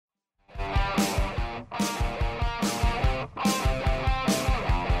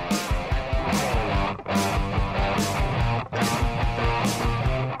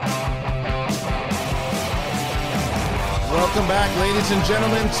Welcome back, ladies and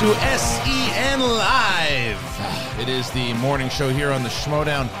gentlemen, to SEN Live. It is the morning show here on the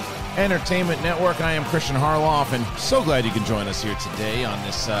Schmodown Entertainment Network. I am Christian Harloff, and so glad you can join us here today on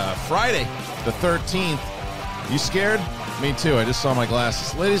this Friday, the 13th. You scared? Me too. I just saw my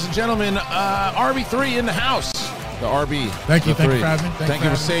glasses. Ladies and gentlemen, RB3 in the house. The RB. Thank you for having me. Thank you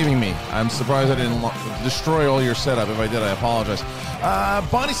for saving me. I'm surprised I didn't destroy all your setup. If I did, I apologize.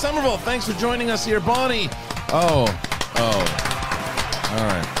 Bonnie Somerville, thanks for joining us here. Bonnie. Oh. All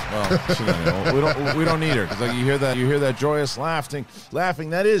right. Well, we don't need her, because like you hear that joyous laughing.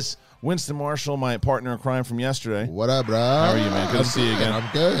 That is Winston Marshall, my partner in crime from yesterday. What up, bro? How are you, man? Good to see you again. I'm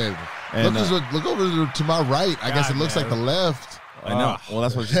good. And, look over to my right. I guess it looks like the left. I know. Well,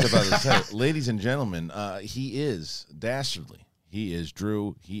 that's what I was just about to say. Ladies and gentlemen, he is dastardly. He is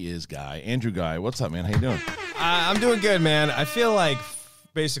Drew. He is Guy. Andrew Guy, what's up, man? How you doing? I'm doing good, man. I feel like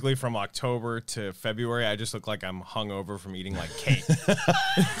basically from October to February, I just look like I'm hungover from eating like cake.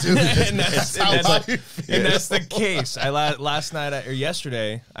 Dude, and that's the case. Last night or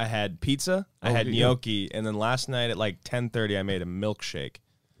yesterday, I had pizza. I had gnocchi, and then last night at like 10:30, I made a milkshake.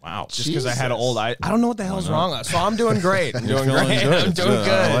 Wow. Just because I had an old I don't know what the hell's wrong. So I'm doing great. I'm doing great. I'm doing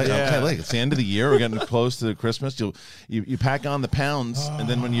good. Okay, it's the end of the year. We're getting close to Christmas. You pack on the pounds, and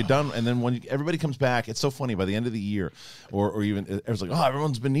then when you're done, and then when everybody comes back, it's so funny. By the end of the year, or even it was like, oh,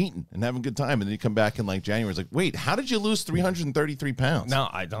 everyone's been eating and having a good time, and then you come back in like January. It's like, wait, how did you lose 333 pounds? No,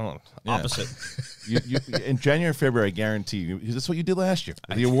 I don't. Yeah. Opposite. You in January, February, I guarantee you. That's what you did last year.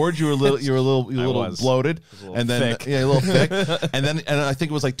 The awards, you were a little bloated, and then thick. a little thick, and I think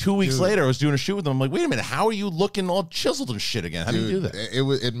it was like 2 weeks later, I was doing a shoot with them. I'm like, wait a minute, how are you looking all chiseled and shit again? How do you do that?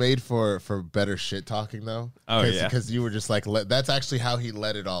 It made for better shit talking though. Oh yeah, because you were just like, that's actually how he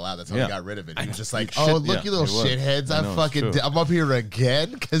let it all out. That's how he got rid of it. He was just like, oh, look, you little shitheads, I'm up here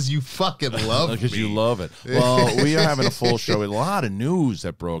again because you fucking love me. Because you love it. Well, we are having a full show with a lot of news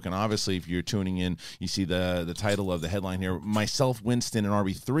that broke, and obviously, if you're tuning in, you see the title of the headline here. Myself, Winston, and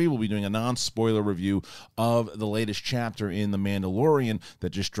RB3 will be doing a non-spoiler review of the latest chapter in The Mandalorian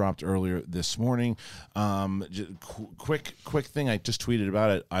that just dropped earlier this morning. Quick thing, I just tweeted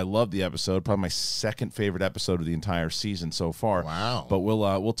about it. I love the episode, probably my second favorite episode of the entire season so far. Wow. But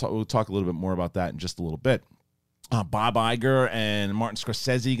we'll talk a little bit more about that in just a little bit. Bob Iger and Martin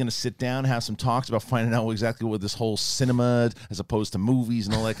Scorsese going to sit down, have some talks about finding out exactly what this whole cinema, as opposed to movies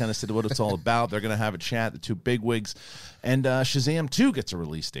and all that kind of stuff, what it's all about. They're going to have a chat, the two bigwigs. And Shazam 2 gets a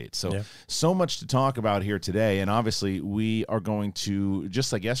release date. So much to talk about here today. And obviously, we are going to,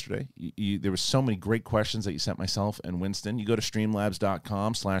 just like yesterday, there were so many great questions that you sent myself and Winston. You go to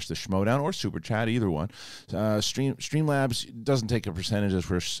streamlabs.com/the Schmodown or Super Chat, either one. Streamlabs doesn't take a percentage as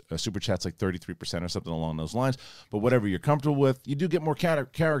for Super Chat's like 33% or something along those lines. But whatever you're comfortable with, you do get more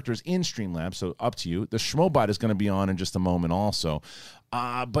characters in Streamlabs, so up to you. The Schmobot is going to be on in just a moment also.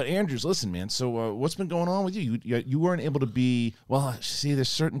 But Andrews, listen, man, so what's been going on with you? You weren't able to be, well, see, there's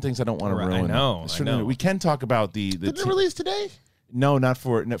certain things I don't want to ruin. I know. We can talk about the Did it release today? No, not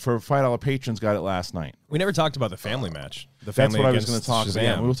for $5 patrons. Got it last night. We never talked about the family match. That's what I was going to talk about.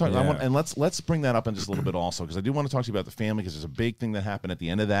 Yeah, we'll talk. And let's bring that up in just a little bit also, because I do want to talk to you about the family, because there's a big thing that happened at the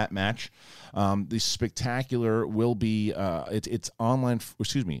end of that match. The spectacular will be it's online.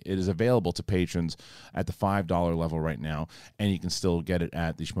 It is available to patrons at the $5 level right now, and you can still get it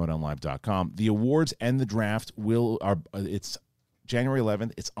at theschmodownlive.com. The awards and the draft it's January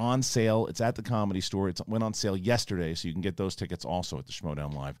 11th. It's on sale. It's at the Comedy Store. It went on sale yesterday, so you can get those tickets also at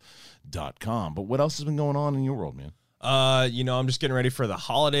theschmodownlive.com. But what else has been going on in your world, man? I'm just getting ready for the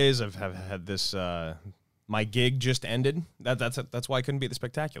holidays. I've had this. My gig just ended. That's why I couldn't be at the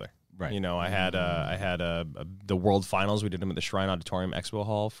spectacular. Right. I had the World Finals. We did them at the Shrine Auditorium Expo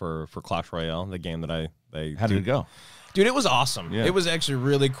Hall for Clash Royale, the game that I How did it go? Dude, it was awesome. Yeah. It was actually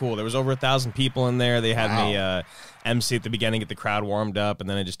really cool. There was over 1,000 people in there. They had me MC at the beginning, get the crowd warmed up, and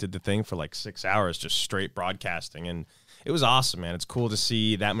then I just did the thing for like 6 hours, just straight broadcasting. And it was awesome, man. It's cool to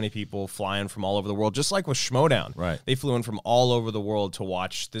see that many people flying from all over the world, just like with Schmodown. Right. They flew in from all over the world to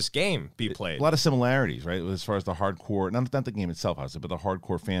watch this game be played. A lot of similarities, right, as far as the hardcore, not the game itself, but the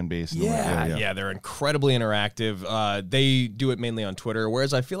hardcore fan base. Yeah, they're incredibly interactive. They do it mainly on Twitter,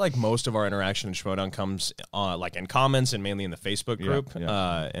 whereas I feel like most of our interaction in Schmodown comes like in comments and mainly in the Facebook group and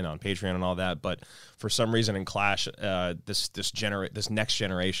on Patreon and all that. But for some reason in Clash, this next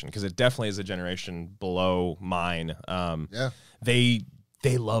generation, because it definitely is a generation below mine, they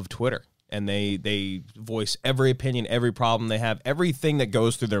love Twitter, and they voice every opinion, every problem they have, everything that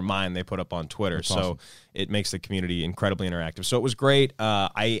goes through their mind they put up on Twitter. That's awesome. It makes the community incredibly interactive. So it was great.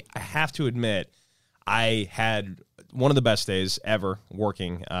 I have to admit, I had one of the best days ever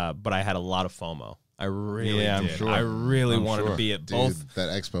working, but I had a lot of FOMO. I really Yeah, I'm did. sure. I really I'm wanted sure. to be at Dude, both. that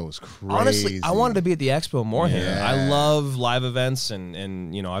expo was crazy. Honestly, I wanted to be at the expo more here. Yeah. I love live events,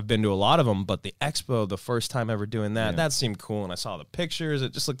 and you know, I've been to a lot of them, but the expo, the first time ever doing that seemed cool, and I saw the pictures.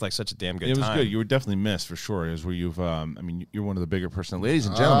 It just looked like such a damn good time. It was good. You were definitely missed for sure. It was where you've, I mean, you're one of the bigger personalities. Ladies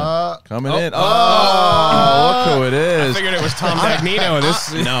and gentlemen, coming in. Oh, look who it is. I figured it was Tom Dagnino.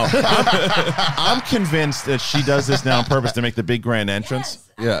 This No, I'm convinced that she does this now on purpose to make the big grand entrance.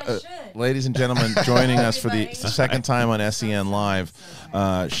 Yes, Ladies and gentlemen, joining us for the second time on SEN Live.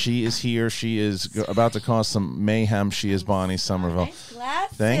 She is here. She is about to cause some mayhem. She is Bonnie Somerville. Nice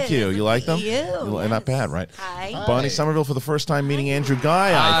glasses. Thank you. You like them? Not bad, right? Bonnie Somerville for the first time meeting Andrew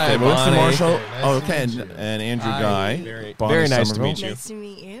Guy. Hi, I think. Winston Bonnie. Marshall. Nice Oh, okay, and Andrew Guy. Bonnie very nice to Somerville. meet you. Nice to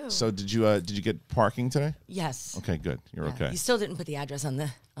meet you. So did you get parking today? Yes. Okay, good. You're okay. You still didn't put the address on the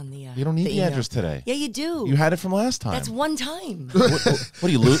You don't need the email. address today. Yeah, you do. You had it from last time. That's one time. What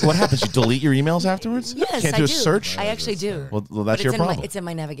do you lose? What happens? You delete your emails afterwards? Yes, Can't I do a do. search? I actually do. Well, But that's your problem. It's in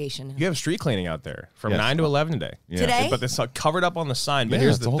my navigation. You have street cleaning out there from Yes. 9 to 11 today. Yeah. Today? But it's covered up on the sign. But Yeah,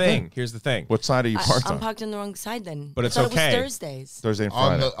 here's it's the the whole thing. thing. Here's the thing. What side are you parked I'm on? parked on the wrong side then. But I it's thought okay. It was Thursdays. Thursday and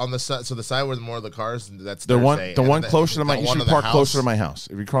on Friday. the side. So the side where more of the cars. That's The one, Thursday, the and one then closer to the my. You one should on the park house- closer to my house.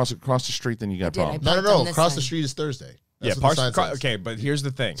 If you cross the street, then you got did. I problems. No, parked on this across the side. street is Thursday. Yeah, That's what the sign says. okay, but here's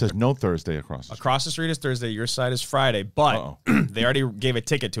the thing. It says no Thursday across. The street. Across the street is Thursday. Your side is Friday. But they already gave a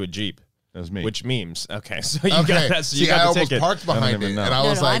ticket to a Jeep. That was me. Which memes? Okay, so you Okay. got that. So you See, got I the almost ticket. parked behind even it, know. and I No,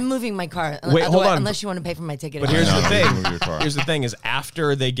 was no, like, I'm moving my car. Wait, hold on. Unless you want to pay for my ticket. But here's I the know, thing. move your car. Here's the thing: is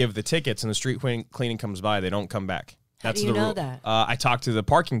after they give the tickets and the street cleaning comes by, they don't come back. That's do you the know rule. that? I talked to the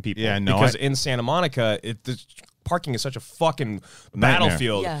parking people. Yeah, no, because in Santa Monica, the parking is such a fucking Nightmare.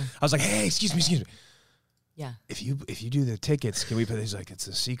 battlefield. Yeah. I was like, hey, excuse me. Yeah. If you do the tickets, can we put? He's like, it's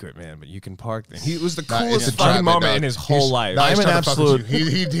a secret, man, but you can park there. He was the Nah, coolest it's a fucking trap, moment dog. in his whole life. Nah, he's I'm an trying to fuck with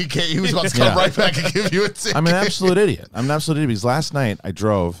absolute- you. He was about to come Yeah. right back and give you a ticket. I'm an absolute idiot. Because last night I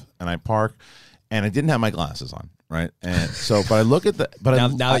drove and I parked and I didn't have my glasses on, right? And so, but I look at the, but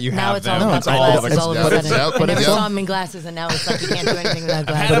now that you Now have it's all them, about it's the all glasses all of a but it's- sudden. but I never it's- saw him in glasses, and now it's like you can't do anything without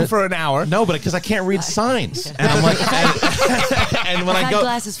I've had glasses. them for an hour. no, but because I can't read signs, and I'm like, and when I've I had go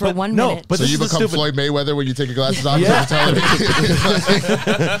glasses for but 1 no, minute. but So this you is the become stupid. Floyd Mayweather when you take your glasses off? Yeah. Yeah.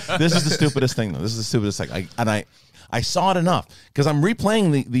 This is the stupidest thing, though. This is the stupidest thing. I saw it enough because I'm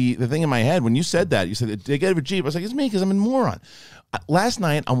replaying the thing in my head. When you said that, you said they get a Jeep. I was like, it's me because I'm a moron. Last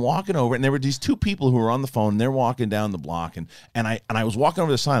night I'm walking over and there were these two people who were on the phone. And they're walking down the block and I was walking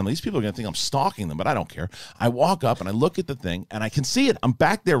over the sign. These people are gonna think I'm stalking them, but I don't care. I walk up and I look at the thing and I can see it. I'm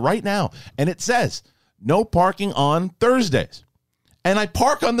back there right now, and it says no parking on Thursdays. And I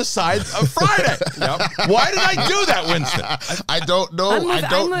park on the side of Friday. Why did I do that, Winston? I don't know. I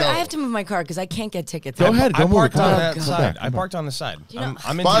don't know. I have to move my car because I can't get tickets. Go ahead. I Go move parked it. on Come that back. side. Come back. I parked on the side. know-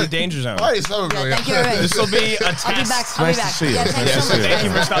 I'm into the danger zone. Why is that Yeah, going thank you. Right. This will be a test. I'll be back. I'll Nice be to back. see you. Yeah, Nice thanks to so see much. you. Thank you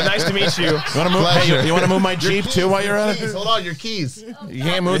for stopping. Nice to meet you. You want to move? Pleasure. Hey, you want to move my Jeep too while you're at it? Hold on, your keys. You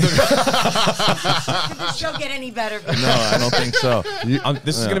can't move the. Could the show get any better? No, I don't think so.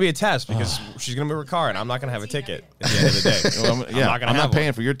 This is going to be a test because she's going to move her car and I'm not going to have a ticket at the end of the day. Well, I'm not I'm not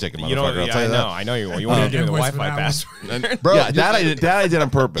paying for your ticket, You know, motherfucker. I'll tell you I that. know you won't. You want to give me the Invoice for Wi-Fi that one. password. Bro, Yeah, that I did on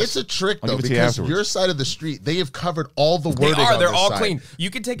purpose. It's a trick I'll though give it to you because afterwards. your side of the street, they have covered all the They wording. are. on They're this all side. clean. You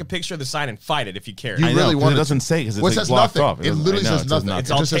can take a picture of the sign and fight it if you care. You I know, really 'cause want it doesn't say because it's Well, it like says blocked nothing. off. It literally I know, says it nothing. nothing. It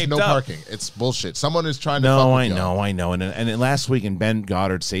It's all just says taped no up. parking. It's bullshit. Someone is trying to. fuck No, with I y'all. know. And last week, and Ben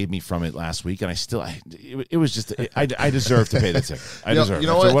Goddard saved me from it last week, and it was just, I deserve to pay the ticket. I deserve. You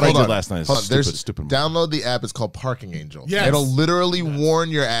know After what? I Hold did on. last night is Hold on. stupid. Download the app. It's called Parking Angel. Yes. It'll literally warn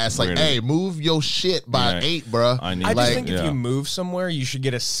your ass like, Weird. "Hey, move your shit by Yeah. 8, bruh." I need I just like, think if yeah. you move somewhere, you should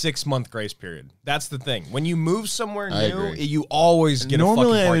get a 6-month grace period. That's the thing. When you move somewhere I new, agree. you always get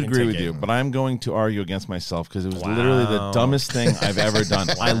Normally, a I fucking would parking agree with ticket. you, but I'm going to argue against myself because it was literally the dumbest thing I've ever done.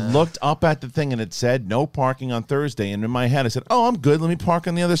 I looked up at the thing and it said no parking on Thursday, and in my head I said, "Oh, I'm good. Let me park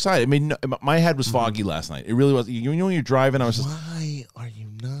on the other side." I mean, my head was foggy last night. It really was. You know, when you're driving, I was just. Why are you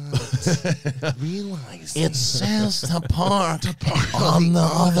not realizing? It says to park on the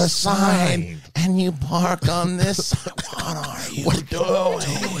other side, and you park on this side. What are you doing?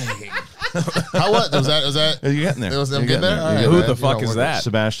 How what? Was that? Are you getting there? It was, I'm You're getting there. there. All right, Who man. the You fuck know, is we're- that?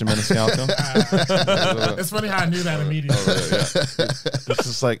 Sebastian Maniscalco. It's funny how I knew that immediately. It's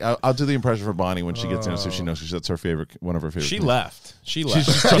just like I'll do the impression for Bonnie when she gets in, so she knows because that's her favorite, one of her favorite. She things. left. She left.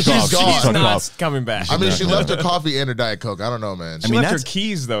 She's gone. She's Took not off. coming back. I mean, she left her coffee and her Diet Coke. I don't know, man. she mean, left her that's-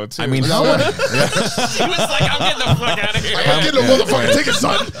 keys though too. I mean, Yeah, how man. she was like, "I'm getting the fuck out of here." I ain't getting no motherfucking ticket,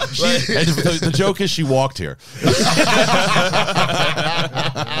 son. Like- And the joke is she walked here.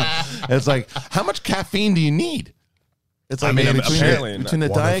 It's like, how much caffeine do you need? It's like I mean, apparently apparently between the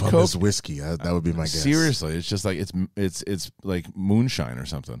One Diet of them Coke. is whiskey. That would be my guess. Seriously, it's just like it's like moonshine or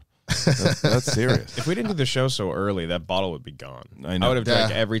something. That's serious. If we didn't do the show so early, that bottle would be gone. I know. would have drank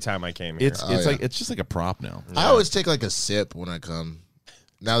Yeah. every time I came here. It's like it's just like a prop now. I always take like a sip when I come.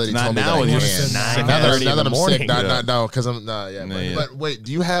 Now that he Not told me now that I when you're can. sick. Now 9:30 that in the I'm morning. sick, no, because I'm not. Yeah, No, but, yeah. but wait,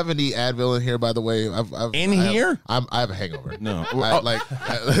 do you have any Advil in here? By the way, Here? I have a hangover. No. I, like, You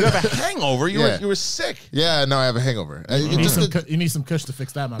have a hangover. Yeah. You were sick. yeah, no, I have a hangover. You need some kush to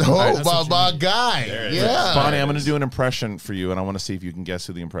fix that, man. Oh, That's what you my need. guy. Yeah, Bonnie, I'm going to do an impression for you, and I want to see if you can guess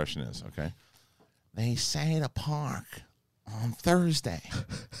who the impression is. Okay. They say to park on Thursday,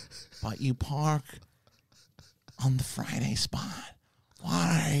 but you park on the Friday spot. What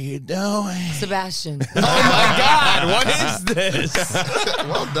are you doing? Sebastian. oh my God, what is this?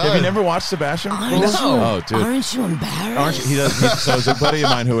 well done. Have you never watched Sebastian? Oh, dude. Aren't you embarrassed? Aren't you? So it's a buddy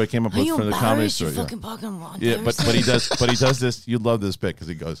of mine who I came up Are with you from the comedy embarrassed? store. You Yeah. fucking parking on Yeah, Thursday? but he does this. You love this bit because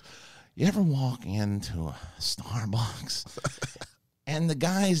he goes, "You ever walk into a Starbucks and the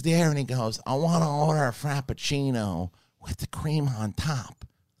guy's there and he goes, I want to order a frappuccino with the cream on top.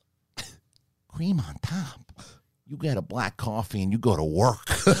 Cream on top. You get a black coffee and you go to work."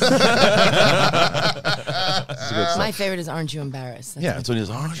 My favorite is "Aren't you embarrassed?" That's Yeah, my that's what he is.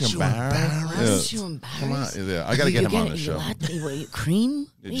 Aren't you embarrassed? Aren't you Come on, embarrassed? yeah, I got to get him on the show. Cream?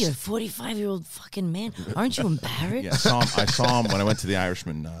 You're a 45-year-old fucking man. Aren't you embarrassed? Yeah, I saw him when I went to the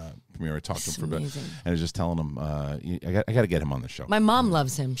Irishman premiere. I talked to him for a bit, amazing. and I was just telling him, I got to get him on the show. My mom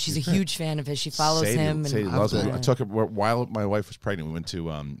loves him. She's a huge fan of his. She follows him. Sadie And loves him. Yeah. I took her while my wife was pregnant. We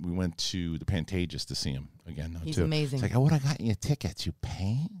went to the Pantages to see him again. He's too. amazing. It's like, I would have gotten you tickets. You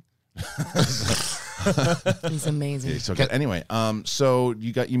paying? He's amazing. Yeah, so good. Anyway, so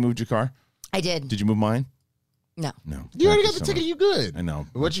you moved your car? I did. Did you move mine? No. No. You already Thank got the so ticket. much. You good. I know.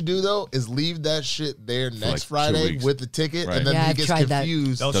 What you do though is leave that shit there like next 2 Friday weeks. with the ticket, Right. and then Yeah, he I've gets tried that.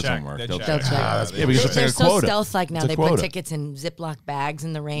 confused. They'll Doesn't check. work. They'll They'll check. They'll check. Yeah, because it's They're like a so quota. stealth-like now. It's a They quota. put tickets in Ziploc bags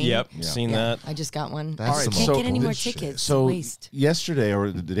in the rain. Yep, Yeah. seen Yeah, that. I just got one. That's I some can't get any more good shit. tickets. So Waste. yesterday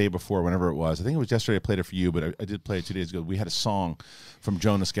or the day before, whenever it was, I think it was yesterday. I played it for you, but I did play it 2 days ago. We had a song from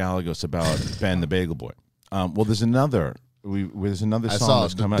Jonas Gallegos about Ben the Bagel Boy. Well, there's another. There's another I song saw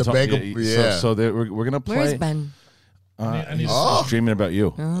that's the- coming out. the Bagel- yeah. So we're gonna play. Where's Ben? I need Oh. He's dreaming about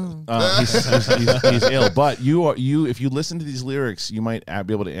you. Oh. He's ill. But if you listen to these lyrics, you might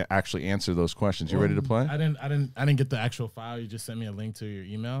be able to actually answer those questions. You ready to play? I didn't get the actual file. You just sent me a link to your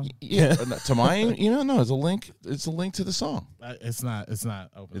email. Yeah. To mine, no, it's a link. It's a link to the song. It's not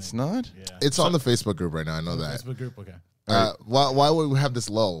open. It's not. Yeah. It's on the Facebook group right now. I know that. Facebook group. Okay. Why would we have this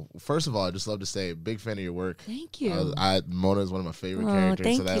lull? First of all, I just love to say, big fan of your work. Thank you. Mona is one of my favorite Oh, characters,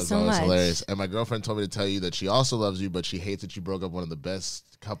 thank so that you was so always much. hilarious. And my girlfriend told me to tell you that she also loves you, but she hates that you broke up one of the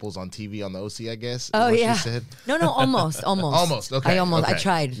best couples on TV on the OC, I guess. is Oh what yeah. She said. No, almost. Almost, okay, I okay.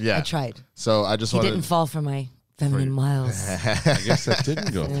 tried. Yeah. I tried. So I just He wanted didn't fall for my feminine wiles. I guess that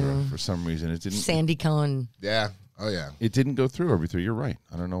didn't go through for some reason. It didn't. Sandy Cohen. Yeah. Oh yeah. It didn't go through RB3. You're right.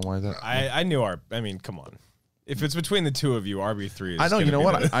 I don't know why that. I knew come on. If it's between the two of you, RB3 is I know. gonna You know be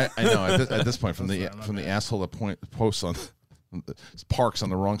what? the- I know. At this point, from the asshole that posts on parks on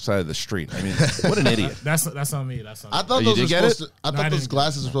the wrong side of the street. I mean, what an idiot. That's on me. That's on me. I thought You those did were get supposed it? to. I No, thought I those didn't get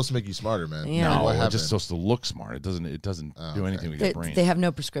glasses were supposed to make you smarter, man. Yeah. No, what it's happened? just supposed to look smart. It doesn't do anything with your brain. They have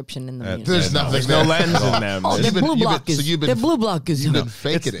no prescription in them. There's nothing. There's no lens in them. Oh, They're you've been- blue you've been- blockers. so you've been- They're blue blockers. You've been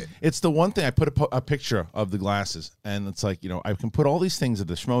faking it. It's the one thing I put a picture of the glasses, and it's like I can put all these things at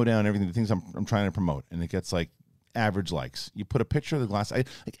the Schmodown, everything, the things I'm trying to promote, and it gets like average likes. You put a picture of the glass, like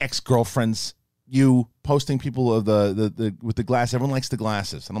ex-girlfriends. You posting people of the with the glass. Everyone likes the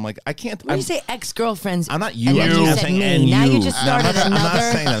glasses, and I'm like, I can't. When you say ex-girlfriends, I'm not you. and then I'm you just said saying me. and Now you. you just started I'm not another.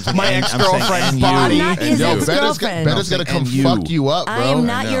 saying that. I'm saying My and- I'm saying ex-girlfriend's and you. I'm body. not And his you. ex-girlfriend. Ben is gonna come And you. fuck you up, bro. I am I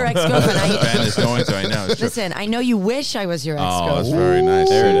not know. your ex-girlfriend. Ben is going to. I know. It's true. Listen, I know you wish I was your Oh, ex-girlfriend. that's very nice.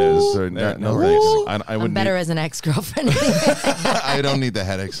 There it is. That's very- There- no, Ooh. thanks. I I'm wouldn't. better as an ex-girlfriend. I don't need the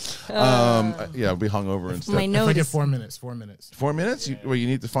headaches. Yeah, I'll be hungover and stuff. My If I note get is 4 minutes. 4 minutes. 4 minutes? You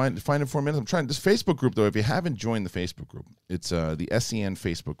need to find in 4 minutes. I'm trying this Facebook group though. If you haven't joined the Facebook group, it's the SEN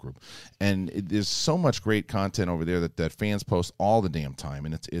Facebook group, and there's so much great content over there that fans post all the damn time,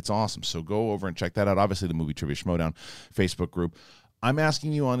 and it's awesome. So go over and check that out. Obviously, the Movie Trivia Schmodown Facebook group. I'm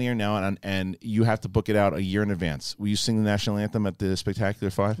asking you on the air now, and you have to book it out a year in advance. Will you sing the national anthem at the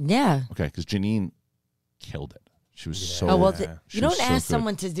Spectacular 5? yeah. Okay, because Janine killed it. She was so. Oh well, she you was don't so ask good.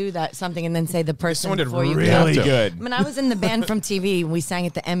 someone to do something and then say the person Someone did before you really go. good. When I was in the band from TV, we sang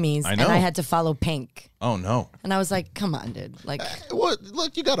at the Emmys, I know. and I had to follow Pink, Oh no. and I was like, "Come on, dude! Like, What?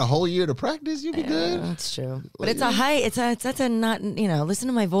 Look, you got a whole year to practice. You'll be good. that's true." But it's a high. That's a not. Listen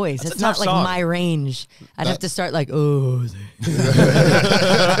to my voice. That's It's a not tough like song. my range. I'd have to start like, oh, That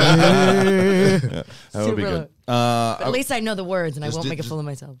would be super good. low. But at least I know the words, and I won't make a fool of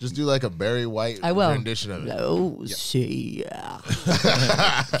myself. Just do like a Barry White I will. rendition of it. Oh, see,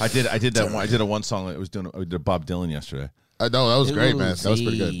 I did that. I did a one song. I did a Bob Dylan yesterday. No, that was great, man. That was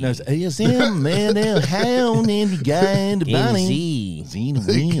pretty good. There's ASM, man, and hound, and the guy, and the bunny.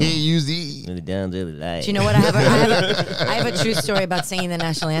 Can't use E. Do you know what? I have a true story about singing the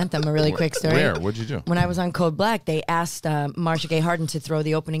national anthem. A really quick story. Where? What'd you do? When I was on Code Black, they asked Marcia Gay Harden to throw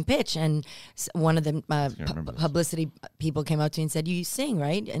the opening pitch, and one of the publicity people came up to me and said, "You sing,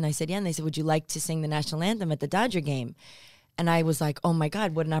 right?" And I said, "Yeah." And they said, "Would you like to sing the national anthem at the Dodger game?" And I was like, "Oh my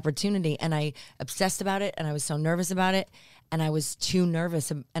God, what an opportunity!" And I obsessed about it, and I was so nervous about it, and I was too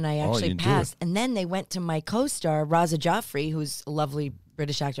nervous, and I actually you do passed. And then they went to my co-star Raza Joffrey, who's a lovely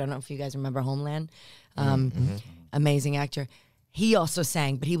British actor. I don't know if you guys remember Homeland. Amazing actor. He also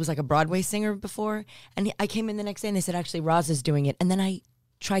sang, but he was like a Broadway singer before. And I came in the next day and they said, actually, Raza's doing it. And then I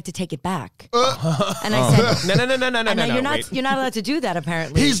tried to take it back. And I said, No, you're not allowed to do that,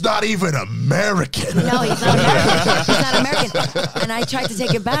 apparently. He's not even American. No, he's not American. He's not American. And I tried to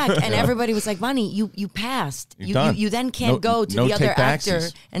take it back, and everybody was like, Bonnie, you passed. You're You then can't go to no the other actor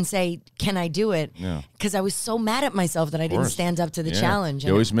take-backsies. and say, can I do it? Yeah. Because I was so mad at myself that I didn't course. stand up to the Yeah. challenge. You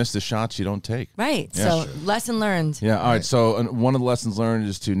And always miss the shots you don't take. right. Yeah, So sure. lesson learned. Yeah. All right. So one of the lessons learned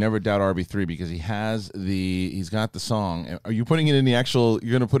is to never doubt RB3 because he's got the song. Are you putting it in the actual?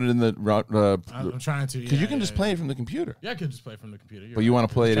 You're going to put it in the I'm trying to. because you can just play it from the computer. Yeah, I could just play from the computer. But you want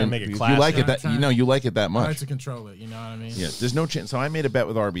to play it trying in. to make it You classy. like it I'm that trying- you like it that I much. like to control it. You know what I mean? Yeah. There's no chance. So I made a bet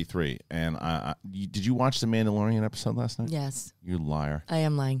with RB3, and did you watch the Mandalorian episode last night? Yes, You liar. I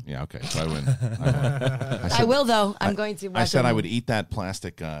am lying. Yeah. Okay. So I win. I win. I will, though. I'm going to watch I said it. I would eat that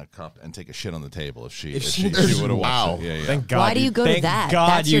plastic cup and take a shit on the table if she she would have Wow. watched it. Yeah, yeah. Thank God. Why do you go to thank that? God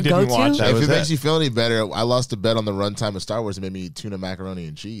That's you your didn't go-to? watch that. If was it makes it. you feel any better, I lost a bet on the runtime of Star Wars and made me eat tuna macaroni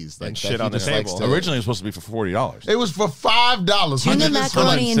and cheese. And that shit he on the just likes table. to- Originally, it was supposed to be for $40. It was for $5. Tuna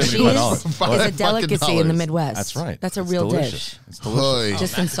macaroni and cheese $175. is a delicacy in the Midwest. That's right. That's a It's real delicious. dish. It's delicious. Holy.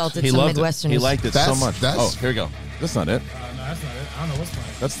 Just insulted He some loved it. Midwesterners. He liked it so That's- much. that's- Oh, here we go. That's not it. No, that's not it. I don't know what's playing.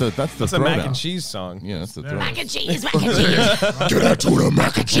 That's the It's a mac throwdown. and cheese song. Yeah, that's the throwdown. Mac and cheese, mac and cheese, Get that tuna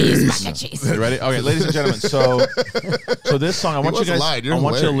mac and cheese. mac and cheese. You ready? Okay, ladies and gentlemen. So this song, I want you wasn't guys. lying. You're I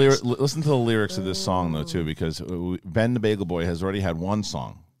want you to hilarious. listen to the lyrics of this song though too, because Ben the Bagel Boy has already had one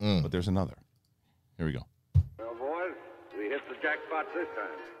song, but there's another. Here we go. Well, boys, we hit the jackpot this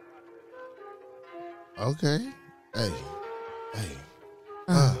time. Okay. Hey.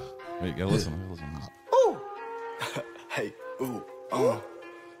 Wait, you gotta listen. Hey, ooh,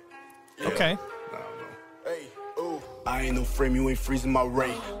 Okay. hey, ooh. I ain't no frame, you ain't freezing my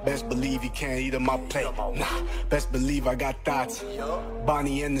rate. Best believe you can't eat on my plate. Nah, best believe I got thoughts.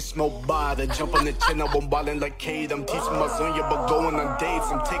 Bonnie and the smoke bar, they jump on the chin, I'm ballin' like Cade. I'm teaching my son, yeah, but going on dates.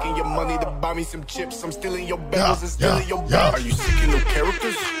 I'm taking your money to buy me some chips. I'm stealing your bagels and stealing your bags. Are you sick of no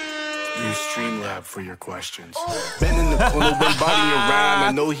characters? Use Streamlab for your questions. Ben in the corner, been bodying around.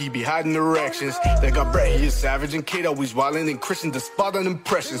 I know he be hiding directions. They got Brett, he is savage, and Kate always wildin' and Christian, the spot on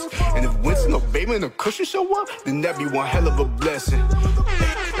impressions. And if Winston or Bateman or Cushion show up, then that be one hell of a blessing.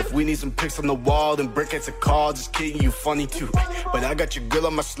 If we need some pics on the wall, then Brick gets a call. Just kidding, you funny too. But I got your girl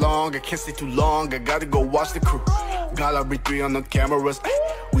on my slong. I can't stay too long. I gotta go watch the crew. Got RB3 on the cameras.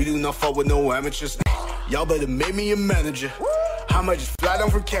 We do not fuck with no amateurs. Y'all better make me a manager. I might just fly down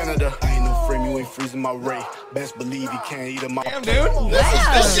from Canada. I ain't no frame, you ain't freezing my rate. Best believe you can't eat on my Damn, plate. dude.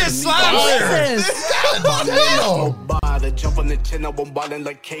 This shit slaps. They jump on the chin, I'm ballin'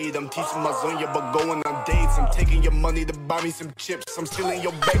 like Cade. I'm teaching my son, yeah, but going on dates. I'm taking your money to buy me some chips. I'm stealing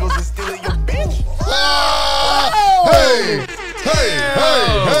your bagels and stealing your bitch. Hey.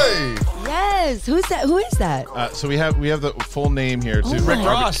 Hey. Yes. Who's that? Who is that? So we have the full name here too. Rick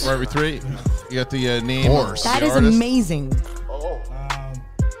Ross. RB3. You got the name. Horse. That the is artist. amazing.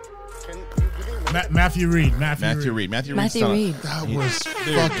 Matthew Reed. Matthew Reed. Matthew Reed. That was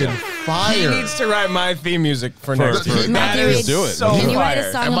fucking fire. He needs to write my theme music for next week. Matthew That is Reed. do it. so Can you write a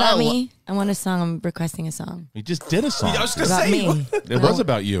fire. song Am I about al- me? I want a song. I'm requesting a song He just did a song. I was gonna about say, me. It was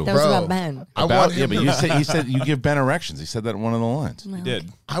about you. That was Bro. about Ben. I About want yeah, him but you said you give Ben erections. He said that in one of the lines. He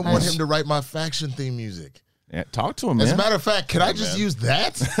did. I want him to write my faction theme music. Yeah, talk to him, man. As a matter of fact, can I just use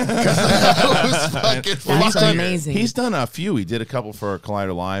that? That was fucking That's fire. amazing. He's done a few. He did a couple for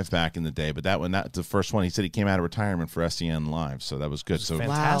Collider Live back in the day, but that's the first one. He said he came out of retirement for SEN Live, so that was good. So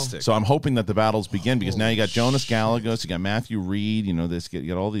fantastic. So I'm hoping that the battles begin because now you got Jonas Gallegos, you got Matthew Reed, you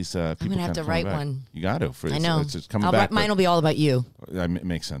got all these people. I'm gonna have to write one. You got to. I know. It's coming back. Mine will be all about you. It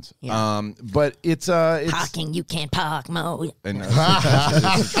makes sense. Yeah. But it's Parking, you can't park, Mo. And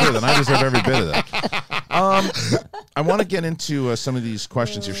it's true. Then I deserve every bit of that. I want to get into some of these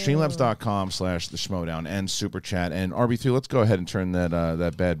questions here. Streamlabs.com/the Schmodown and Super Chat. And RB3, let's go ahead and turn that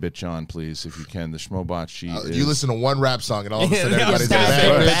bad bitch on, please, if you can. The Schmobot sheet. You listen to one rap song and all of a sudden everybody's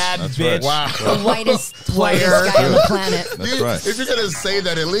Bad bad bitch. bitch. Wow. The whitest guy on the planet. That's right. If you're going to say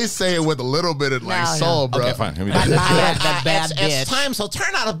that, at least say it with a little bit of like soul, bro. Okay, fine. Here we go. It's time, so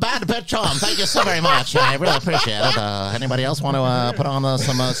turn out a bad bitch on. Thank you so very much. I really appreciate it. Anybody else want to put on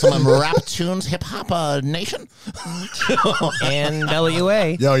some rap tunes, hip-hop nation?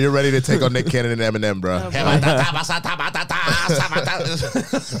 NWA. Yo, you're ready to take on Nick Cannon and Eminem, bro.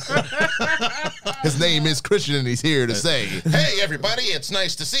 His name is Christian, and he's here to say, Hey, everybody, it's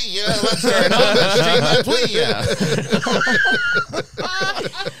nice to see you. Let's turn on the stream.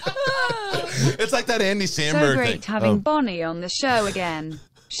 It's like that Andy So Samberg great thing. having Bonnie on the show again.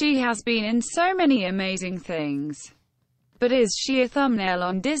 She has been in so many amazing things. But is she a thumbnail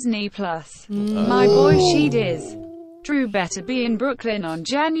on Disney Plus? My boy, she is. Drew better be in Brooklyn on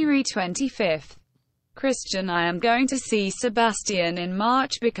January 25th. Christian, I am going to see Sebastian in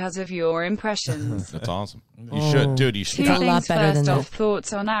March because of your impressions. That's awesome. You should, dude. You should. Two a lot things better first than off,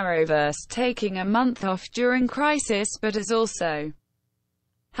 thoughts on Arrowverse taking a month off during Crisis, but as also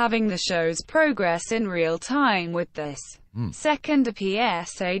having the show's progress in real time with this. Second, a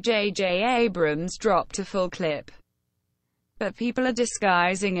PSA, J.J. Abrams dropped a full clip, but people are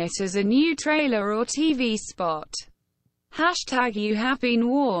disguising it as a new trailer or TV spot. Hashtag you have been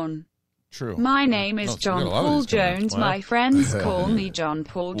warned. True. My name is Oh, so we John got a lot of Paul these coming up. Jones. Wow. My friends call me John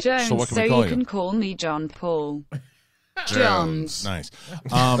Paul Jones, what can so we call you you? can call me John Paul Jones. Johns.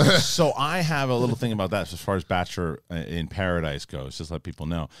 Nice. So I have a little thing about that as far as Bachelor in Paradise goes. Just let people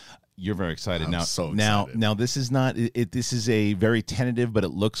know. You're very excited I'm now. so Now, excited. this is not. This is a very tentative, but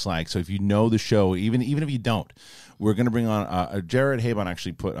it looks like. So if you know the show, even if you don't, we're going to bring on. Jared Habon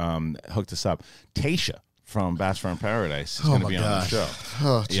actually hooked us up. Tasha from Bachelor in Paradise is going to be on the show.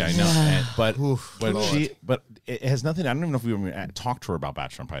 Oh, Yeah, I know. And, but Lord. but it has nothing. I don't even know if we were talk to her about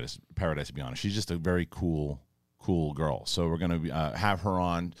Bachelor in Paradise. To be honest, she's just a very cool girl. So we're gonna have her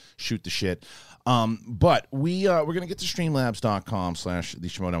on, shoot the shit. But we're gonna get to streamlabs.com/the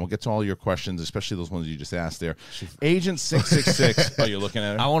Schmodown. We'll get to all your questions, especially those ones you just asked there. Agent 666. Oh, you're looking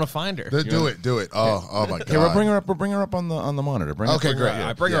at her. I want to find her. Do it. Oh my God. Okay, we'll bring her up. We'll bring her up on the monitor. Bring Okay, her, great.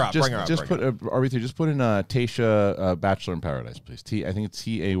 Yeah, Bring her up. Just, Bring her up. Just bring put RB3. Just put in Tasha Bachelor in Paradise, please. I think it's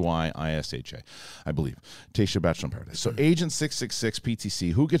TAYISHA, I believe. Tasha Bachelor in Paradise. So Agent 666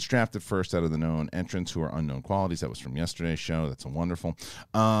 PTC. Who gets drafted first out of the known entrants who are unknown qualities? That was from yesterday's show. That's a wonderful.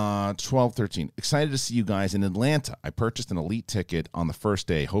 12-13. Excited to see you guys in Atlanta. I purchased an elite ticket on the first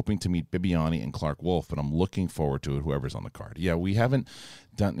day, hoping to meet Bibiani and Clark Wolf, but I'm looking forward to it. Whoever's on the card. Yeah, we haven't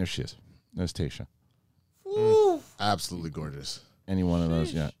done. There she is. There's Tasha. Absolutely gorgeous. Any one of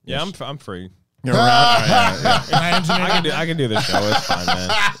those? Yeah. Yeah, I'm free. You're around. Yeah. I can do the show. It's fine, man.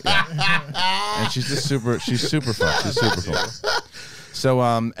 And she's just super. She's super fun. She's super cool.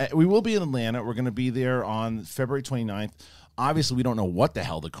 So we will be in Atlanta. We're going to be there on February 29th. Obviously, we don't know what the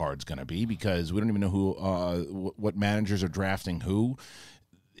hell the card's going to be because we don't even know what managers are drafting who.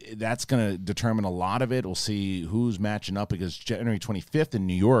 That's going to determine a lot of it. We'll see who's matching up because January 25th in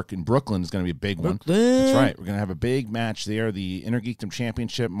New York, in Brooklyn, is going to be a big one. That's right. We're going to have a big match there. The Intergeekdom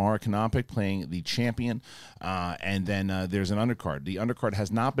Championship, Mara Kanopik playing the champion. And then there's an undercard. The undercard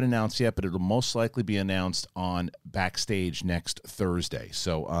has not been announced yet, but it'll most likely be announced on Backstage next Thursday.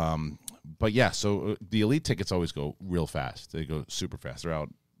 So, but yeah, so the elite tickets always go real fast. They go super fast. They're out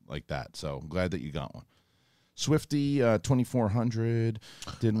like that. So I'm glad that you got one. Swifty 2400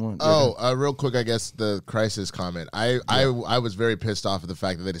 didn't want. Real quick, I guess the Crisis comment. I was very pissed off at the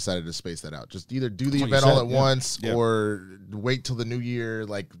fact that they decided to space that out. Just either do the event all at once or wait till the new year.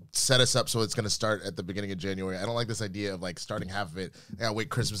 Like set us up so it's going to start at the beginning of January. I don't like this idea of like starting half of it. Wait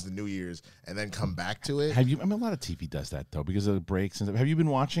Christmas to New Year's and then come back to it. Have you? I mean, a lot of TV does that though because of the breaks and stuff. Have you been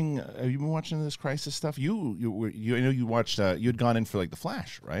watching? This Crisis stuff? I know you watched. You had gone in for like the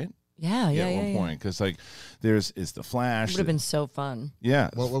Flash, right? Yeah. At one point, because like there's the Flash. It would have been so fun.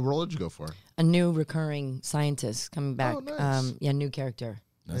 Yeah. What role did you go for? A new recurring scientist coming back. Oh, nice. New character.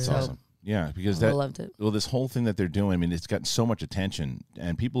 That's So awesome. Yeah, because I loved it. Well, this whole thing that they're doing, I mean, it's gotten so much attention,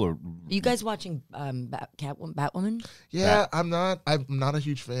 and people are. You guys watching Batwoman? Yeah, I'm not a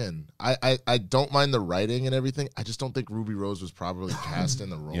huge fan. I don't mind the writing and everything. I just don't think Ruby Rose was properly cast in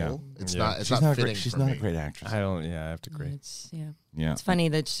the role. Yeah. It's Yeah. not. It's She's not not fitting. she's for not me. a great actress. I have to agree. Yeah. It's funny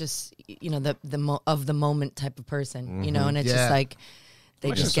that it's just of the moment type of person, you know, and it's just like they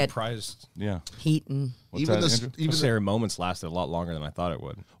I'm just actually get surprised. Yeah. heat and Even her moments lasted a lot longer than I thought it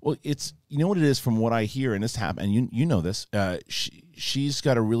would. Well, it's you know what it is from what I hear, and this happened, and you know this. She's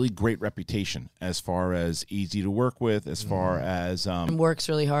got a really great reputation as far as easy to work with, as far as and works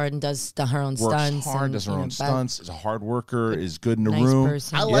really hard and does her own works stunts. hard, and, does her you know, own stunts, is a hard worker, is good in the nice room.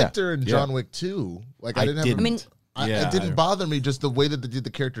 person. I liked her in John Wick 2. Like I didn't have. I mean, it didn't bother me, just the way that they did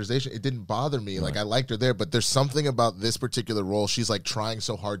the characterization. It didn't bother me. Like I liked her there, but there's something about this particular role. She's like trying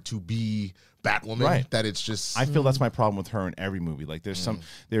so hard to be Batwoman that it's just. I feel that's my problem with her in every movie. Like there's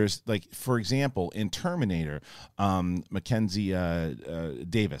like, for example, in Terminator, Mackenzie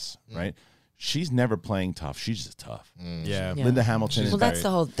Davis, right? She's never playing tough. She's just tough. Yeah. Linda Hamilton. Well, that's the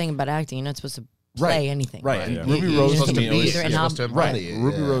whole thing about acting. You're not supposed to play anything. Right. And Yeah. Ruby Rose supposed to me to always be- you're supposed to embody it,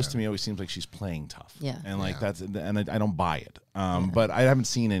 Ruby yeah. Rose to me always seems like she's playing tough. Yeah. And like and I don't buy it. But I haven't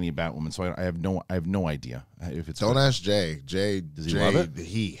seen any Batwoman, so I have no idea if it's Don't good. ask Jay. Jay Does he love it?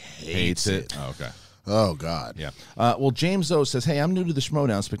 He hates it. Oh, okay. Oh God. Yeah. Well, James O says, "Hey, I'm new to the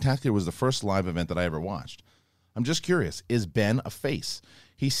Schmodown. Spectacular was the first live event that I ever watched. I'm just curious, is Ben a face?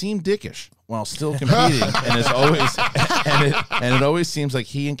 He seemed dickish while still competing, and is always and it always seems like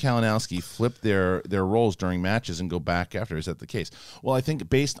he and Kalinowski flip their roles during matches and go back after. Is that the case? Well, I think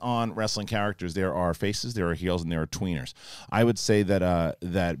based on wrestling characters, there are faces, there are heels, and there are tweeners. I would say that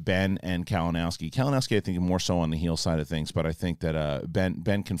that Ben and Kalinowski, I think more so on the heel side of things, but I think that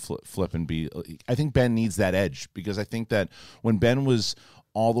Ben can flip and be. I think Ben needs that edge because I think that when Ben was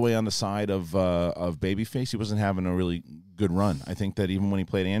all the way on the side of babyface, he wasn't having a really good run. I think that even when he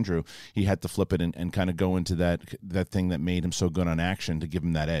played Andrew, he had to flip it and kind of go into that thing that made him so good on action to give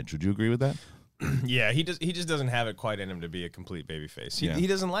him that edge. Would you agree with that? Yeah, he just doesn't have it quite in him to be a complete babyface. He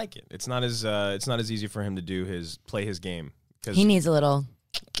doesn't like it. It's not as easy for him to play his game. He needs a little.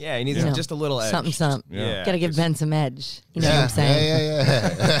 Yeah, he needs just a little edge. Something. Yeah. Got to give Ben some edge. You know what I'm saying?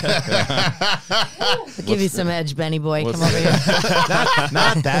 Yeah. I'll give you some edge, Benny boy. Come over here.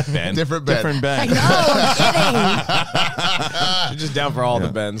 not that Ben. Different Ben. Different Ben. I know, I'm kidding. You're just down for all the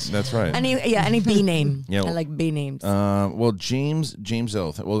Bens. That's right. Any B name. Yeah. I like B names. Well, James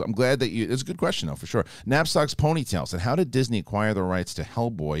O. Well, I'm glad that you. It's a good question though, for sure. Knapsack's Ponytail said, "How did Disney acquire the rights to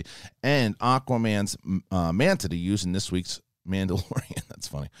Hellboy and Aquaman's Manta to use in this week's Mandalorian?" That's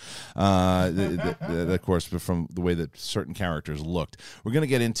funny. Of course, from the way that certain characters looked. We're gonna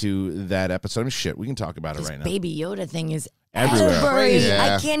get into that episode. I mean, shit, we can talk about it right now. Baby Yoda thing is Everywhere.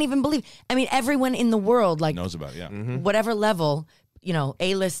 Yeah. I can't even believe. I mean, everyone in the world, like Knows about it, yeah. whatever level, you know,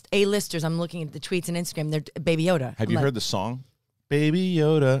 A-listers. I'm looking at the tweets and Instagram. They're Baby Yoda. Have you heard the song? Baby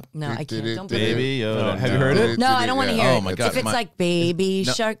Yoda. No, I can't. Don't Baby Yoda. Oh, Have you heard it? No, I don't want to hear Oh, it. my God. If it's like Baby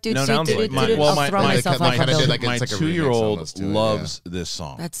Shark, no, sounds like mine. I'll throw myself off a kinda did building. like My it's like a remix 2-year-old almost to it, loves this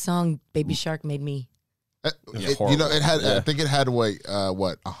song. That song, Baby Shark, made me. You know, it had. I think it had what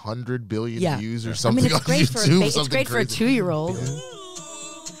 100 billion views or something. I mean, it's great for it's great for a 2-year-old.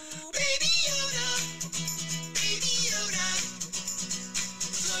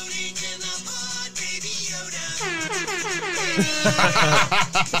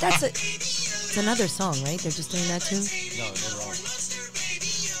 But it's another song, right? They're just doing that too.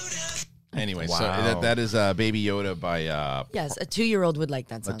 Anyway, so that is Baby Yoda by Yes, a 2-year-old would like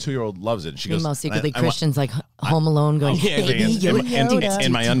that a song. 2-year-old loves it. She goes, Meanwhile, secretly I Christians like Home Alone going, Baby Yoda.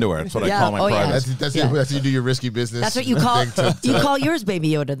 in my underwear. That's what I Yeah, call my oh, yeah. private. That's you do your risky business. That's what you call thing you call yours Baby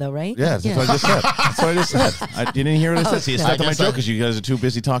Yoda, though, right? Yes, that's what I just said. That's what I just said. You didn't hear what I said. See, you no. stepped on my guess joke I- because you guys are too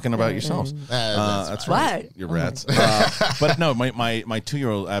busy talking about yourselves. That's right. What? You're rats. But no, my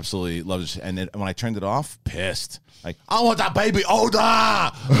 2-year-old absolutely loves it. And when I turned it off, pissed. Like, I want that Baby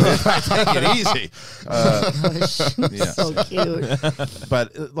Yoda. Take it easy. So cute.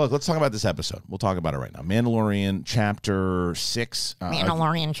 But look, let's talk about this episode. We'll talk about it right now. Mandalorian Chapter 6.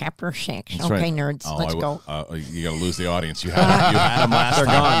 Mandalorian Chapter 6. That's Okay, right. nerds, let's go. You got to lose the audience. You had them last time.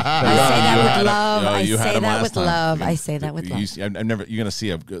 I say that with love. I You had say them that last with time. love. I say that with love. I've never. You're gonna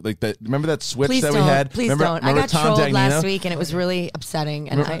see like that. Remember that switch Please that don't. we had? Please remember, don't. I Remember got Tom trolled last Dagnino? week, and it was really upsetting.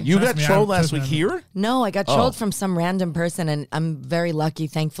 And You got Trust me, trolled I'm last week pissed, man. here? No, I got trolled from some random person, and I'm very lucky.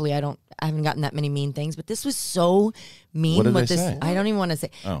 Thankfully, I haven't gotten that many mean things, but this was so mean. What did with they this, say? I don't even want to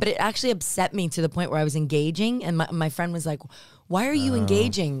say, Oh. but it actually upset me to the point where I was engaging, and my friend was like, Why are you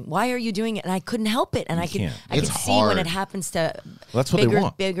engaging? Why are you doing it? And I couldn't help it. And I could see when it happens to that's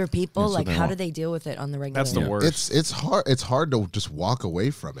what bigger people, like how do they deal with it on the regular? That's the worst. It's hard. It's hard to just walk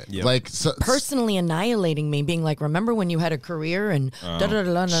away from it. Yep. Like personally annihilating me, being like, remember when you had a career and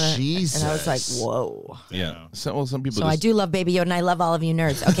Jesus. And I was like, whoa. Yeah. So some people. So I do love Baby Yoda, and I love all of you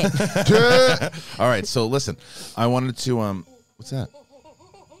nerds. Okay. All right. So listen, I wanted to what's that?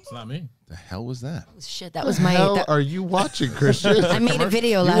 It's not me. The hell was that? Shit, that was my. How are you watching, Christian? I made a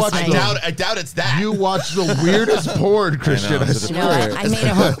video last night. I doubt it's that. You watch the weirdest porn, Christian. I swear.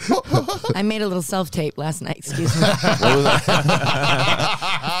 I made a little self tape last night. Excuse me. What was that?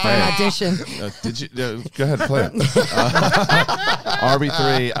 For an audition. Did you? Go ahead, play it.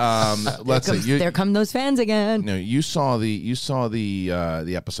 RB3. Let's see. There come those fans again. No, you saw the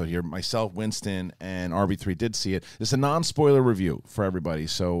episode here. Myself, Winston, and RB3 did see it. It's a non-spoiler review for everybody.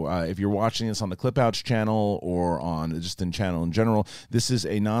 So if you're watching this on the Clip Outs channel or on just in channel in general, this is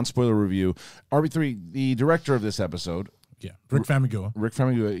a non-spoiler review. RB3, the director of this episode. Yeah, Rick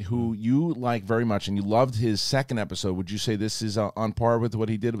Famuyiwa, who you like very much, and you loved his second episode. Would you say this is on par with what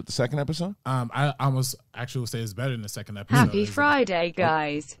he did with the second episode? I almost actually would say it's better than the second episode. Happy Friday,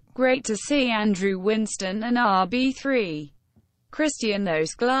 guys. Great to see Andrew, Winston, and RB3. Christian,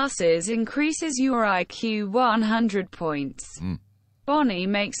 those glasses increases your IQ 100 points. Bonnie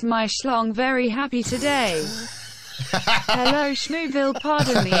makes my schlong very happy today. Hello, Schmooville.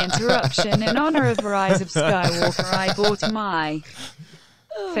 Pardon the interruption. In honor of Rise of Skywalker, I bought my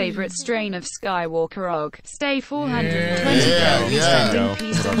favorite strain of Skywalker Og. Stay 420 days. And in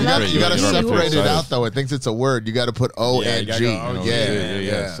peace and love. You got to separate it out, though. It thinks it's a word. You got to put O and G.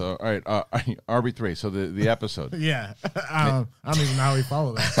 Yeah. So, all right, RB3. So the episode. Yeah. I don't even know how we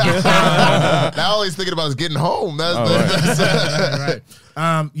follow that. Now all he's thinking about is getting home. Right.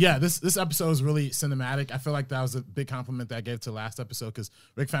 This episode is really cinematic. I feel like that was a big compliment that I gave to the last episode because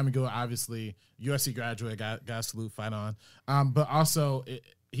Rick Famuyiwa, obviously USC graduate, got a salute, fight on. But also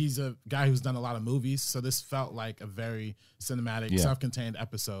he's a guy who's done a lot of movies, so this felt like a very cinematic, self-contained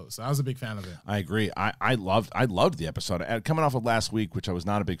episode. So I was a big fan of it. I agree. I loved the episode. Coming off of last week, which I was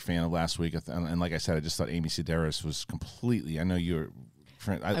not a big fan of last week, and like I said, I just thought Amy Sedaris was completely. I know you're.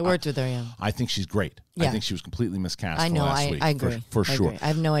 I worked with her, yeah. I think she's great. Yeah. I think she was completely miscast. I know. Last week, I agree for sure. Agree. I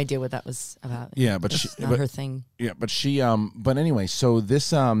have no idea what that was about. Yeah, but it's not her thing. Yeah, but she. But anyway, so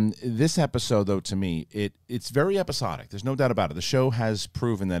this episode though, to me, it's very episodic. There's no doubt about it. The show has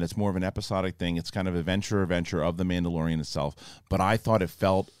proven that it's more of an episodic thing. It's kind of adventure of the Mandalorian itself. But I thought it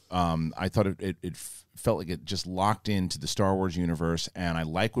felt. It felt like it just locked into the Star Wars universe, and I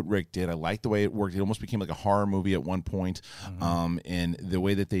like what Rick did. I like the way it worked. It almost became like a horror movie at one point, and the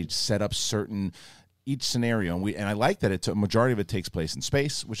way that they set up each scenario, and I like that a majority of it takes place in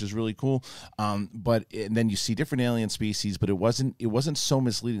space, which is really cool. And then you see different alien species, but it wasn't so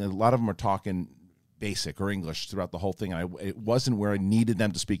misleading. A lot of them are talking basic or English throughout the whole thing. And it wasn't where I needed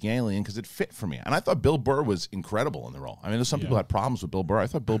them to speak alien because it fit for me. And I thought Bill Burr was incredible in the role. I mean, there's some people had problems with Bill Burr. I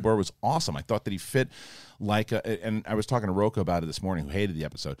thought Bill Burr was awesome. I thought that he fit like and I was talking to Rocco about it this morning, who hated the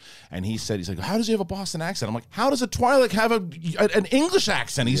episode, and he's like, how does he have a Boston accent? I'm like, how does a Twi'lek have an English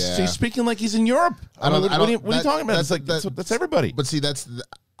accent? He's speaking like he's in Europe. What are you talking about? It's like that's everybody. But see,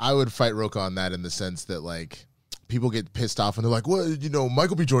 I would fight Rocco on that in the sense that like people get pissed off and they're like, well,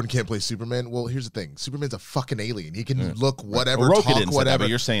 Michael B. Jordan can't play Superman. Well, here's the thing. Superman's a fucking alien. He can look whatever, talk whatever.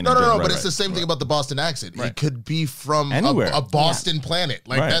 You're saying no, but it's the same thing about the Boston accent. Right. He could be from a Boston planet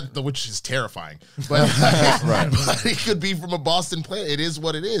like that, which is terrifying. But, but he could be from a Boston planet. It is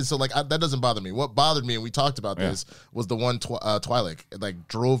what it is. So like that doesn't bother me. What bothered me, and we talked about this, was the one Twi'lek. It like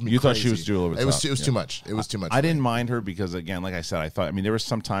drove me crazy. Thought she was too over the top. It was too much. It was too much. I didn't mind her because, again, like I said, there were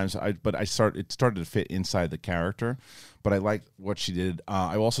some times it started to fit inside the character. But I liked what she did.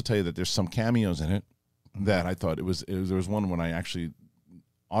 I will also tell you that there's some cameos in it that I thought there was one when I actually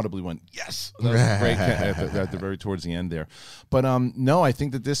audibly went, yes, that was great at the very towards the end there. But no, I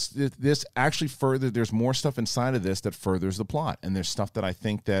think that this actually there's more stuff inside of this that furthers the plot, and there's stuff that I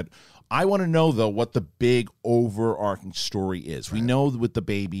think that I want to know though what the big overarching story is. Right. We know with the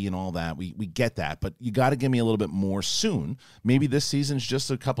baby and all that, we get that, but you got to give me a little bit more soon. Maybe this season's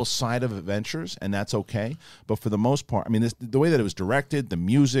just a couple side of adventures, and that's okay. But for the most part, I mean, the way that it was directed, the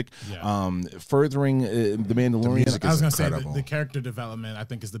music, furthering the Mandalorian. I was going to say the character development, I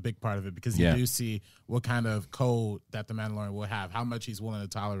think, is the big part of it, because you do see what kind of code that the Mandalorian will have, how much he's willing to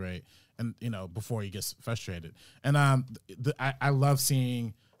tolerate, and before he gets frustrated. And I love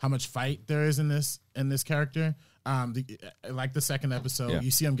seeing how much fight there is in this character. Like the second episode,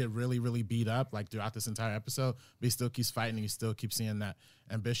 you see him get really, really beat up like throughout this entire episode, but he still keeps fighting. And you still keep seeing that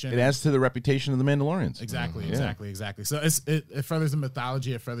ambition. It adds to the reputation of the Mandalorians. Exactly. So it furthers the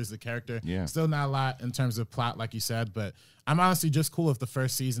mythology. It furthers the character. Yeah. Still not a lot in terms of plot, like you said, but I'm honestly just cool if the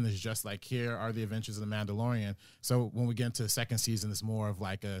first season is just like, here are the adventures of the Mandalorian. So when we get into the second season, it's more of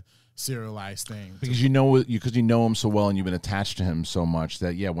like a serialized thing. Because you know him so well and you've been attached to him so much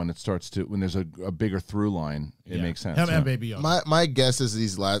that, when there's a bigger through line, it makes sense. Him and Baby Yoda. My guess is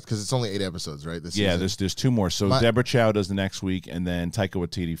these last, because it's only 8 episodes, right? This season. There's 2 more. So Deborah Chow does the next week, and then Taika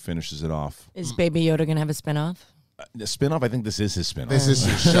Waititi finishes it off. Is Baby Yoda going to have a spinoff? The spinoff, I think this is his spinoff. This is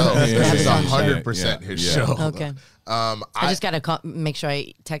his show. This is 100% his show. Okay. I just got to make sure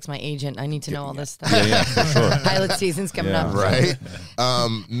I text my agent. I need to know all this stuff. Yeah, for sure. Pilot season's coming up. Right? I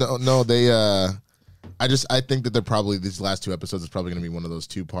think that they're probably, these last 2 episodes is probably going to be one of those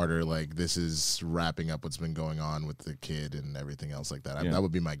 2-parter, like, this is wrapping up what's been going on with the kid and everything else like that. That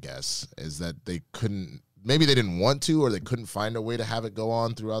would be my guess, is that they couldn't, maybe they didn't want to, or they couldn't find a way to have it go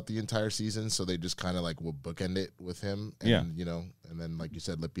on throughout the entire season, so they just kind of like will bookend it with him, and and then like you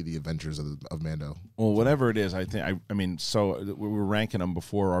said, let be the adventures of Mando. Well, whatever it is, I think so we were ranking them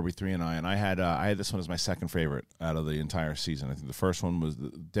before RB3 and I had this one as my second favorite out of the entire season. I think the first one was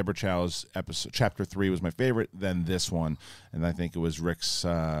Deborah Chow's episode, chapter 3 was my favorite, then this one, and I think it was Rick's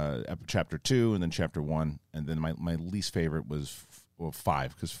chapter 2, and then chapter 1, and then my least favorite was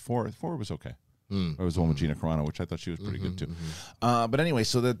 5, because 4 was okay. It was the one with Gina Carano, which I thought she was pretty good too. But anyway,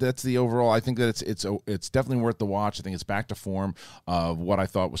 so that's the overall. I think that it's definitely worth the watch. I think it's back to form of what I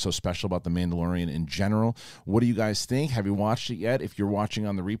thought was so special about The Mandalorian in general. What do you guys think? Have you watched it yet? If you're watching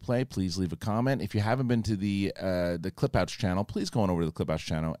on the replay, please leave a comment. If you haven't been to the Clip Outs channel, please go on over to the Clip Outs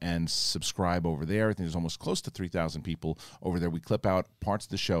channel and subscribe over there. I think there's almost close to 3,000 people over there. We clip out parts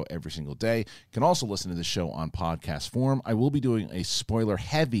of the show every single day. You can also listen to the show on podcast form. I will be doing a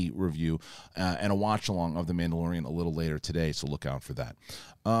spoiler-heavy review and a watch-along of The Mandalorian a little later today, so look out for that.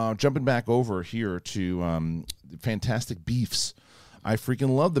 Jumping back over here to Fantastic Beefs. I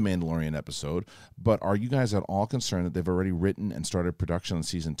freaking love the Mandalorian episode, but are you guys at all concerned that they've already written and started production on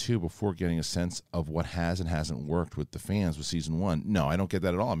season 2 before getting a sense of what has and hasn't worked with the fans with season 1? No, I don't get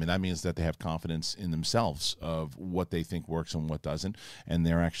that at all. I mean, that means that they have confidence in themselves of what they think works and what doesn't, and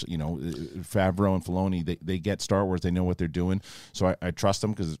they're actually, Favreau and Filoni, they get Star Wars, they know what they're doing, so I trust them,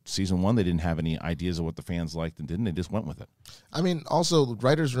 because season 1, they didn't have any ideas of what the fans liked and didn't, they just went with it. I mean, also,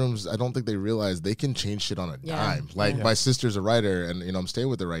 writers' rooms, I don't think they realize they can change shit on a dime. Like, my sister's a writer, and I'm staying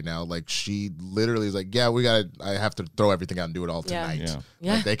with her right now. Like, she literally is like, I have to throw everything out and do it all tonight.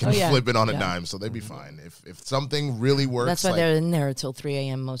 Like, they can flip it on a dime, so they'd be fine. If something really works, that's why they're in there until 3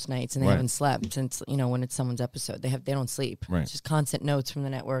 a.m. most nights, and they haven't slept since when it's someone's episode. They don't sleep. Right. It's just constant notes from the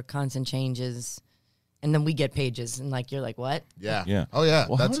network, constant changes. And then we get pages, and you're like, what? Yeah. Oh yeah.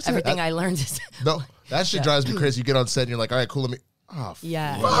 Well, that's everything I learned is no. That shit drives me crazy. You get on set and you're like, all right, cool. Let me. Oh,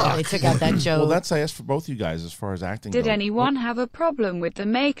 yeah, they took out that joke. Well, I asked for both you guys as far as acting. Did anyone have a problem with the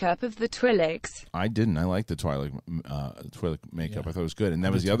makeup of the Twi'leks? I didn't. I liked the Twi'lek makeup. I thought it was good. And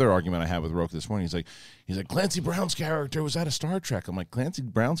that was the other argument I had with Roku this morning. He's like, Clancy Brown's character was out of Star Trek. I'm like, Clancy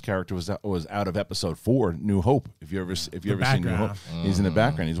Brown's character was out of Episode 4, New Hope. If you ever seen New Hope, he's in the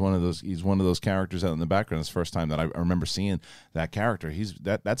background. He's one of those characters out in the background. It's the first time that I remember seeing that character.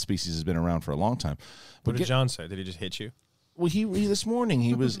 That species has been around for a long time. What did John say? Did he just hit you? Well, he this morning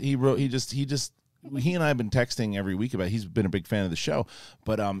he and I have been texting every week about it. He's been a big fan of the show,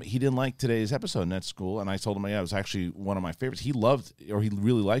 but he didn't like today's episode, and that's cool. And I told him, it was actually one of my favorites. He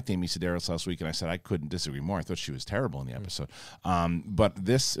really liked Amy Sedaris last week, and I said I couldn't disagree more. I thought she was terrible in the episode. But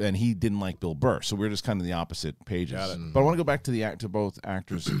he didn't like Bill Burr, so we're just kind of the opposite pages. But I want to go back to both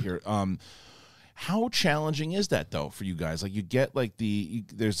actors here. How challenging is that, though, for you guys? Like, you get,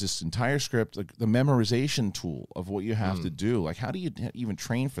 there's this entire script, like the memorization tool of what you have to do. Like, how do you even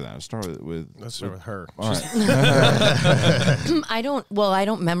train for that? Let's start with her. All right. I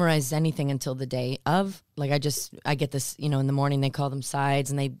don't memorize anything until the day of. Like, I get this, in the morning, they call them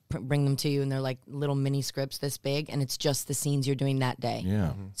sides, and they bring them to you, and they're like little mini scripts this big, and it's just the scenes you're doing that day.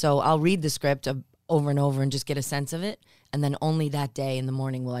 Yeah. So I'll read the script over and over and just get a sense of it, and then only that day in the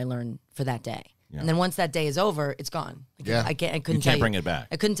morning will I learn for that day. Yeah. And then once that day is over, it's gone. I couldn't bring it back.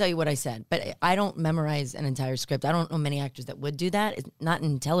 I couldn't tell you what I said, but I don't memorize an entire script. I don't know many actors that would do that. It's not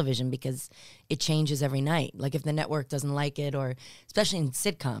in television, because it changes every night. Like, if the network doesn't like it, or especially in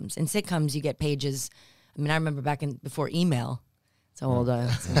sitcoms. In sitcoms, you get pages. I mean, I remember before email, it's old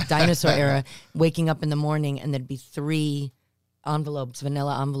dinosaur era, waking up in the morning, and there'd be 3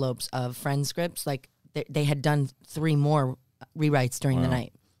 vanilla envelopes of Friends scripts. Like, they had done 3 more rewrites during the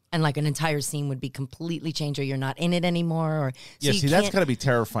night. and like an entire scene would be completely changed, or you're not in it anymore. Or yeah, see, that's got to be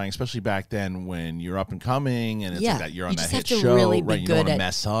terrifying, especially back then when you're up and coming, and it's like that you're on that hit show, really right? You don't want to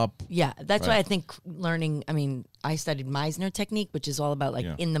mess up. Yeah, that's why I think learning. I mean, I studied Meisner technique, which is all about like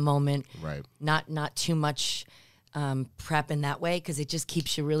in the moment, right? Not too much prep in that way, because it just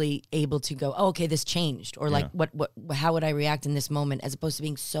keeps you really able to go, oh, okay, this changed, or like how would I react in this moment, as opposed to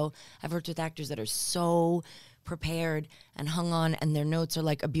being so. I've worked with actors that are so prepared and hung on, and their notes are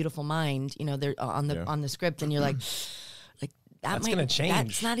like a beautiful mind, you know, they're on the script, and you're like that's gonna change.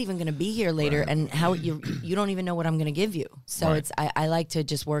 That's not even gonna be here later, and how you don't even know what I'm gonna give you. So it's I like to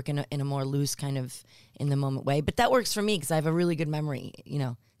just work in a more loose kind of in the moment way, but that works for me because I have a really good memory, you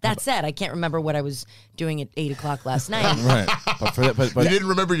know. That said, I can't remember what I was doing at 8 o'clock last night. Right, but you didn't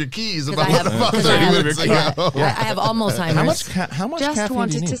remember your keys about I have almost how much Just caffeine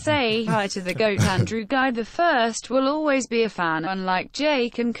wanted do you to need? say hi to the goat. Andrew Guy the First will always be a fan, unlike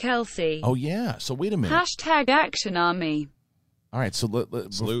Jake and Kelsey. Oh yeah. So wait a minute. Hashtag Action Army. All right, so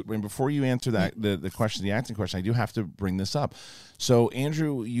before you answer that the question, the acting question, I do have to bring this up. So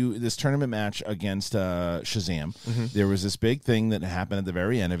Andrew, this tournament match against Shazam, there was this big thing that happened at the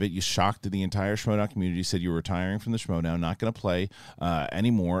very end of it. You shocked the entire Schmoedown community, said you were retiring from the Schmoedown, not going to play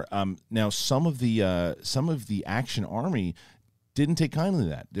anymore. Now some of the Action Army didn't take kindly to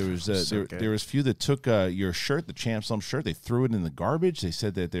that. There was there was few that took your shirt, the Champ Slum shirt. They threw it in the garbage. They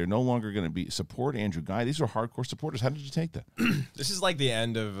said that they're no longer going to support Andrew Guy. These are hardcore supporters. How did you take that? This is like the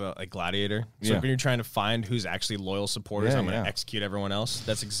end of like Gladiator. So when you're trying to find who's actually loyal supporters, I'm going to execute everyone else.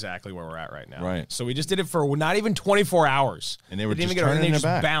 That's exactly where we're at right now. Right. So we just did it for not even 24 hours, and they were just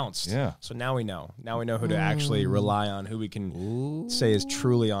bounced. Yeah. So now we know. Now we know who to actually rely on, who we can say is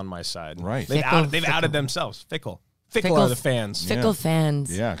truly on my side. Right. They've outed themselves. Fickle are the fans. Fickle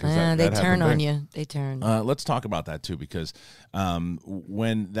fans. Yeah, because they turn on you. They turn. Let's talk about that too, because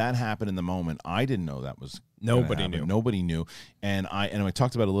when that happened in the moment, I didn't know that was nobody knew. Nobody knew, and I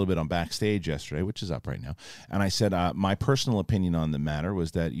talked about it a little bit on Backstage yesterday, which is up right now. And I said my personal opinion on the matter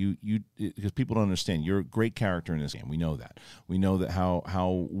was that you because people don't understand, you're a great character in this game. We know that. We know that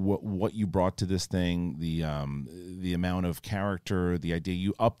what you brought to this thing, the amount of character, the idea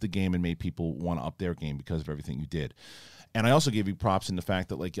you upped the game and made people want to up their game because of everything you did. And I also gave you props in the fact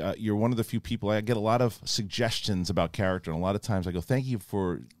that, like, you're one of the few people. I get a lot of suggestions about character, and a lot of times I go, "Thank you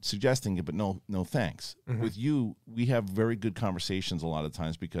for suggesting it, but no thanks." With you, we have very good conversations a lot of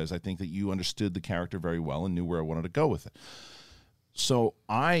times because I think that you understood the character very well and knew where I wanted to go with it. So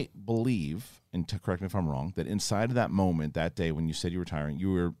I believe, and correct me if I'm wrong, that inside of that moment, that day when you said you were retiring,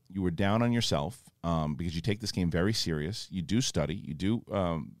 you were down on yourself because you take this game very serious. You do study. You do.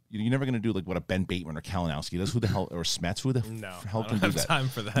 You're never going to do like what a Ben Bateman or Kalinowski does. Who the hell, or Smets? Who the hell can do that? I don't have time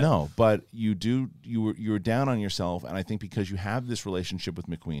for that. No, but you do. You were down on yourself, and I think because you have this relationship with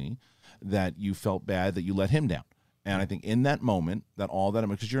McQueenie, that you felt bad that you let him down. And I think in that moment,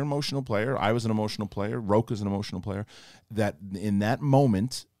 because you're an emotional player, I was an emotional player, Roka's an emotional player, that in that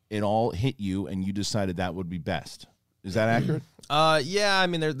moment, it all hit you and you decided that would be best. Is that accurate? Yeah, I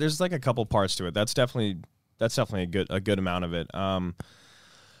mean, there's like a couple parts to it. That's definitely a good amount of it.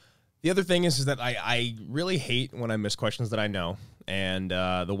 The other thing is that I really hate when I miss questions that I know. And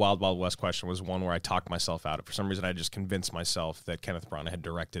the Wild Wild West question was one where I talked myself out of. For some reason, I just convinced myself that Kenneth Branagh had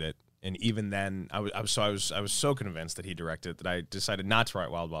directed it. And even then, I was so convinced that he directed it that I decided not to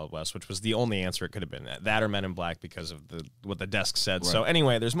write Wild Wild West, which was the only answer it could have been. That or Men in Black because of what the desk said. Right. So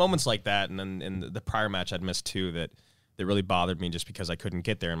anyway, there's moments like that. And then in the prior match, I'd missed two that really bothered me just because I couldn't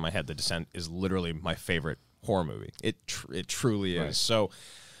get there in my head. The Descent is literally my favorite horror movie. It truly is. Right. So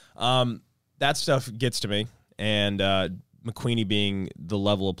that stuff gets to me. And McQueenie being the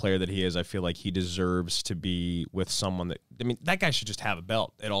level of player that he is, I feel like he deserves to be with someone that, I mean, that guy should just have a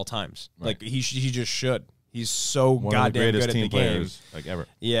belt at all times. Right. Like he just should. He's so one goddamn good at the game, like ever.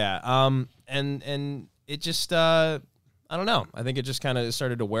 Yeah. And it just I don't know. I think it just kind of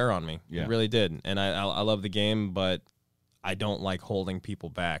started to wear on me. Yeah. It really did. And I love the game, but I don't like holding people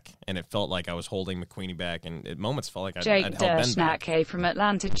back. And it felt like I was holding McQueenie back, and at moments felt like I'd held Ben back. Jake from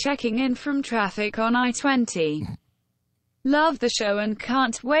Atlanta checking in from traffic on I-20. Love the show and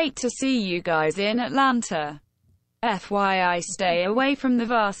can't wait to see you guys in Atlanta. FYI, stay away from the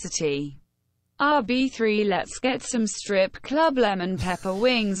varsity. RB3, let's get some strip club lemon pepper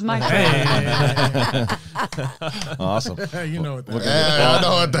wings, my friend. Awesome. You know what that is. I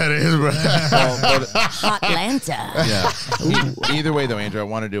know what that is, bro. Atlanta. Yeah. Either way, though, Andrew, I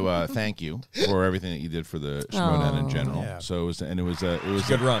wanted to thank you for everything that you did for the Schmoedown in general. Yeah. So it was a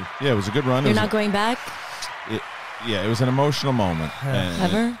good run. Yeah, it was a good run. You're not going back? Yeah, it was an emotional moment.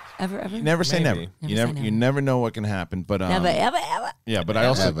 Ever? Ever? Never say never. You never know what can happen. But never, ever. Yeah, but I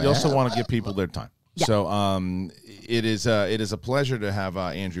also want to give people their time. Yeah. So it is a pleasure to have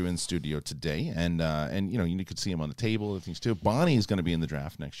Andrew in studio today, and you could see him on the table and things too. Bonnie is going to be in the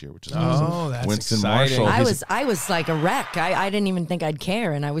draft next year, which is awesome. Oh, that's Winston exciting. Marshall. I was like a wreck. I didn't even think I'd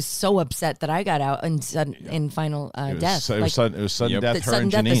care, and I was so upset that I got out in final death. It was sudden death. Her Sudden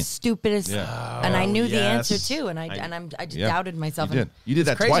and death, Janine. the stupidest, and I knew the answer too, and I just doubted myself. You did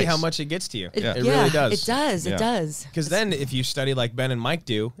that crazy twice. How much it gets to you. It really does. It does. It does. Because then, if you study like Ben and Mike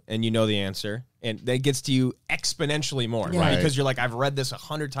do, and you know the answer, and that gets to you exponentially more, right? Because you're like, I've read this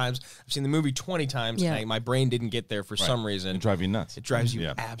 100 times, I've seen the movie 20 times, and my brain didn't get there for some reason. It drives you nuts. It drives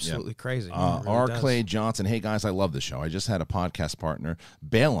you absolutely crazy. R. Clay Johnson. Hey guys, I love the show. I just had a podcast partner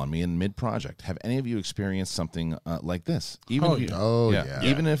bail on me in mid-project. Have any of you experienced something like this? Even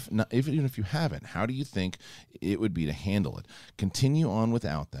if you haven't, how do you think it would be to handle it? Continue on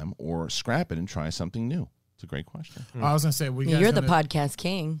without them, or scrap it and try something new? It's a great question. I was gonna say, you're the podcast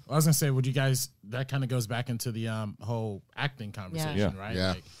king. I was gonna say, would you guys? That kind of goes back into the whole acting conversation, right? Yeah.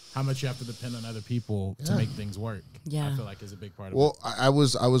 Like how much you have to depend on other people to make things work. Yeah, I feel like is a big part of it. Well, I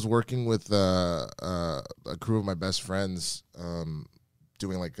was working with a crew of my best friends,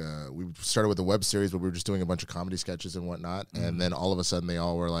 doing we started with a web series, but we were just doing a bunch of comedy sketches and whatnot, and then all of a sudden they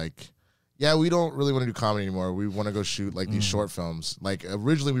all were like, yeah, we don't really want to do comedy anymore. We want to go shoot like these short films. Like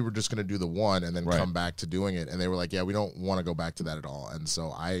originally we were just going to do the one and then come back to doing it. And they were like, yeah, we don't want to go back to that at all. And so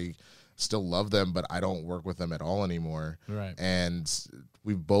I still love them, but I don't work with them at all anymore. Right. And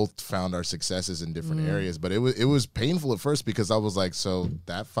we both found our successes in different areas, but it was painful at first because I was like, so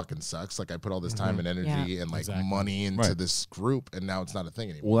that fucking sucks. Like I put all this time and energy and like money into this group, and now it's not a thing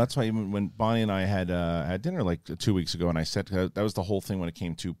anymore. Well, that's why even when Bonnie and I had dinner like 2 weeks ago, and I said that was the whole thing when it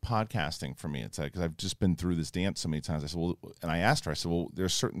came to podcasting for me. It's like, because I've just been through this dance so many times. I said, well, and I asked her, I said, well,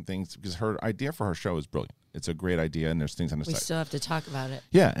 there's certain things, because her idea for her show is brilliant. It's a great idea, and there's things on the side. We still have to talk about it.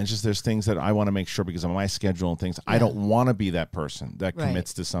 Yeah, and just there's things that I want to make sure, because of my schedule and things, I don't want to be that person that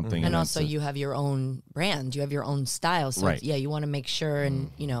commits to something. And also you have your own brand. You have your own style. So, you want to make sure,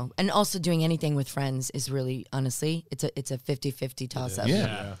 and, and also doing anything with friends is really, honestly, it's a 50-50 toss-up.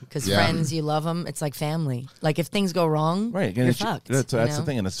 Yeah. Because friends, you love them. It's like family. Like, if things go wrong, you're fucked. That's the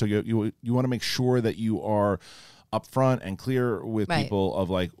thing. And so you want to make sure that you are upfront and clear with people of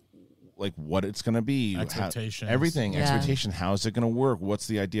like what it's going to be, expectations, expectation. How is it going to work? What's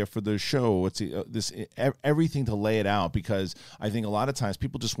the idea for the show? What's everything to lay it out? Because I think a lot of times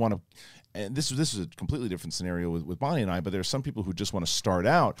people just want to, and this is a completely different scenario with Bonnie and I, but there's some people who just want to start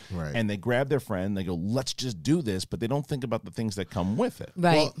out and they grab their friend, they go, let's just do this, but they don't think about the things that come with it.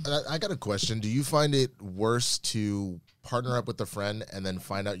 Right. Well, I got a question. Do you find it worse to partner up with a friend and then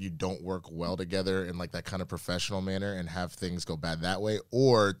find out you don't work well together in like that kind of professional manner and have things go bad that way,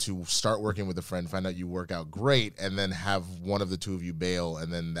 or to start working with a friend, find out you work out great, and then have one of the two of you bail,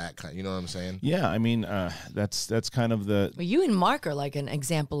 and then that kind, you know what I'm saying? Yeah, I mean, that's kind of the. Well, you and Mark are like an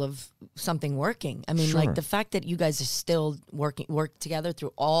example of something working. I mean, like the fact that you guys are still work together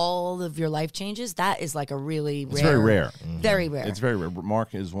through all of your life changes, that is like a really rare. It's very rare. Very rare. It's very rare.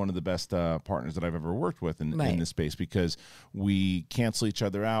 Mark is one of the best partners that I've ever worked with in this space, because we cancel each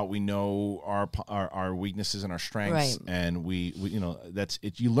other out. We know our weaknesses and our strengths, and we that's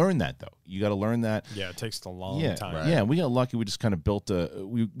it. You learn that though. You got to learn that. Yeah, it takes a long time. Right. Yeah, we got lucky. We just kind of built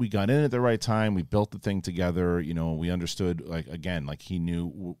we got in at the right time. We built the thing together. We understood, like he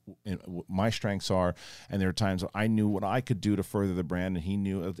knew what my strengths are, and there are times I knew what I could do to further the brand, and he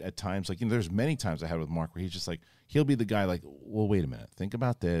knew at times, there's many times I had with Mark where he's just like, he'll be the guy like, well, wait a minute, think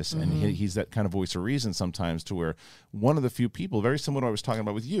about this. And he's that kind of voice of reason sometimes, to where one of the few people, very similar to what I was talking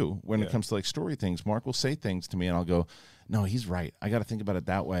about with you, when it comes to like story things, Mark will say things to me and I'll go, no, he's right. I got to think about it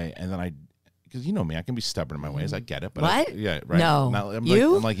that way. And then because you know me, I can be stubborn in my ways. I get it. But what? No.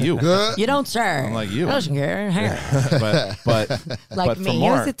 I'm like you. You don't, sir. I'm like you. I don't care. Yeah. But like me.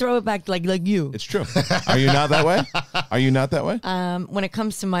 You have to throw it back like you. It's true. Are you not that way? Are you not that way? When it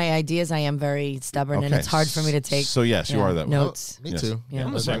comes to my ideas, I am very stubborn, and it's hard for me to take. So yes, you are that notes. Me too. Yeah,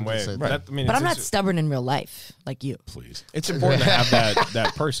 I'm the same way. Right. But I'm not stubborn in real life like you. Please. It's important to have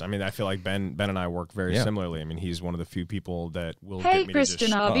that person. I mean, I feel like Ben and I work very similarly. I mean, he's one of the few people that will. Hey, get me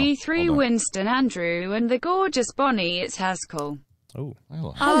Christian to just, RB3, Winston, Andrew, and the gorgeous Bonnie. It's Haskell. Oh,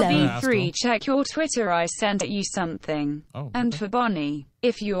 RB3, check your Twitter. I sent you something. And for Bonnie,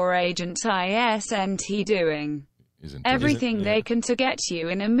 if your agent ISNT doing everything they can to get you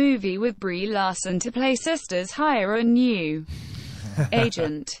in a movie with Brie Larson to play sisters, hire a new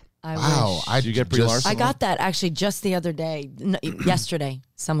agent. Did you get Brie Larson? I got that actually just the other day. Yesterday,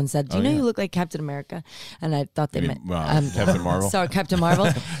 someone said, "Do you know you look like Captain America?" And I thought they meant Captain Marvel. Sorry, Captain Marvel.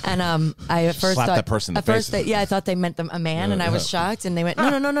 And I at first Slap thought that person in the at first face. I thought they meant a man, and I was shocked. And they went,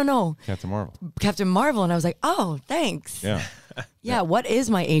 "No, Captain Marvel. Captain Marvel." And I was like, "Oh, thanks." Yeah. Yeah, what is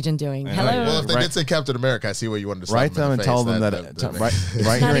my agent doing? Hello. Well, if they did say Captain America, I see what you wanted to say. Write them and tell them that.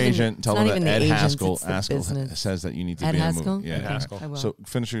 Write your agent. Tell them that Ed Haskell says that you need to be in a movie. Yeah, Haskell. So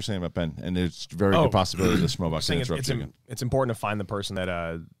finish what you're saying about Ben, and there's very good possibility that Schmobuck can interrupt you again. It's important to find the person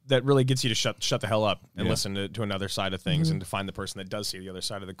that really gets you to shut the hell up and listen to another side of things, and to find the person that does see the other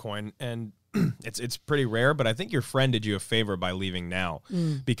side of the coin. And it's pretty rare, but I think your friend did you a favor by leaving now,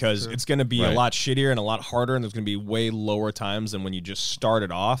 because it's going to be a lot shittier and a lot harder, and there's going to be way lower times than when you just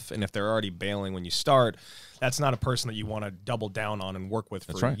started off. And if they're already bailing when you start, that's not a person that you want to double down on and work with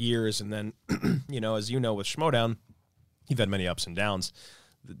for years. And then, as you know, with Schmodown, you've had many ups and downs.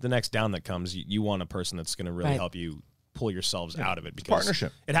 The next down that comes, you want a person that's going to really help you pull yourselves out of it, because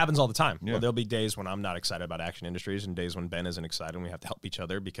partnership. It happens all the time. Well, there'll be days when I'm not excited about Action Industries and days when Ben isn't excited, and we have to help each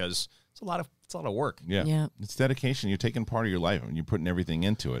other because it's a lot of work. Yeah. It's dedication. You're taking part of your life and you're putting everything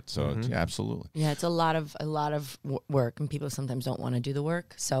into it. So absolutely. Yeah, it's a lot of work, and people sometimes don't want to do the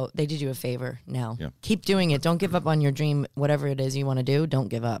work. So they did you a favor now. Yeah. Keep doing it. Don't give up on your dream. Whatever it is you want to do, don't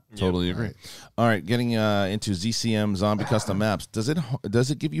give up. Totally agree. All right, getting into ZCM Zombie Custom Maps. Does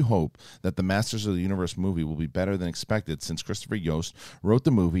it give you hope that the Masters of the Universe movie will be better than expected, since Christopher Yost wrote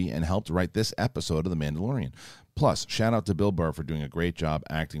the movie and helped write this episode of The Mandalorian? Plus, shout out to Bill Burr for doing a great job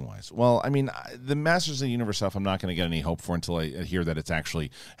acting-wise. Well, I mean, the Masters of the Universe stuff, I'm not going to get any hope for until I hear that it's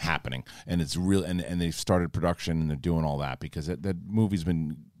actually happening and it's real, and they've started production and they're doing all that, because that movie's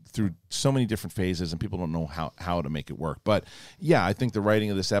been through so many different phases and people don't know how to make it work. But yeah, I think the writing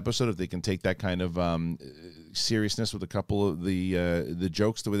of this episode, if they can take that kind of seriousness with a couple of the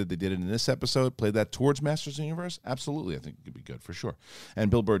jokes, the way that they did it in this episode, play that towards Masters of the Universe, absolutely, I think it could be good for sure.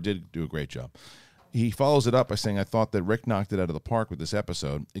 And Bill Burr did do a great job. He follows it up by saying, I thought that Rick knocked it out of the park with this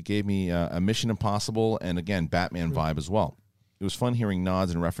episode. It gave me a Mission Impossible and, again, Batman vibe as well. It was fun hearing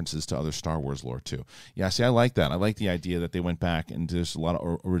nods and references to other Star Wars lore, too. Yeah, see, I like that. I like the idea that they went back and there's a lot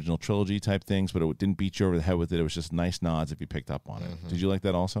of original trilogy type things, but it didn't beat you over the head with it. It was just nice nods if you picked up on it. Did you like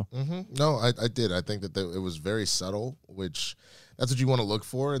that also? No, I did. I think that it was very subtle, which that's what you want to look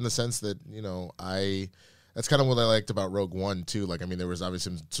for, in the sense that, that's kind of what I liked about Rogue One, too. Like, I mean, there was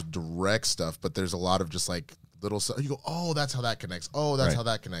obviously some direct stuff, but there's a lot of just, like, little stuff. You go, oh, that's how that connects. Oh, that's how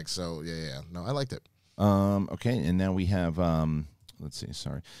that connects. So, yeah. No, I liked it. Okay, and now we have, let's see,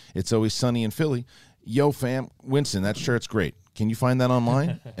 sorry. It's Always Sunny in Philly. Yo, fam, Winston, that shirt's great. Can you find that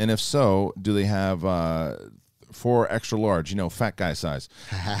online? And if so, do they have 4 extra large, fat guy size?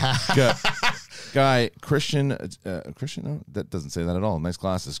 Guy, Christian, no, that doesn't say that at all. Nice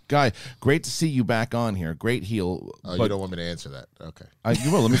glasses. Guy, great to see you back on here. Great heel. Oh, you don't want me to answer that. Okay.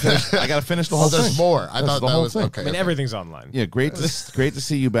 You will. Let me finish. I got to finish the whole thing. There's more. I thought that was, okay. I mean, everything's online. Yeah, great to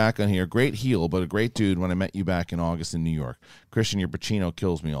see you back on here. Great heel, but a great dude when I met you back in August in New York. Christian, your Pacino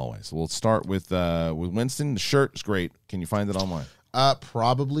kills me always. We'll start with Winston. The shirt is great. Can you find it online?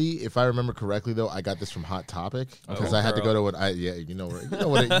 Probably, if I remember correctly, though, I got this from Hot Topic because I had to go to you know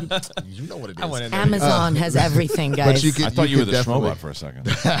what it is. Amazon has everything, guys. I thought you were the Schmobot for a second.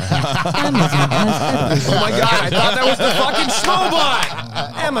 Amazon has everything. Oh my god, I thought that was the fucking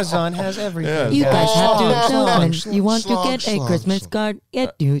Schmobot. Amazon has everything. Yeah, you guys have to know when you want to get a Christmas card,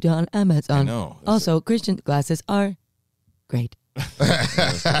 get it on Amazon. I know. Also, Christian glasses are great.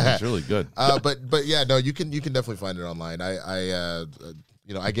 It's really good. But yeah, no, you can definitely find it online.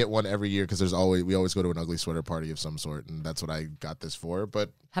 I get one every year because we always go to an ugly sweater party of some sort, and that's what I got this for.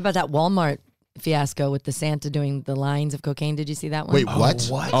 But how about that Walmart fiasco with the Santa doing the lines of cocaine? Did you see that one? Wait, what?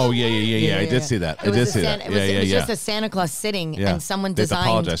 Oh yeah. I did see that. It was just a Santa Claus sitting, and someone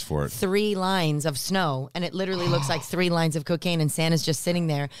designed for it. 3 lines of snow, and it literally looks like 3 lines of cocaine, and Santa's just sitting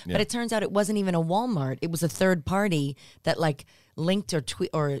there. Yeah. But it turns out it wasn't even a Walmart. It was a third party that linked or tweet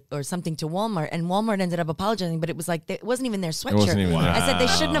or something to Walmart, and Walmart ended up apologizing, but it was like it wasn't even their sweatshirt. I said they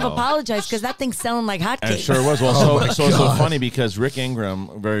shouldn't have apologized because that thing's selling like hotcakes. Sure it was. Well, so it's so funny because Rick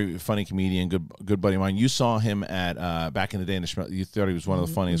Ingram, very funny comedian, good buddy of mine. You saw him at back in the day in the you thought he was one of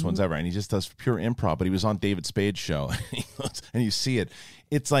the funniest ones ever, and he just does pure improv. But he was on David Spade's show, and you see it.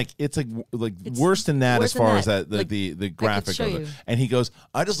 It's worse than that as far as that the graphic of it. And he goes,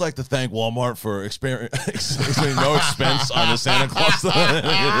 I just like to thank Walmart for experiencing no expense on the Santa Santa Claus.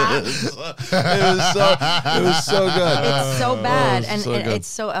 It was so good. It's so bad, and it's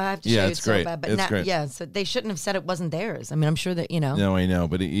so. I have to show you, it's great. so bad. But It's great. yeah, so they shouldn't have said it wasn't theirs. I mean, I'm sure that No, I know,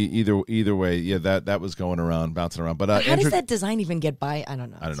 but either way, yeah, that was going around, bouncing around. But how Andrew, does that design even get by? I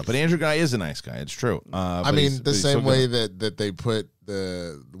don't know. But Andrew Guy is a nice guy. It's true. I mean, the same way that they put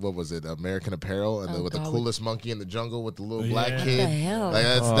the what was it, American Apparel, and with the coolest monkey in the jungle with the little black kid. What the hell? Like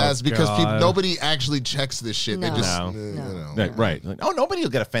that's because nobody actually checks this shit. No. They just right. Like, nobody will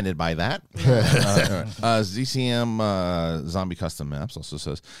get offended by that. ZCM Zombie Custom Maps also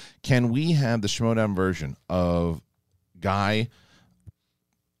says, can we have the Schmodown version of Guy?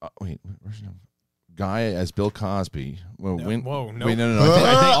 Where's Guy as Bill Cosby? Well, No. whoa, no. Wait, no.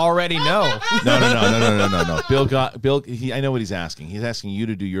 I think already know. No. Bill. I know what he's asking. He's asking you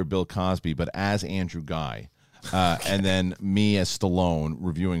to do your Bill Cosby, but as Andrew Guy, and then me as Stallone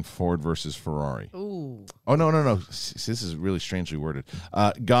reviewing Ford versus Ferrari. Ooh. Oh no. This is really strangely worded.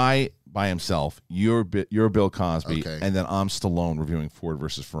 Guy by himself, you're Bill Cosby, and then I'm Stallone reviewing Ford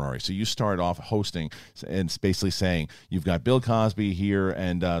versus Ferrari. So you start off hosting and it's basically saying you've got Bill Cosby here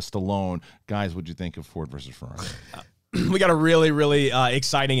and Stallone. Guys, what'd you think of Ford versus Ferrari? We got a really, really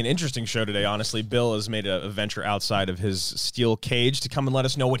exciting and interesting show today, honestly. Bill has made a venture outside of his steel cage to come and let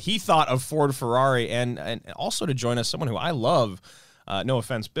us know what he thought of Ford Ferrari and also to join us, someone who I love, no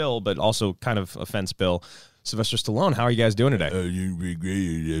offense, Bill, but also kind of offense, Bill, Sylvester Stallone. How are you guys doing today? Doing pretty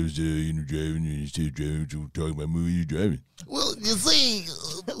great. I was driving and instead driving, talking about movies driving. Well, you see,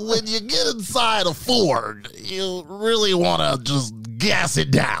 when you get inside a Ford, you really want to just gas it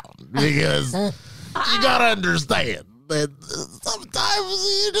down because you got to understand that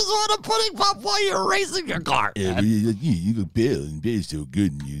sometimes you just want to putting pop while you're racing your car. Yeah, but you look Bill, and Bill's so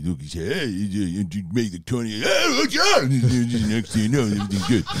good, and you look and say, hey, you make the 20, look out! Next thing you know, everything's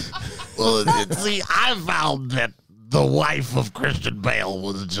good. Well, see, I found that the wife of Christian Bale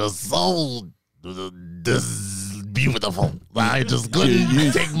was just so beautiful. I just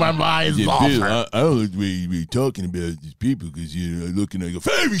couldn't take my eyes off Bill, her. I don't like the way you're talking about these people because you're looking like a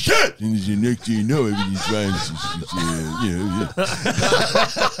fairy shit, and the next thing you know, everything's fine.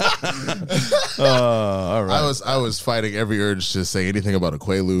 All right. I was fighting every urge to say anything about a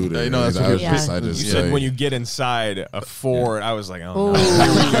Quaalude. I know, that's what I just You said when you get inside a Ford, I was like, oh, no, here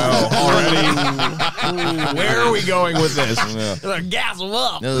we go already. Where are we going with this? Gas them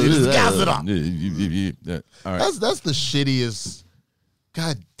up. Just gas it up. All right. That's the shittiest.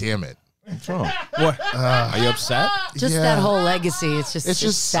 God damn it! What's wrong? What? Are you upset? Just that whole legacy. It's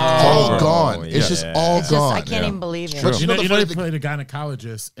just sad. all gone. Yeah. It's just all It's just, gone. I can't even believe it. But You know, the he funny thing- played a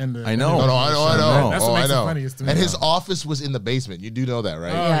gynecologist in the. I know. No, I know. That's what makes it I know. funniest to me. And his office was in the basement. You do know that,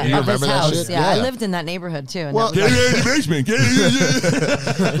 right? Yeah, You of his remember that house. shit? Yeah, I lived in that neighborhood too. And Well, that was Get in the basement.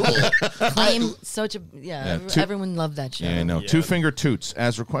 like claim such a everyone loved that show. Yeah, I know. Two Finger Toots.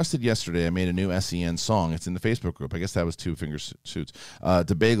 As requested yesterday, I made a new SEN song. It's in the Facebook group. I guess that was Two Finger Toots.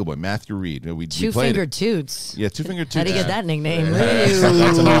 The Bagel Boy, Matthew Reed. We Two played Finger it. Toots. Yeah, Two Finger Toots. How do you get that nickname?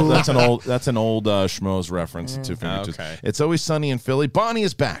 That's an old Schmoes reference. Two Finger Toots. Okay. It's Always Sunny in Philly. Bonnie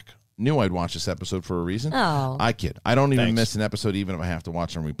is back. Knew I'd watch this episode for a reason. Oh. I kid. I don't even Thanks. miss an episode even if I have to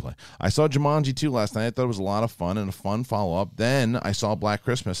watch on replay. I saw Jumanji 2 last night. I thought it was a lot of fun and a fun follow-up. Then I saw Black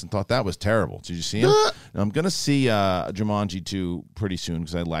Christmas and thought that was terrible. Did you see him? I'm going to see Jumanji 2 pretty soon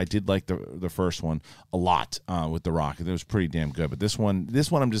because I did like the first one a lot with The Rock. It was pretty damn good. But this one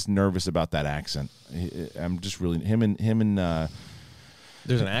I'm just nervous about that accent. I'm just really him and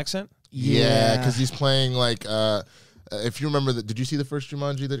There's an accent? Yeah, because he's playing like. If you remember, did you see the first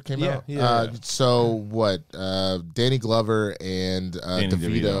Jumanji that came out? Yeah. So what? Danny Glover and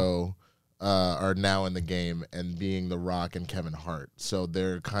DeVito are now in the game and being The Rock and Kevin Hart. So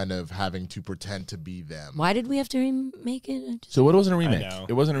they're kind of having to pretend to be them. Why did we have to remake it? So it wasn't a remake. know.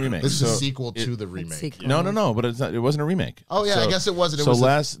 It wasn't a remake. This is So a sequel to the remake. Sequel. No, but it's not, it wasn't a remake. Oh yeah, So- I guess it wasn't. It So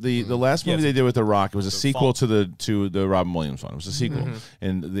was the last movie they did with The Rock, it was a sequel to the Robin Williams one. It was a sequel,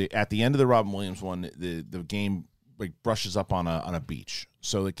 and at the end of the Robin Williams one, the game like brushes up on a beach,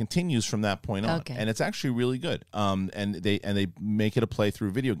 so it continues from that point on, Okay. and it's actually really good. And they make it a playthrough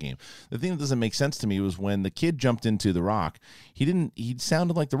video game. The thing that doesn't make sense to me was when the kid jumped into The Rock, he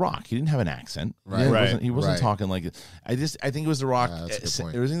sounded like The Rock. He didn't have an accent. Right. He wasn't Right. talking like it. I think it was The Rock. that's a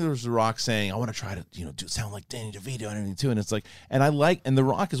good point. I think there was The Rock saying, "I want to try to sound like Danny DeVito and everything too." And it's like, and The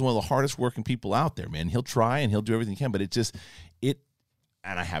Rock is one of the hardest working people out there, man. He'll try and he'll do everything he can, but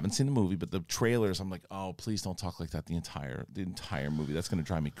and I haven't seen the movie, but the trailers, I'm like, oh, please don't talk like that the entire movie. That's going to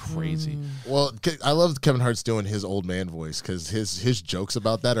drive me crazy. Well, I love Kevin Hart's doing his old man voice because his jokes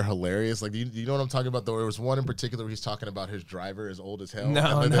about that are hilarious. Like, you know what I'm talking about? There was one in particular where he's talking about his driver is old as hell.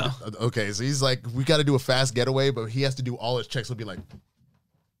 No. Okay, so he's like, we got to do a fast getaway, but he has to do all his checks. He'll be like,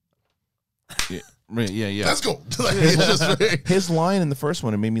 yeah. Let's go. His line in the first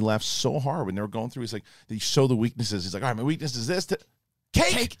one, it made me laugh so hard when they were going through. He's like, they show the weaknesses. He's like, all right, my weakness is this.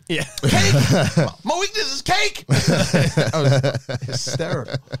 Cake. Yeah. Cake. My weakness is cake. That was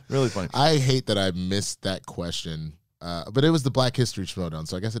hysterical. Really funny. I hate that I missed that question, but it was the Black History Showdown,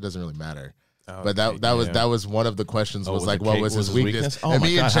 so I guess it doesn't really matter. But that was one of the questions. Was like, what was his weakness? Oh, and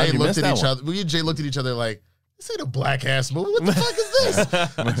me and Jay looked at each other. Me and Jay looked at each other like, this ain't a black ass movie. What the fuck is this?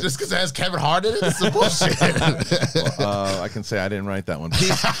 Just because it has Kevin Hart in it, it's some bullshit. I can say I didn't write that one.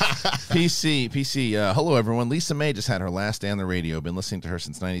 PC. Hello, everyone. Lisa May just had her last day on the radio. Been listening to her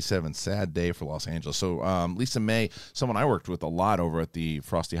since '97. Sad day for Los Angeles. So Lisa May, someone I worked with a lot over at the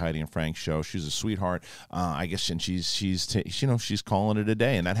Frosty, Heidi, and Frank show. She's a sweetheart. I guess, and she's calling it a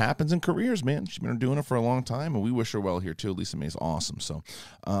day, and that happens in careers, man. She's been doing it for a long time, and we wish her well here too. Lisa May's awesome. So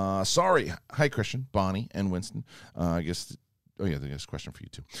sorry. Hi, Christian, Bonnie, and Winston. I guess. Oh yeah, there's a question for you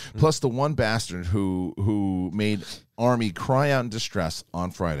too. Plus the one bastard who made Army cry out in distress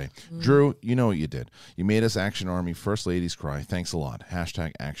on Friday. Drew, you know what you did. You made us Action Army First Ladies cry. Thanks a lot.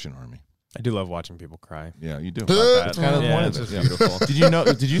 #Action Army. I do love watching people cry. Yeah, you do. That's kind of it's just beautiful.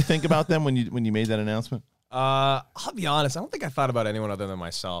 Did you think about them when you made that announcement? I'll be honest. I don't think I thought about anyone other than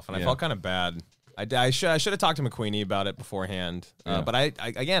myself, and I felt kind of bad. I should have talked to McQueenie about it beforehand, but I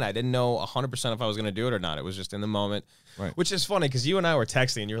didn't know 100% if I was going to do it or not. It was just in the moment, right? Which is funny because you and I were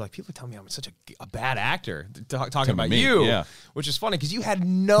texting, and you were like, "People tell me I'm such a bad actor." Talking about you, which is funny because you had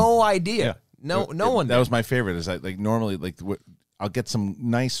no idea. No one. That was my favorite. Is like normally I'll get some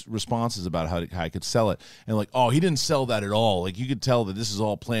nice responses about how I could sell it, and like, oh, he didn't sell that at all. Like you could tell that this is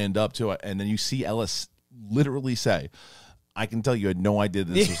all planned up to it, and then you see Ellis literally say, I can tell you had no idea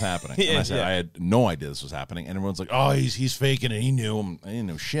that this was happening. And I said, I had no idea this was happening. And everyone's like, oh, he's faking it. He knew him. I didn't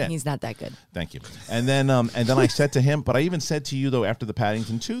know shit. He's not that good. Thank you. And then I said to him, but I even said to you, though, after the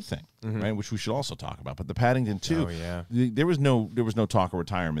Paddington 2 thing, right, which we should also talk about. But the Paddington 2, there was no talk of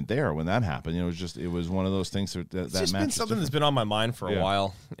retirement there when that happened. You know, it was one of those things that it's just been something that's been on my mind for a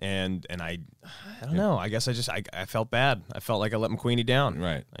while. And I don't know. I guess I felt bad. I felt like I let McQueenie down.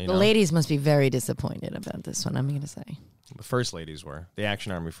 Right. The ladies must be very disappointed about this one, I'm going to say. The first ladies were. The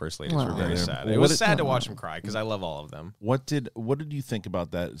Action Army first ladies were very sad. It was sad to watch them cry because I love all of them. What did you think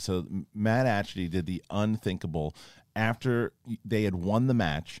about that? So Matt actually did the unthinkable. After they had won the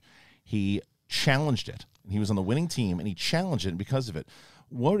match, he challenged it. He was on the winning team, and he challenged it because of it.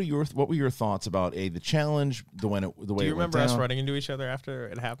 What were your thoughts about the challenge, the way it went down? Do you remember us running into each other after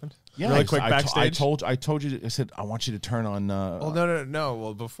it happened? Yeah, really quick backstage. I told you. I said I want you to turn on. Well,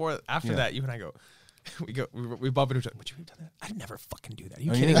 no. Well, after that, you and I go. We bump into each other. Would you have done that? I'd never fucking do that. Are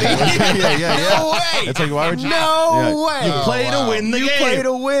you kidding me? Yeah. No way. It's like, why would you? No way. You play to win the game. You play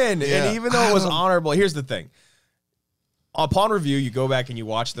to win. Yeah. And even though it was honorable, here's the thing. Upon review, you go back and you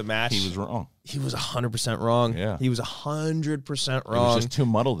watch the match. He was wrong. He was 100% wrong. Yeah. He was 100% wrong. It was just too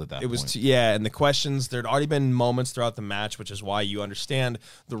muddled at that point. It was and the questions, there'd already been moments throughout the match, which is why you understand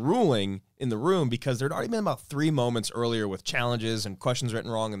the ruling in the room, because there'd already been about 3 moments earlier with challenges and questions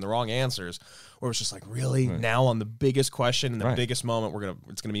written wrong and the wrong answers, where it's just like, really? Right. Now on the biggest question and the biggest moment,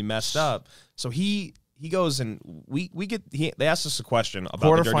 it's gonna be messed up. So he goes and they asked us a question about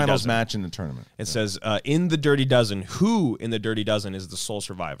the Dirty quarterfinals Dozen match in the tournament. It says in the Dirty Dozen, who in the Dirty Dozen is the sole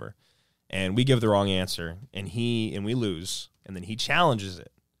survivor? And we give the wrong answer, and we lose, and then he challenges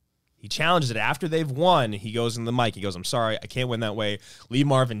it. He challenges it after they've won. He goes in the mic. He goes, "I'm sorry, I can't win that way." Lee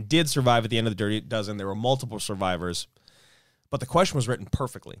Marvin did survive at the end of the Dirty Dozen. There were multiple survivors, but the question was written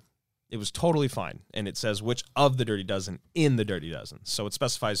perfectly. It was totally fine. And it says which of the Dirty Dozen in the Dirty Dozen. So it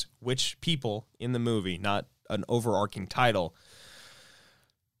specifies which people in the movie, not an overarching title.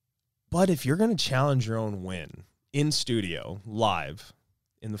 But if you're going to challenge your own win in studio, live,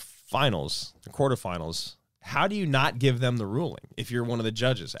 in the finals, the quarterfinals, how do you not give them the ruling if you're one of the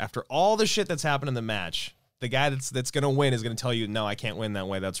judges? After all the shit that's happened in the match, the guy that's going to win is going to tell you, no, I can't win that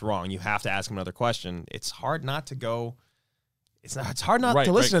way. That's wrong. You have to ask him another question. It's hard not to go... It's hard not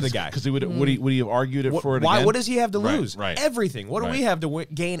to listen to the guy. Because would he have argued it for it why? Again? What does he have to lose? Right. Everything. What do we have to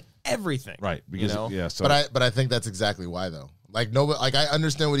gain? Everything. Right. Because, So. But I think that's exactly why, though. Like, no, like I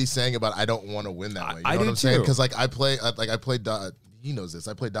understand what he's saying about I don't want to win that way. You know what I'm saying? Because like I played, he knows this.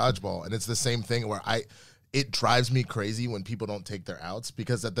 I play dodgeball, and it's the same thing where it drives me crazy when people don't take their outs,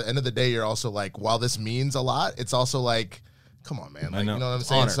 because at the end of the day, you're also like, while this means a lot, it's also like, come on, man. Like, I know. You know what I'm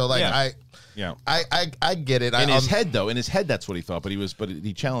saying? Honor. So, like, Yeah. I get it. In his head, though, that's what he thought, but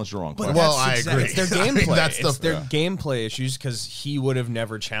he challenged the wrong question. Well, I agree. It's their gameplay. That's their gameplay issues because he would have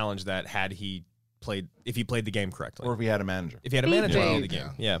never challenged that had he played the game correctly. Or if he had a manager. If he had a manager in the game.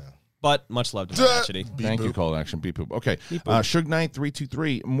 Yeah. But much love to Matt Chitty. Thank you, Call to Action. Beep poop. Okay. Suge Knight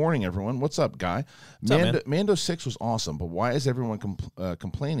 323. Morning, everyone. What's up, guy? Mando 6 was awesome, but why is everyone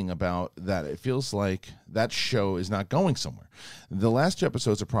complaining about that? It feels like that show is not going somewhere. The last 2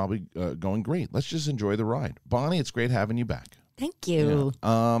 episodes are probably going great. Let's just enjoy the ride. Bonnie, it's great having you back. Thank you.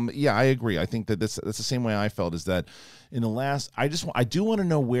 Yeah, I agree. I think that's the same way I felt, is that in the last, I do want to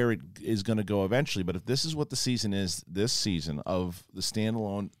know where it is going to go eventually, but if this is what the season is, this season of the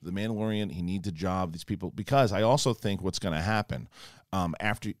standalone, the Mandalorian, he needs a job, these people, because I also think what's going to happen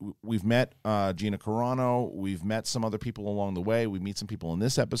after we've met Gina Carano, we've met some other people along the way, we meet some people in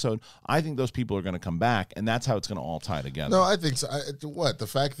this episode, I think those people are going to come back, and that's how it's going to all tie together. No, I think so. The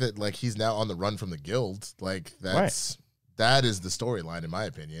fact that, like, he's now on the run from the guild, like, that's... Right. That is the storyline, in my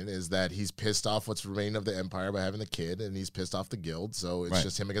opinion, is that he's pissed off what's remaining of the Empire by having the kid, and he's pissed off the guild, so it's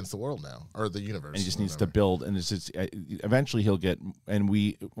just him against the world now, or the universe. And he just needs to build, and it's eventually he'll get, and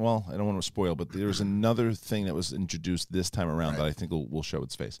I don't want to spoil, but there's another thing that was introduced this time around that I think will show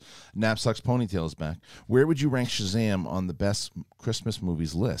its face. Knapsack's Ponytail is back. Where would you rank Shazam on the best Christmas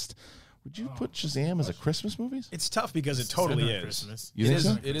movies list? Would you put Shazam as a Christmas movie? It's tough because it totally is. Christmas. You think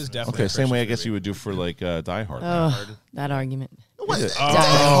so? It is definitely okay. Same way I guess you would do for like Die Hard. That argument. Die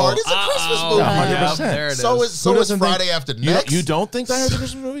Hard is a Christmas movie. 100%. So is Friday After Next. You don't think Die Hard's a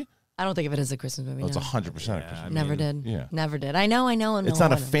Christmas movie? I don't think of it as a Christmas movie. Oh, it's no. 100% a Christmas movie. Never did. Yeah. Never did. I know. It's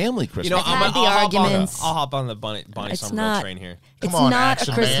not a family Christmas movie. I've had the arguments. I'll hop on the Bonnie Summerville train here. It's not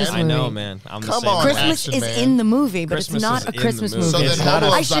a Christmas movie. I know, man. I'm the same. Christmas is in the movie, but it's not a Christmas movie.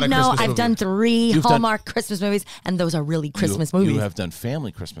 I should know. I've done 3 Hallmark Christmas movies, and those are really Christmas movies. You have done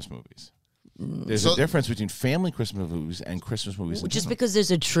family Christmas movies. There's a difference between family Christmas movies and Christmas movies. Just because there's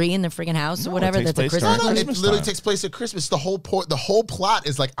a tree in the friggin' house or whatever, that's a Christmas movie. It literally takes place at Christmas. The whole plot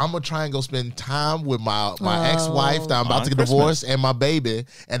is like, I'm gonna try and go spend time with my ex-wife that I'm about to get divorced and my baby,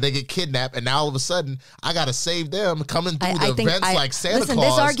 and they get kidnapped, and now all of a sudden I gotta save them coming through the events like Santa Claus. Listen,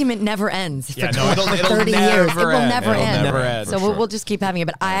 this argument never ends. Yeah, it'll 30 years. It will never end. So we'll just keep having it.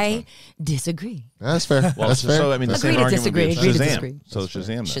 But I disagree. That's fair. That's fair. So I mean, the same argument would be Shazam. So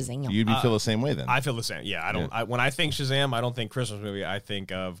Shazam. You'd feel the same way then. I feel the same. Yeah, I don't. When I think Shazam, I don't think Christmas movie. I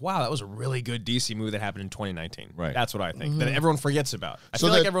think of, wow, that was a really good DC movie that happened in 2019. Right. That's what I think. That everyone forgets about. I feel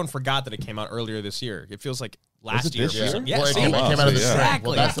like everyone forgot that it came out earlier this year. It feels like last year. Yeah, well, it came out of the spring. Exactly.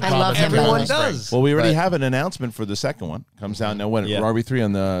 Well, that's the I problem. love everyone does. Well, we already have an announcement for the second one. Comes out now. When RB3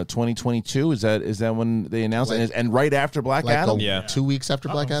 on the 2022 is that when they announced it? And right after Black Adam. 2 weeks after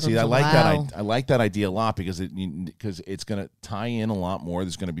Black Adam. See, I like that. I like that idea a lot because it's going to tie in a lot more.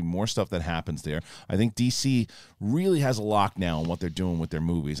 There's going to be more stuff that happens there. I think DC really has a lock now on what they're doing with their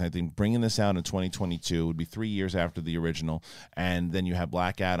movies. I think bringing this out in 2022 would be 3 years after the original, and then you have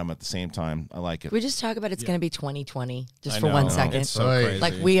Black Adam at the same time. I like it. We just talk about it's going to be 2020, just for 1 second. It's so crazy.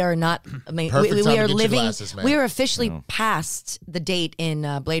 Like we are not. I mean, we are living. We are officially past the date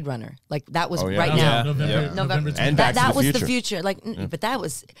in Blade Runner. Like that was right now. November. And that was the future. Like, but that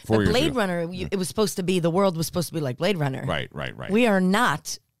was Blade Runner. It was supposed to be, the world was supposed to be like Blade Runner. Right. We are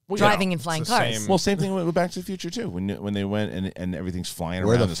not driving in flying cars. Well, same thing with Back to the Future too. When they went and everything's flying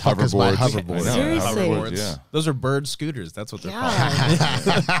Where around. the fuck is my hoverboard? Seriously. Hoverboards, yeah. Those are bird scooters. That's what they're called.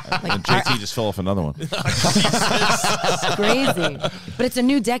 And JT just fell off another one. It's crazy. But it's a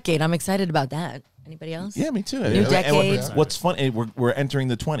new decade. I'm excited about that. Anybody else? Yeah, me too. New decade. What's fun? We're entering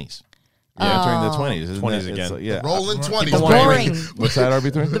the 20s. Yeah, entering the 20s. 20s again. Yeah. Rolling 20s. The roaring. What's that,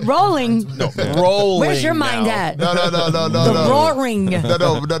 RB3? The rolling. No, rolling. Where's your mind at? No. The roaring.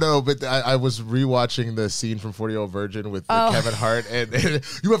 No. But I was rewatching the scene from 40-Year-Old Virgin with Kevin Hart, and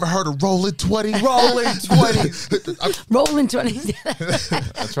you ever heard of Rolling 20? Rolling 20. Rolling 20.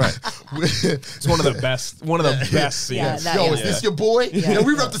 That's right. It's one of the best. One of the best scenes. Yo, is this your boy? Yeah,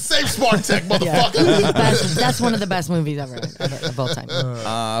 we rep the same Smart Tech, motherfucker. That's one of the best movies ever of all time.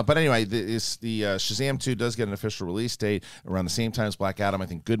 But anyway, the Shazam 2 does get an official release date around the same time as Black Adam. I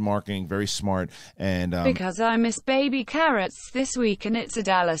think good marketing, very smart, and because I miss baby carrots this week, and it's a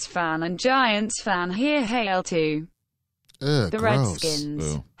Dallas fan and Giants fan here. Hail to the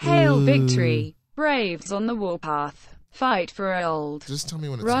Redskins. Boo. Hail victory. Braves on the warpath. Fight for old. Just tell me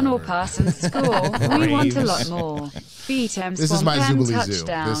when it's run or over. pass and score. We want a lot more. Beat M. This is my Jubilee Zoo.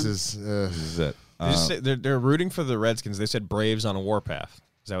 Touchdown. This is it. They're rooting for the Redskins. They said Braves on a warpath.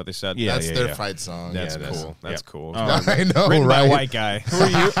 Is that what they said? That's their fight song. That's Yeah, cool. That's cool. I know, Written by a right? white guy.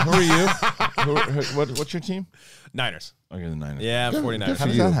 Who are you? What's your team? Niners. Okay, the Niners. Yeah, 49ers. Good for How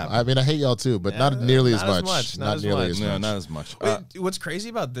does you. that happen? I mean, I hate y'all too, but not nearly as not much. as much. Not nearly as much. No, not as much. What's crazy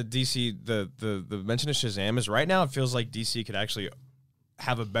about the DC, the mention of Shazam is right now it feels like DC could actually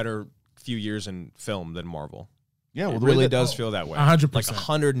have a better few years in film than Marvel. Yeah, well, It the way really that- does feel that way. 100%. Like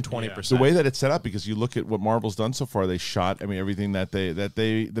 120%. the way that it's set up, because you look at what Marvel's done so far, they shot, I mean, everything that they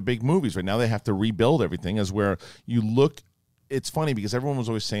the big movies right now, they have to rebuild everything. As where you look, it's funny because everyone was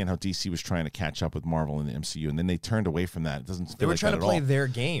always saying how DC was trying to catch up with Marvel in the MCU, and then they turned away from that. It doesn't feel they were like trying that to at play all. their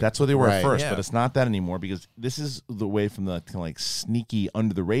game. That's what they were at Right. first, Yeah. but it's not that anymore, because this is the way from the kind of like sneaky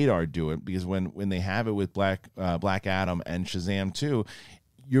under the radar do it, because when they have it with Black Adam and Shazam 2,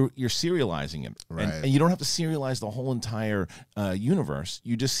 you're serializing it, Right. and you don't have to serialize the whole entire universe.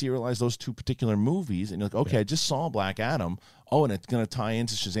 You just serialize those two particular movies, and you're like, okay, I just saw Black Adam. Oh, and it's going to tie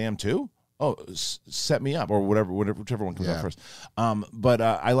into Shazam too. Oh, set me up, or whichever one comes out first. But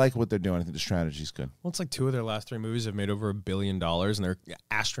I like what they're doing. I think the strategy's good. Well, it's like 2 of their last 3 movies have made over $1 billion, and they're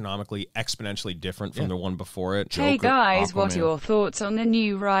astronomically, exponentially different from the one before it. Hey Joker, guys, what Aquaman. are your thoughts on the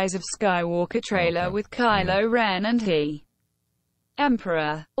new Rise of Skywalker trailer with Kylo Ren and he?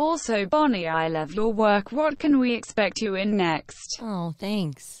 Emperor. Also, Bonnie, I love your work. What can we expect you in next? Oh,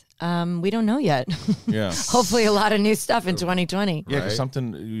 thanks. We don't know yet. Yeah. Hopefully a lot of new stuff in 2020. Yeah, because Right.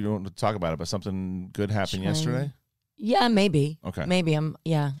 something, you don't want to talk about it, but something good happened yesterday. Yeah, maybe. Okay. Maybe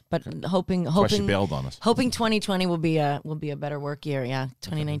but hoping That's why she bailed on us. hoping 2020 will be a better work year. Yeah,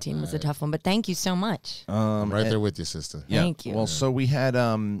 2019 was a tough one, but thank you so much. I'm right there with you, sister. Yeah. Thank you. Well, so we had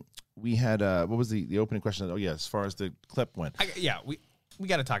what was the opening question? Oh yeah, as far as the clip went. We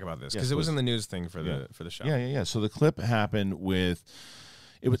got to talk about this because Yes, it was please. in the news thing for the show. Yeah. So the clip happened with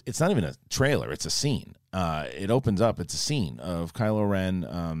it's not even a trailer; it's a scene. It opens up. It's a scene of Kylo Ren,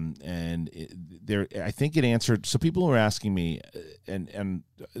 and I think it answered. So people were asking me, and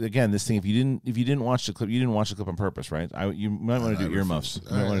again, this thing. If you didn't watch the clip, you didn't watch the clip on purpose, right? You might want to do earmuffs.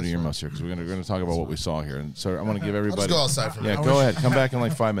 You might want to do earmuffs here because we're going to talk about what we saw here. And so I want to give everybody. I'll just go outside for a Yeah, minute. go ahead. Come back in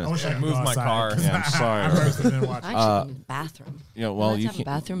like 5 I minutes. wish I could Move go my outside, car. 'cause Yeah, I'm sorry. I personally didn't watch I it. actually in the bathroom. Yeah, well, Let's you have a can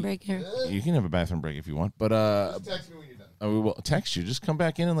bathroom break here. you can have a bathroom break if you want, but Text me when you're done. we will text you. Just come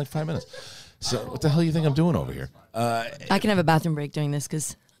back in like 5 minutes. So what the hell you think I'm doing over here? I can have a bathroom break doing this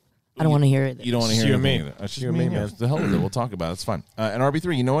because I don't want to hear it. You don't want to It's hear you and anything me. either. It's just You and me, me, man. man. The hell with it. We'll talk about it. It's fine. And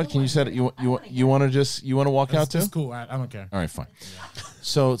RB3, you know what? Can you set it? You want to walk out too? It's cool. I don't care. All right, fine.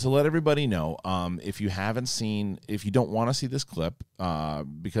 So to let everybody know, if you don't want to see this clip,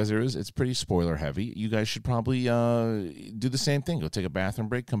 because it's pretty spoiler heavy, you guys should probably do the same thing. Go take a bathroom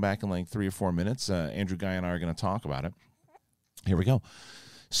break, come back in like 3 or 4 minutes. Andrew Guy and I are going to talk about it. Here we go.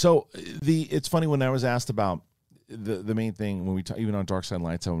 So it's funny when I was asked about the main thing when we even on Dark Side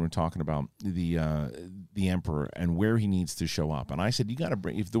Lights Out when we're talking about the Emperor and where he needs to show up, and I said you got to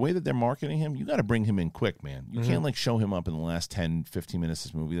bring, if the way that they're marketing him, you got to bring him in quick, man. You can't like show him up in the last 10-15 minutes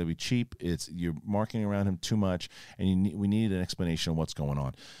of this movie. That'd be cheap. You're marketing around him too much, and we need an explanation of what's going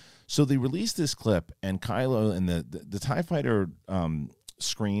on. So they released this clip, and Kylo and the TIE Fighter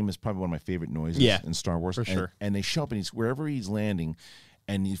scream is probably one of my favorite noises in Star Wars for sure. And they show up, and he's wherever he's landing,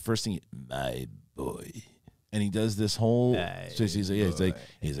 and the first thing, my boy. And he does this whole. So he's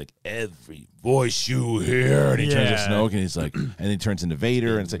like every voice you hear, and he turns to Snoke, and he's like, and then he turns into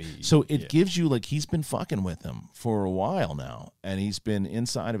Vader, and it's like, so it gives you like he's been fucking with him for a while now, and he's been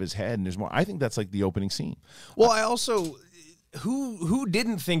inside of his head, and there's more. I think that's like the opening scene. Well, I also who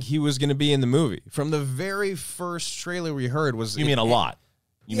didn't think he was going to be in the movie from the very first trailer we heard was. You mean a lot?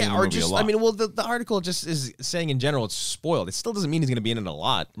 You mean the or movie just a lot. I mean, well, the article just is saying in general it's spoiled. It still doesn't mean he's going to be in it a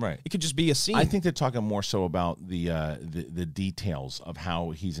lot. Right. It could just be a scene. I think they're talking more so about the details of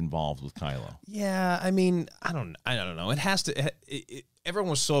how he's involved with Kylo. Yeah, I mean, I don't know. It has to. Everyone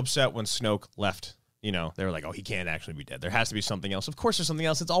was so upset when Snoke left. You know, they were like, "Oh, he can't actually be dead. There has to be something else." Of course, there's something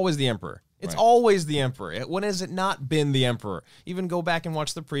else. It's always the Emperor. It's always the Emperor. When has it not been the Emperor? Even go back and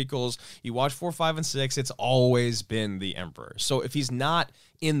watch the prequels. You watch 4, 5, and 6. It's always been the Emperor. So if he's not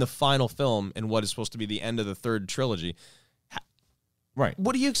in the final film and what is supposed to be the end of the third trilogy, Right.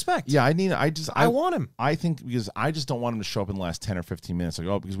 what do you expect? Yeah, I want him. I think because I just don't want him to show up in the last 10 or 15 minutes.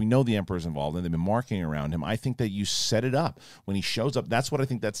 Like, because we know the Emperor's involved and they've been marketing around him. I think that you set it up when he shows up. That's what I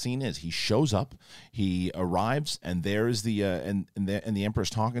think that scene is. He shows up, he arrives, and there's the and the Emperor's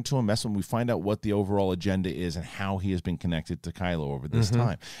talking to him. That's when we find out what the overall agenda is and how he has been connected to Kylo over this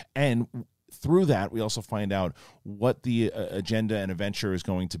time. And through that, we also find out what the agenda and adventure is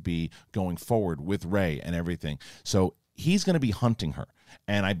going to be going forward with Rey and everything. So he's going to be hunting her.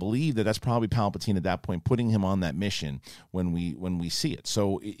 And I believe that that's probably Palpatine at that point putting him on that mission when we see it.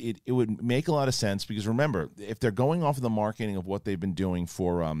 So it would make a lot of sense because remember, if they're going off of the marketing of what they've been doing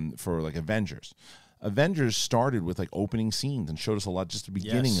for like Avengers started with like opening scenes and showed us a lot just the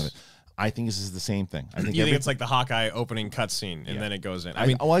beginning of it. I think this is the same thing. I think it's like the Hawkeye opening cutscene, and then it goes in.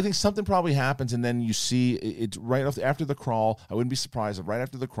 I think something probably happens, and then you see it right after the crawl. I wouldn't be surprised if right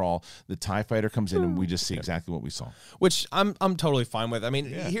after the crawl, the TIE fighter comes in, and we just see exactly what we saw. Which I'm totally fine with. I mean,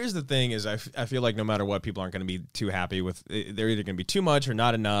 here's the thing: is I feel like no matter what, people aren't going to be too happy with. They're either going to be too much or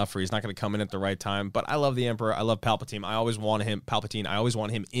not enough, or he's not going to come in at the right time. But I love the Emperor. I love Palpatine. I always want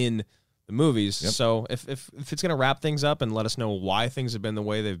him in the movies. So if it's going to wrap things up and let us know why things have been the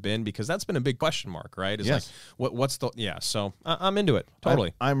way they've been, because that's been a big question mark, right? It's like what's the so I'm into it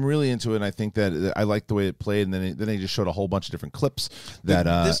totally. I'm really into it. And I think that I like the way it played, and then they just showed a whole bunch of different clips that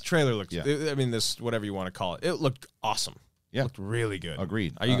this trailer looked. I mean, this whatever you want to call it, it looked awesome. Yeah, looked really good.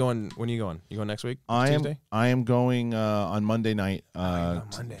 Agreed. Are you going? When are you going? You going next week? Tuesday? I am going on Monday night.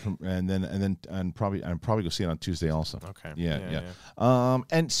 Monday. And probably go see it on Tuesday also. Okay. Yeah.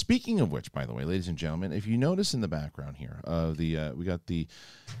 And speaking of which, by the way, ladies and gentlemen, if you notice in the background here, we got the.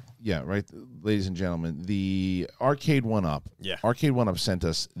 Yeah, right, ladies and gentlemen, the Arcade 1-Up. Yeah. Arcade 1-Up sent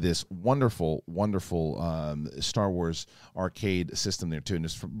us this wonderful, wonderful Star Wars arcade system there, too. And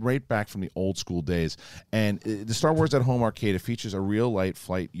it's right back from the old school days. And the Star Wars at Home arcade, it features a real light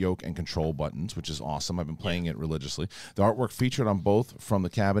flight yoke and control buttons, which is awesome. I've been playing it religiously. The artwork featured on both from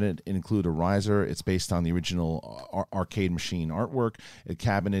the cabinet include a riser. It's based on the original arcade machine artwork. The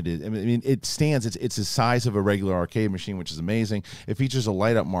cabinet is, I mean, it stands. It's the size of a regular arcade machine, which is amazing. It features a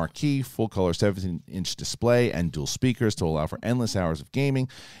light-up marquee, full color 17-inch display, and dual speakers to allow for endless hours of gaming.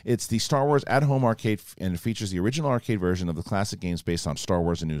 It's the Star Wars at Home arcade, and it features the original arcade version of the classic games based on Star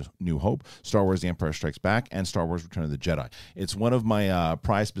Wars and New Hope, Star Wars The Empire Strikes Back, and Star Wars Return of the Jedi. It's one of my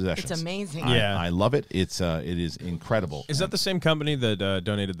prized possessions. It's amazing. I love it. It is incredible. Is that the same company that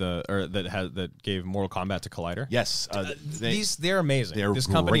donated that gave Mortal Kombat to Collider? Yes. They're amazing. This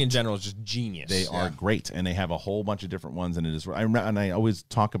company in general is just genius. They are great, and they have a whole bunch of different ones, and it is. I always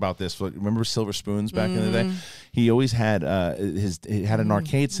talk about this. Remember Silver Spoons back in the day? He always had an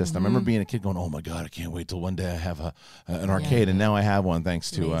arcade system. I remember being a kid going, "Oh my god, I can't wait till one day I have an arcade," and now I have one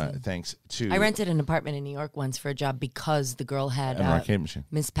thanks to. I rented an apartment in New York once for a job because the girl had an arcade machine,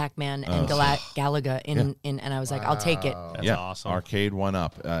 Miss Pac-Man and Galaga in, and I was like, I'll take it. That's awesome. Arcade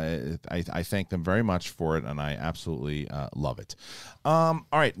 1-Up. I thank them very much for it, and I absolutely love it. All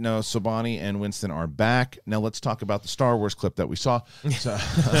right, now Sobani and Winston are back. Now let's talk about the Star Wars clip that we saw.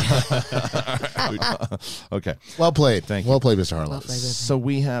 Okay. Well played. Thank you. Well played, Mr. Harlow. So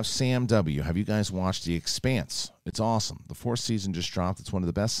we have Sam W. Have you guys watched The Expanse? It's awesome. The 4th season just dropped. It's one of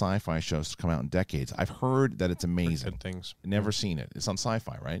the best sci-fi shows to come out in decades. I've heard that it's amazing. Good things. Never seen it. It's on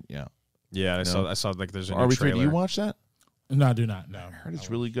Sci-Fi, right? Yeah. Yeah, I saw like there's a new RB3, trailer. do you watch that? No, I do not. No. I heard it's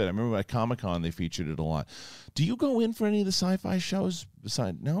really good. I remember at Comic-Con they featured it a lot. Do you go in for any of the sci-fi shows?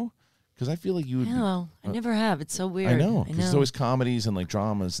 No? Because I feel like you would. No, I never have. It's so weird. I know. Because there's always comedies and like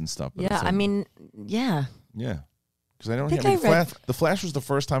dramas and stuff. Yeah, I mean, yeah. Yeah. Because I don't have The Flash was the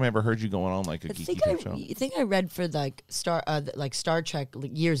first time I ever heard you going on like a geeky type show. I think I read for like Star Trek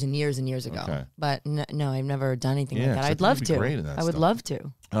years and years and years ago. Okay. But no, I've never done anything like that. I'd love to. I would love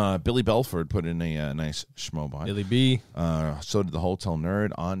to. Billy Belford put in a nice schmobot. Billy B. So did the Hotel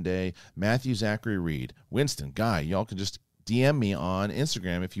Nerd, Onday, Matthew Zachary Reed, Winston, Guy. Y'all can just DM me on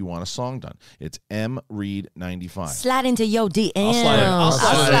Instagram if you want a song done. It's mreed95. Slide into your DM. I'll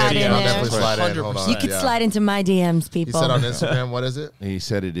slide in. I'll definitely slide in. Hold on. You can slide into my DMs, people. He said on Instagram, what is it? He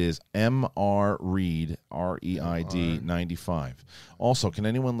said it is mreed, REID 95. Also, can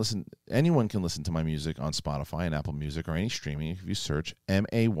anyone can listen to my music on Spotify and Apple Music or any streaming if you search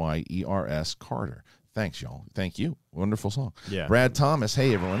MAYERS Carter. Thanks, y'all. Thank you. Wonderful song. Yeah. Brad Thomas,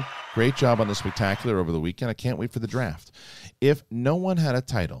 hey, everyone. Great job on the spectacular over the weekend. I can't wait for the draft. If no one had a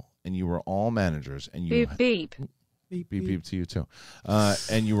title and you were all managers and you... Beep. Beep, beep to you, too.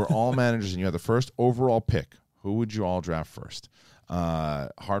 And you were all managers and you had the first overall pick, who would you all draft first?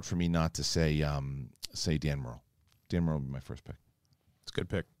 Hard for me not to say Dan Murrell. Dan Murrell would be my first pick. It's a good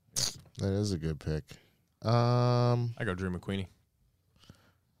pick. That is a good pick. I go Drew McQueenie.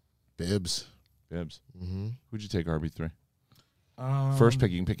 Bibbs. Mm-hmm. Who'd you take, RB3? First pick.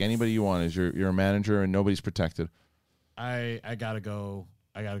 You can pick anybody you want. You're a manager and nobody's protected. I gotta go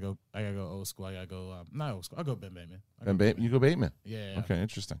old school. I gotta go not old school. I'll go Ben Bateman. You go Bateman? Yeah. Okay,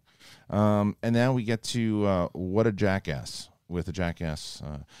 interesting. And now we get to What a Jackass with a Jackass.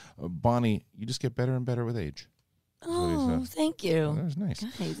 Bonnie, you just get better and better with age. Oh, thank you. That was nice.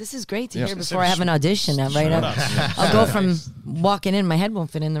 Guys, this is great to hear before I have an audition. Right? I'll go from walking in, my head won't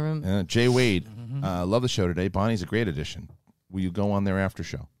fit in the room. Jay Wade, love the show today. Bonnie's a great addition. Will you go on their after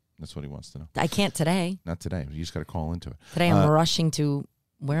show? That's what he wants to know. I can't today. Not today. You just got to call into it. Today I'm rushing to,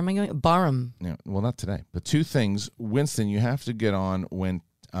 where am I going? Barham. Yeah, well, not today. But two things. Winston, you have to get on when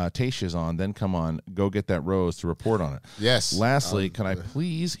Tasha's on, then come on, go get that rose to report on it. Yes. Lastly, can I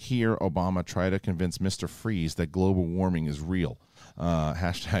please hear Obama try to convince Mr. Freeze that global warming is real?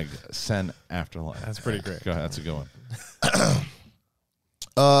 Hashtag SEN afterlife. That's pretty great. Go ahead. That's a good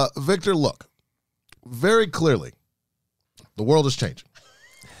one. Victor, look, very clearly, the world is changing.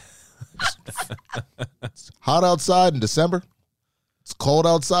 It's hot outside in December. It's cold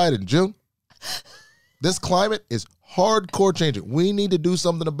outside in June. This climate is hardcore changing. We need to do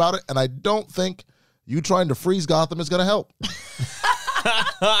something about it, and I don't think you trying to freeze Gotham is going to help.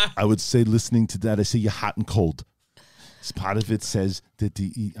 I would say, listening to that, I say you're hot and cold. Part of it says that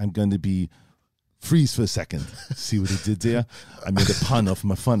I'm going to be freeze for a second. See what I did there? I made a pun off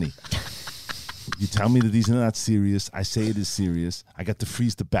my funny. You tell me that these are not serious. I say it is serious. I got to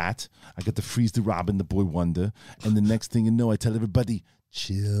freeze the Bat. I got to freeze the Robin, the Boy Wonder. And the next thing you know, I tell everybody,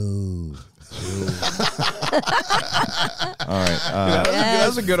 chill. All right.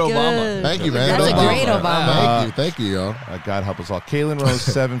 That's a good Obama. Thank you, man. That's a great Obama. Thank you, y'all. God help us all. Kaylin Rose,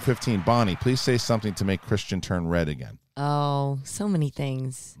 715. Bonnie, please say something to make Christian turn red again. Oh, so many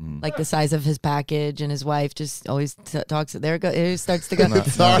things. Like the size of his package, and his wife just always talks. There it goes. It starts to go. I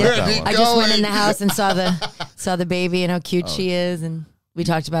just went in the house and saw the baby and how cute she is, and we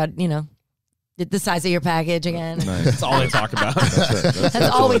talked about the size of your package again. Nice. That's all they talk about. That's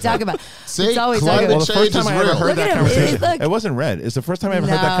all we talk about. See, It's always climate Well, the first change is time I ever real. heard Look that at him. conversation, Look. it wasn't red. It's the first time I ever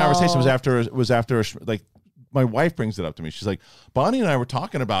heard that No. conversation was after like my wife brings it up to me. She's like, Bonnie and I were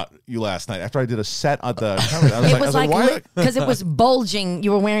talking about you last night after I did a set at the camera. It was like because it was bulging.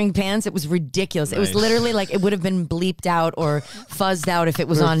 You were wearing pants. It was ridiculous. It was literally like it would have been bleeped out or fuzzed out if it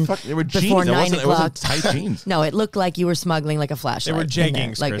was on They were before jeans. 9 It wasn't o'clock. tight jeans. No, it looked like you were smuggling like a flashlight. They were in there.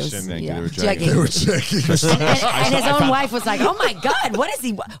 jeggings, Like, it was- Christian. Thank you. yeah, They were jeggings. They were checking. And his own wife was like, "Oh my God, what is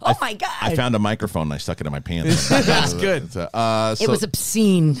he? Oh my God!" I found a microphone and I stuck it in my pants. That's good. It was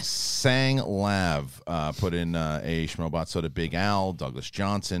obscene. Sang Lav put in a Schmobot, so did Big Al, Douglas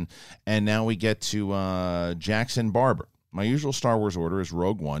Johnson, and now we get to Jackson Barber. My usual Star Wars order is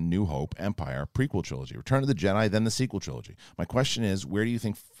Rogue One, New Hope, Empire, prequel trilogy, Return of the Jedi, then the sequel trilogy. My question is, where do you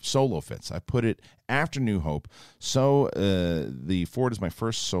think Solo fits? I put it after New Hope, so the Ford is my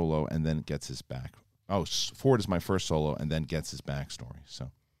first Solo, and then gets his back. Oh, Ford is my first Solo, and then gets his backstory.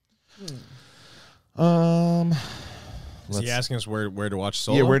 So, Is he asking us where to watch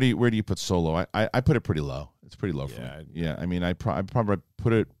Solo? Yeah, where do you put Solo? I put it pretty low. It's pretty low for me. Yeah, I mean, I probably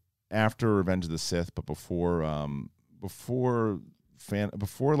put it after Revenge of the Sith, but before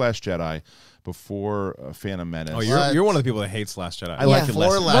Last Jedi, before Phantom Menace. Oh, you're one of the people that hates Last Jedi. I like it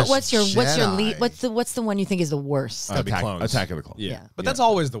less. What's your lead? What's the one you think is the worst? Attack of the Clones. Yeah. But that's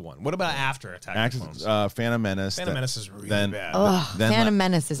always the one. What about after Attack of the Clones? Phantom Menace. Phantom Menace is really bad. Then Phantom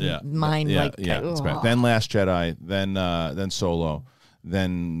Menace is mine. It's bad. Then Last Jedi. Then Solo.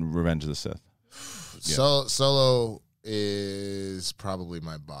 Then Revenge of the Sith. So Solo is probably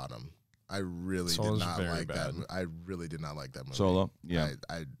my bottom. I really did not like that. I really did not like that movie. Solo, yeah.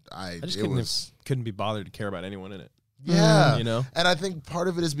 I just couldn't be bothered to care about anyone in it. Yeah, you know. And I think part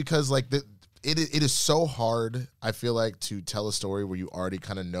of it is because like it is so hard. I feel like to tell a story where you already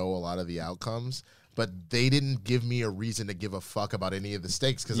kind of know a lot of the outcomes. But they didn't give me a reason to give a fuck about any of the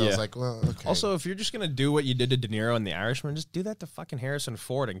stakes because I was like, well, okay. Also, if you're just going to do what you did to De Niro in The Irishman, just do that to fucking Harrison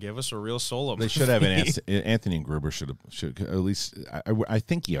Ford and give us a real Solo movie. They should have Anthony Gruber should at least. I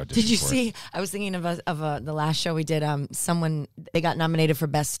think he auditioned. Did you for see? it. I was thinking of the last show we did. They got nominated for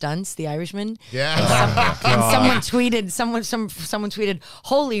best stunts, The Irishman. Yeah. And someone tweeted. Someone tweeted,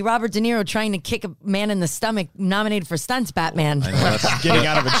 "Holy, Robert De Niro trying to kick a man in the stomach, nominated for stunts, Batman." I know, that's getting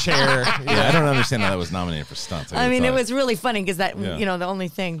out of a chair. Yeah, I don't understand how that was nominated for stunts. I mean, it was really funny because that the only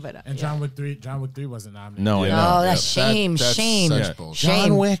thing. But and John Wick 3 wasn't nominated. No, I know. Oh, that's shame. That's shame. such bullshit. Shame.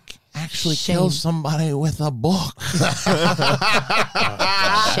 John Wick actually kills somebody with a book.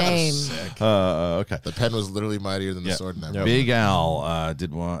 Shame. Okay. The pen was literally mightier than the sword in that movie. Big Al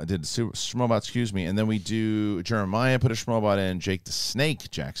did Schmobot, excuse me, and then we do Jeremiah put a Schmobot in. Jake the Snake,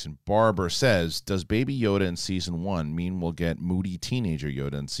 Jackson Barber says, does Baby Yoda in season 1 mean we'll get moody teenager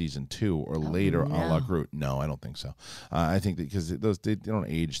Yoda in season 2 or later a la Groot? No, I don't think so. I think that because they don't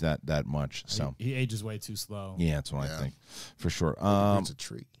age that much. So he ages way too slow. yeah, that's what I think for sure. Groot's a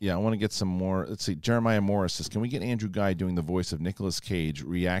treat. Yeah, want to get some more. Let's see. Jeremiah Morris says, can we get Andrew Guy doing the voice of Nicolas Cage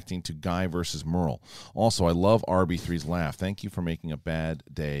reacting to Guy versus Merle? Also, I love RB3's laugh. Thank you for making a bad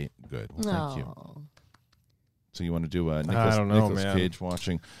day good. Well, thank you. So you want to do Nicolas Cage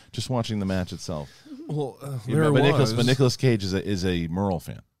watching the match itself? Well, but Nicolas Cage is a Merle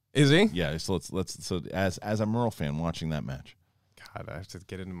fan. Is he? Yeah. So so as a Merle fan watching that match. God, I have to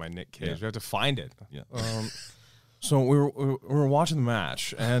get into my Nick Cage. We have to find it. Yeah. So we were watching the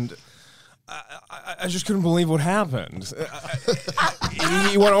match, and I just couldn't believe what happened.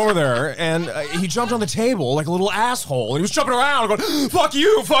 He went over there, and he jumped on the table like a little asshole. And he was jumping around going, fuck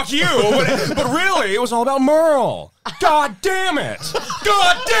you. But really, it was all about Merle. God damn it.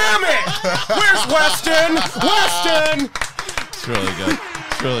 Where's Weston? It's really good.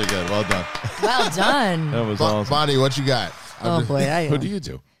 It's really good. Well done. Well done. That was awesome. Bonnie, what you got? Oh, boy. Who do you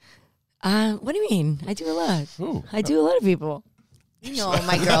do? What do you mean? I do a lot. Who? I do a lot of people. You know,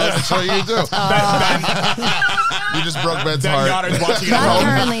 my girls. That's what you do. You just broke Ben's heart. Not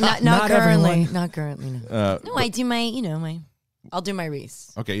currently. Not currently. Not currently. No. No, I do I'll do my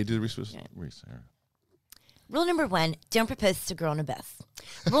Reese. Okay, you do the Reese. Yeah. Reese. All right. Rule number 1, don't propose to a girl on a bus.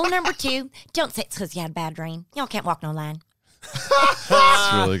 Rule number 2, don't say it's because you had a bad dream. Y'all can't walk no line.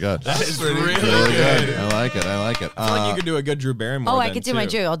 That's really good. That is really good. I like it. I feel like you could do a good Drew Barrymore. Oh, I could do my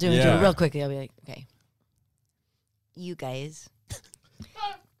Drew. I'll do a Drew real quickly. I'll be like, okay. You guys,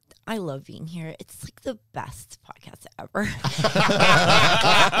 I love being here. It's like the best podcast ever.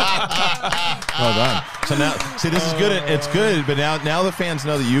 Well done. So now, see, this is good. It's good, but now the fans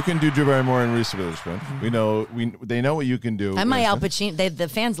know that you can do Drew Barrymore and Reese Witherspoon. They know what you can do. And my Al Pacino. The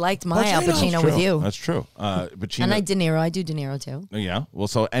fans liked my Al Pacino with you. That's true. Pacino, and I De Niro. I do De Niro too. Yeah. Well,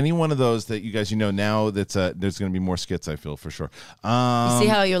 so any one of those that you guys now that's there's going to be more skits. I feel for sure. You see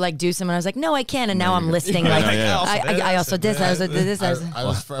how you're like do some, and I was like, no, I can't, and now I'm listing like I also did this. I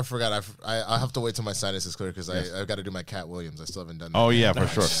forgot. I have to wait till my sinus is clear because I've got to do my Cat Williams. I still haven't done that. Oh yeah, for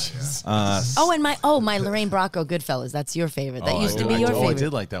sure. My Lorraine Bracco Goodfellas. That's your favorite. That used to be your favorite. I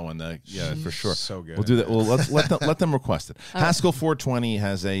did like that one. Yeah, for sure. So good. We'll do that. Well, let them request it. Haskell 420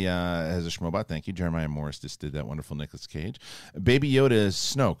 has a Schmobot. Thank you. Jeremiah Morris just did that wonderful Nicolas Cage. Baby Yoda is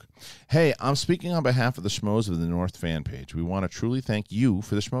Snoke. Hey, I'm speaking on behalf of the Schmoes of the North fan page. We want to truly thank you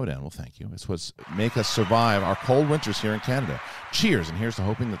for the Schmodown. Well, thank you. It's what's make us survive our cold winters here in Canada. Cheers, and here's to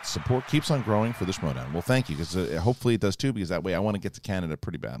hoping that the support keeps on growing for the Schmodown. Well, thank you, because hopefully it does too, because that way I want to get to Canada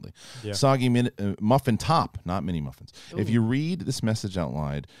pretty badly. Yeah. Soggy muffin top, not mini muffins. Ooh. If you read this message out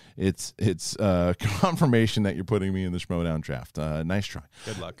loud, it's confirmation that you're putting me in the Schmodown draft. Nice try.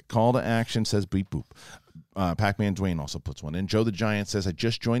 Good luck. Call to action says beep boop. Pac-Man Dwayne also puts one in. Joe the Giant says, I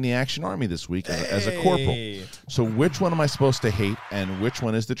just joined the Action Army this week as a corporal. So which one am I supposed to hate and which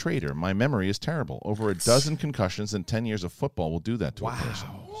one is the traitor? My memory is terrible. Over a dozen concussions and 10 years of football will do that to a person.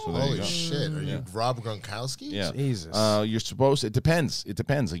 So holy shit. Are you Rob Gronkowski? Yeah. Jesus. You're supposed, it depends. It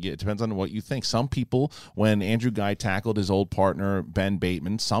depends. It depends on what you think. Some people, when Andrew Guy tackled his old partner, Ben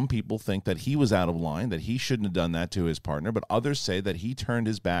Bateman, some people think that he was out of line, that he shouldn't have done that to his partner, but others say that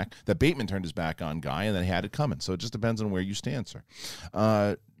that Bateman turned his back on Guy and that he had it coming. So it just depends on where you stand, sir.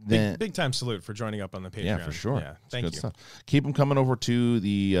 Big time salute for joining up on the Patreon. Yeah, for sure. Yeah, thank you. Stuff. Keep them coming over to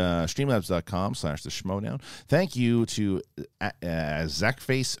the streamlabs.com/the Schmodown. Thank you to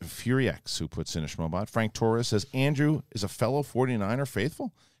Zachface FuryX, who puts in a Schmobot. Frank Torres says, Andrew is a fellow 49er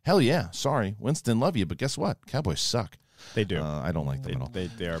faithful? Hell yeah. Sorry. Winston, love you, but guess what? Cowboys suck. They do. I don't like them at all.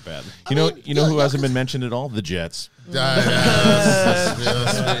 They are bad. You know who hasn't been mentioned at all? The Jets. Are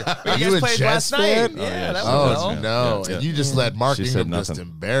you a Jets fan? Yeah, that was no. Yeah. And you just let Mark Ingram just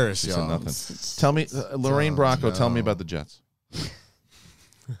embarrass y'all. Nothing. Tell me, Lorraine Bracco, tell me about the Jets.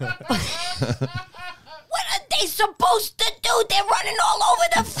 What are they supposed to do? They're running all over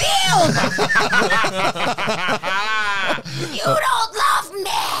the field. You don't love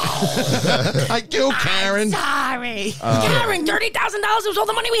me. I do, Karen. I'm sorry. Karen, $30,000 was all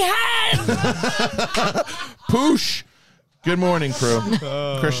the money we had. Poosh. Good morning, crew.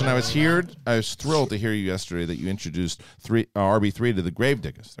 Christian, I was thrilled to hear you yesterday that you introduced RB3 to the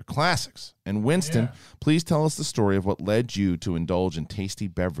Gravediggers. They're classics. And Winston, please tell us the story of what led you to indulge in tasty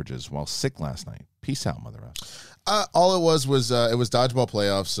beverages while sick last night. Peace out, Mother Us. All it was dodgeball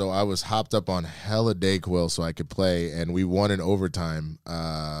playoffs, so I was hopped up on hella Dayquil so I could play, and we won in overtime.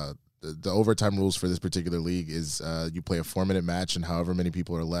 the overtime rules for this particular league is you play a 4-minute match, and however many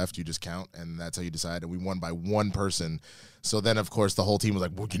people are left, you just count, and that's how you decide. And we won by one person. So then, of course, the whole team was like,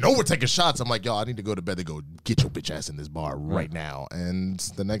 well, we're taking shots. I'm like, yo, I need to go to bed. They go, get your bitch ass in this bar right now. And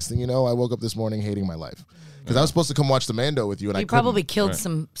the next thing you know, I woke up this morning hating my life. Because I was supposed to come watch the Mando with you, and I probably killed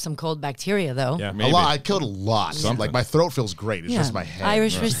some cold bacteria, though. Yeah, a lot. I killed a lot. Like, my throat feels great. It's just my head.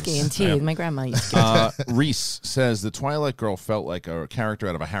 Irish whiskey and tea. My grandma used to. Reese says the Twilight Girl felt like a character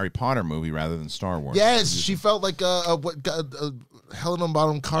out of a Harry Potter movie rather than Star Wars. Yes, she felt like Helena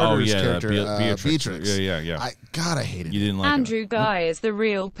Bonham Carter's character, Beatrix. Yeah. I hated it. You didn't like Andrew Guy is the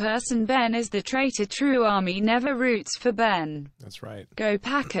real person. Ben is the traitor. True Army never roots for Ben. That's right. Go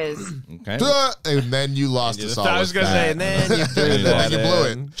Packers. Okay. And then you lost us all. I was going to say, and then you blew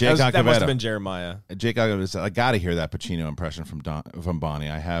it. Jake that must have been Jeremiah. Jake Agavetta said, I got to hear that Pacino impression from Bonnie.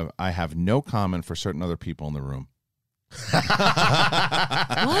 I have no comment for certain other people in the room.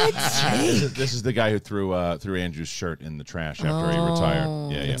 What? This is the guy who threw Andrew's shirt in the trash after he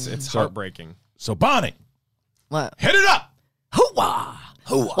retired. Yeah. It's heartbreaking. So Bonnie, What? hit it up. Hooah!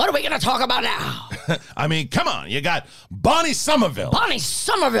 What are we going to talk about now? I mean, come on. You got Bonnie Somerville. Bonnie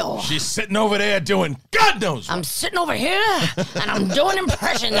Somerville. She's sitting over there doing God knows what. I'm sitting over here and I'm doing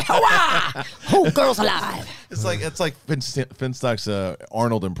impressions. Hooah! Who girls alive? It's like Finstock's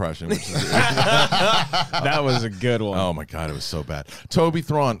Arnold impression. Which is, That was a good one. oh my God, it was so bad. Toby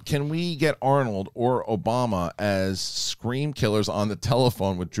Thrawn, can we get Arnold or Obama as scream killers on the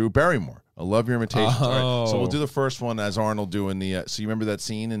telephone with Drew Barrymore? I love your imitations. All right, so we'll do the first one as Arnold doing the. So you remember that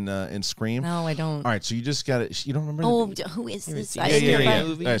scene in Scream? No, I don't. All right, so you just got it. You don't remember? Who is this? Yeah.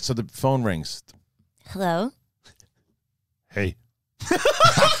 All right, so the phone rings. Hello? Hey,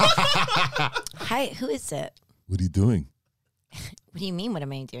 Hi, who is it? what are you doing? What do you mean, what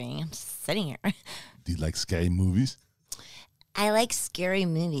am I doing? I'm just sitting here. Do you like scary movies? I like scary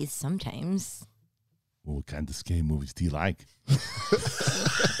movies sometimes. Well, what kind of scary movies do you like? I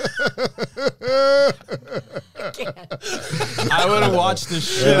would have watched the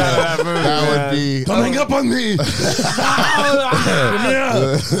shit out of that movie. That would be. Don't hang up on me.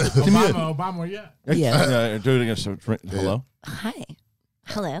 Obama, yeah. Yeah. Do it again. So, hello? Hi.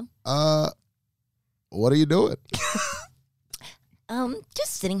 Hello. What are you doing?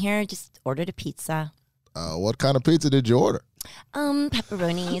 Just sitting here, just ordered a pizza. What kind of pizza did you order?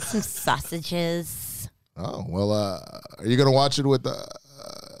 Pepperoni, some sausages. Oh, well, are you going to watch it with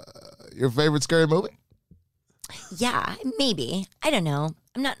your favorite scary movie? Yeah, maybe. I don't know.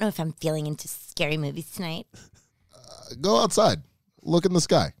 I'm not know if I'm feeling into scary movies tonight. Go outside. Look in the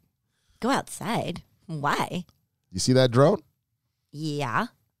sky. Go outside? Why? You see that drone? Yeah.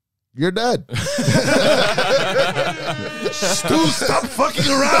 You're dead. Stu, stop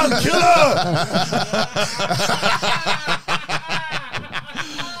fucking around, killer!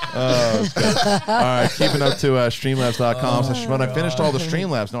 All right, keeping up to streamlabs.com. So when I finished all the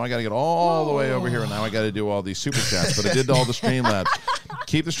Streamlabs, now I got to get all the way over here, and now I got to do all these super chats. But I did all the Streamlabs.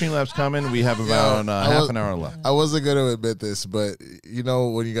 Keep the Streamlabs coming. We have about half an hour left. I wasn't going to admit this, but you know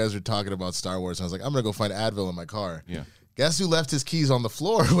when you guys were talking about Star Wars, I was like, I'm going to go find Advil in my car. Yeah. Guess who left his keys on the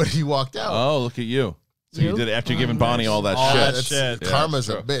floor when he walked out? Oh, look at you. So you did it after giving Bonnie all that shit. Yeah, karma's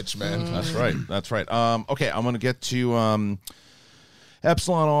a bitch, man. That's right. That's right. Okay, I'm going to get to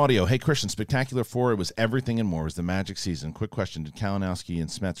Epsilon Audio. Hey, Christian, Spectacular 4, it was everything and more. It was the magic season. Quick question. Did Kalinowski and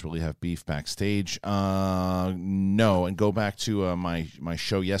Smets really have beef backstage? No. And go back to my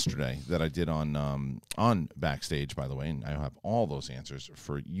show yesterday that I did on Backstage, by the way. And I have all those answers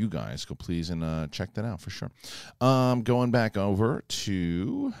for you guys. Go please and check that out for sure. Going back over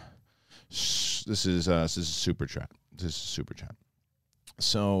to... This is Super Chat. This is Super Chat.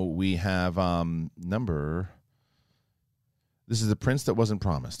 So we have number... This is the Prince That Wasn't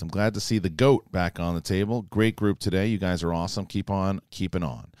Promised. I'm glad to see the GOAT back on the table. Great group today. You guys are awesome. Keep on keeping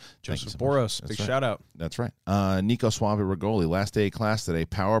on. Joseph Boros, big shout out. That's right. Nico Suave Rigoli, last day of class today.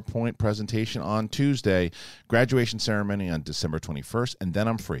 PowerPoint presentation on Tuesday. Graduation ceremony on December 21st. And then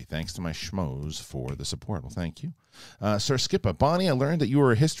I'm free. Thanks to my schmoes for the support. Well, thank you. Sir Skippa, Bonnie, I learned that you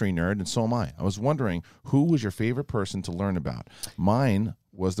were a history nerd, and so am I. I was wondering, who was your favorite person to learn about? Mine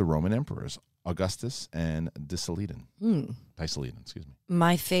was the Roman emperors. Augustus and Diocletian. Excuse me.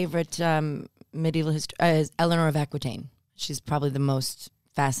 My favorite medieval history is Eleanor of Aquitaine. She's probably the most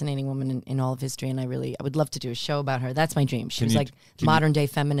fascinating woman in all of history, and I would love to do a show about her. That's my dream. She was like modern day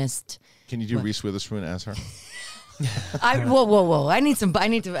feminist. Can you do Reese Witherspoon as her? Whoa! I need to.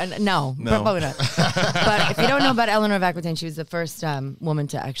 No, probably not. But if you don't know about Eleanor of Aquitaine, she was the first woman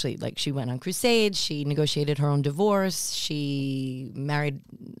to actually she went on crusades. She negotiated her own divorce. She married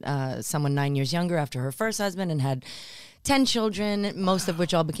someone 9 years younger after her first husband and had 10 children, most of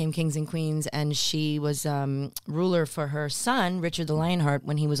which all became kings and queens. And she was ruler for her son, Richard the Lionheart,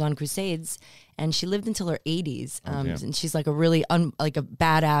 when he was on Crusades. And she lived until her 80s. And she's like a really like a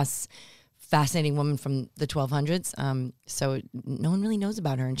badass, fascinating woman from the 1200s. So no one really knows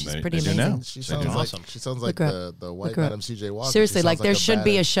about her, and she's pretty amazing. She sounds awesome. She sounds like the white Madam CJ Walker. Seriously, like there should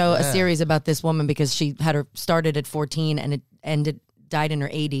be a show, a series about this woman, because she had her started at 14 and it died in her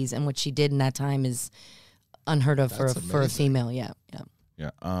 80s, and what she did in that time is unheard of for a female. Yeah.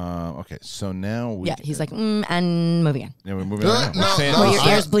 Okay. So now he's like, and moving on. Yeah, we're moving on. Your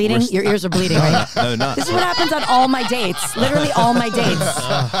ears bleeding? Your ears are bleeding, right? No, they're not. This is what happens on all my dates. Literally all my dates.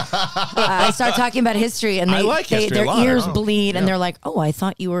 I start talking about history, and their ears bleed, and they're like, "Oh, I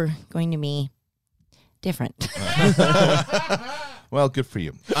thought you were going to be different." Well, good for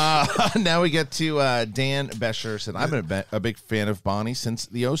you. Now we get to Dan Bescher. Said, I've been a big fan of Bonnie since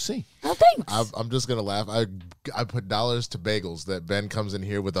the OC. Oh, thanks. I'm just gonna laugh. I put dollars to bagels that Ben comes in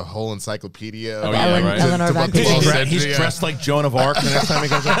here with a whole encyclopedia. Eleanor Vacuum. He's dressed like Joan of Arc the next time he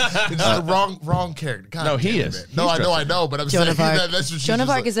comes in. It's the wrong character. God, no, he is. No, I know, but I'm Joan saying of Arc. that's what Joan of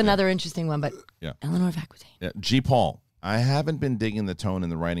Arc is another interesting one, but Eleanor Vacuum. Yeah, G. Paul. I haven't been digging the tone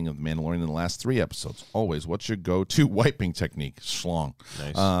and the writing of The Mandalorian in the last 3 episodes. Always, what's your go-to wiping technique? Schlong.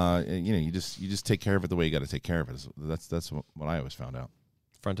 Nice. You just take care of it the way you got to take care of it. That's what I always found out.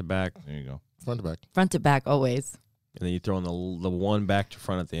 Front to back. There you go. Front to back. Front to back, always. And then you throw in the one back to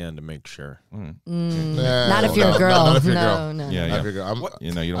front at the end to make sure. Not if you're a girl. Not if you're a girl. No. Yeah. Not if you're a girl.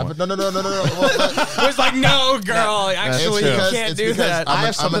 You don't want. No. It was like, no, girl. Actually, you can't do that. I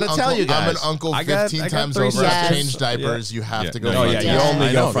have something to tell you guys. I'm an uncle 15 times over. I've changed diapers. You have to go. Oh, yeah. You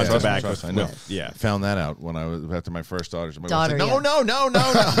only go front to back. I know. Yeah. Found that out when I was after my first daughter. Daughter, no.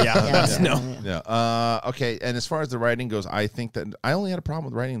 Yeah. Yeah. Okay. And as far as the writing goes, I think that I only had a problem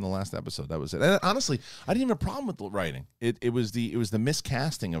with writing in the last episode. That was it. And honestly, I didn't even have a problem with the writing. It was the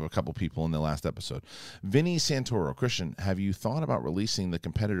miscasting of a couple people in the last episode. Vinny Santoro, Christian, have you thought about releasing the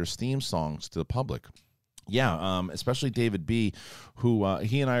competitors' theme songs to the public? Yeah, especially David B., who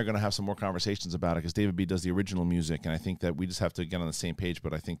he and I are going to have some more conversations about it, because David B. does the original music, and I think that we just have to get on the same page,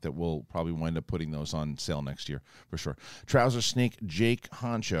 but I think that we'll probably wind up putting those on sale next year for sure. Trouser Snake, Jake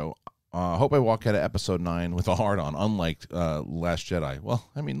Honcho. Hope I walk out of episode 9 with a heart on, unlike Last Jedi. Well,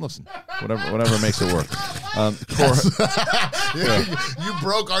 I mean, listen, whatever makes it work. You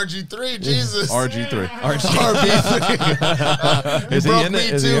broke RG3, Jesus. RG3. RB3. Is you he broke in me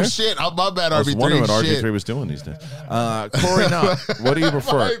it? Is too. he here? Shit, I'm my bad, RB3. I was wondering what shit. RG3 was doing these days. Corey Knott, what do you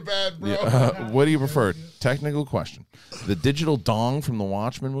prefer? My bad, bro. What do you prefer? Technical question. The digital dong from the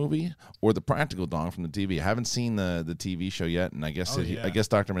Watchmen movie or the practical dong from the TV? I haven't seen the TV show yet, and I guess I guess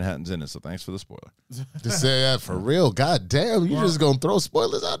Dr. Manhattan's in it, so thanks for the spoiler. To say that for real, god damn, you just gonna throw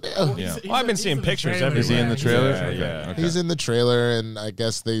spoilers out there. Yeah. Well, I've been seeing pictures everywhere. Is he in the trailer? Yeah. Okay. He's in the trailer, and I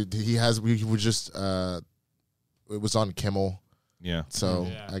guess we were just it was on Kimmel. Yeah. So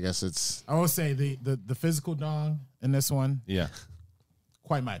I guess it's. I will say the physical dong in this one, Yeah.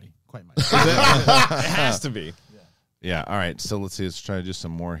 quite mighty. It has to be. Yeah. All right. So let's see. Let's try to do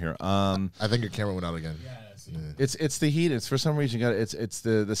some more here. I think your camera went out again. It's the heat. It's for some reason it's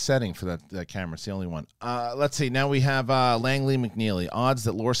the setting for that camera. It's the only one. Let's see. Now we have Langley McNeely. Odds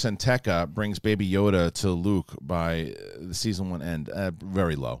that Lor Santeca brings Baby Yoda to Luke by the season 1 end.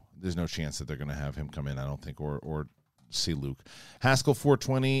 Very low. There's no chance that they're going to have him come in, I don't think, or see Luke. Haskell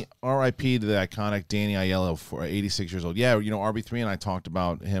 420, RIP to the iconic Danny Aiello, for 86 years old. Yeah, RB3 and I talked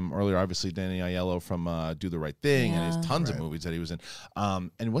about him earlier. Obviously, Danny Aiello from Do the Right Thing, and there's tons of movies that he was in.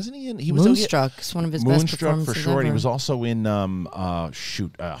 And wasn't he in? He was Moonstruck. It's one of his best performances for sure. ever. And he was also in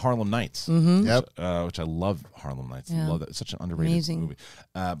Harlem Nights. Yep. Which I love. Harlem Nights. Yeah. I love that. It's such an underrated movie.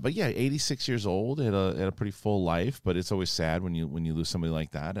 But yeah, 86 years old. Had a pretty full life. But it's always sad when you lose somebody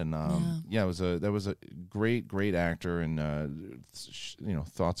like that. And that was a great actor. And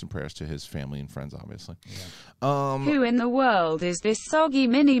thoughts and prayers to his family and friends, obviously. Yeah. Who in the world is this soggy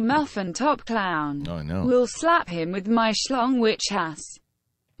mini muffin top clown? Oh, I know. We'll slap him with my schlong, which has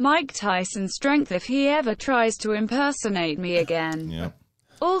Mike Tyson strength if he ever tries to impersonate me again. Yeah.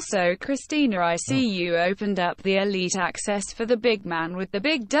 Also, Christina, I see you opened up the elite access for the big man with the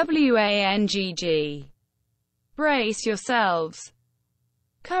big WANGG. Brace yourselves.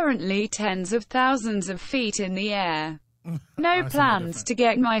 Currently tens of thousands of feet in the air. No plans to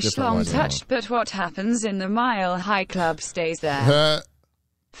get my schlong touched, but what happens in the Mile High Club stays there.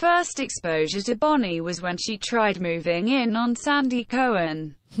 First exposure to Bonnie was when she tried moving in on Sandy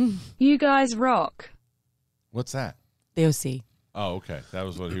Cohen. You guys rock. What's that? The OC. Oh, okay. That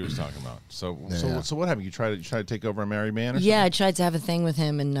was what he was talking about. So what happened? You tried to take over a married man or something? Yeah, I tried to have a thing with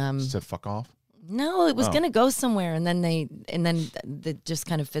him, and said fuck off? No, it was going to go somewhere, and then it just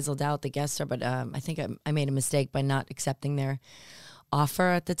kind of fizzled out, the guest star. But I think I made a mistake by not accepting their offer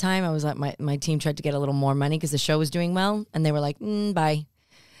at the time. I was like, my team tried to get a little more money because the show was doing well, and they were like, bye.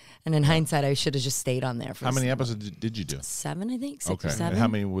 And in hindsight, I should have just stayed on there. How many episodes did you do? 7, I think. 6 okay. or 7. And how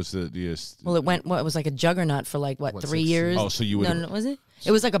many was the? Well, it went. It was like a juggernaut for like 3 years. Oh, so you would? No, was it?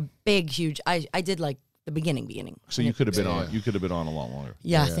 It was like a big, huge. I did like the beginning. So you could have been on. You could have been on a lot longer.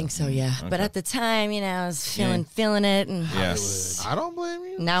 Yeah, I think so. Yeah, but at the time, I was feeling it, and yes, I don't blame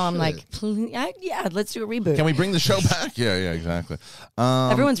you. now I'm like, yeah, let's do a reboot. Can we bring the show back? Yeah, exactly.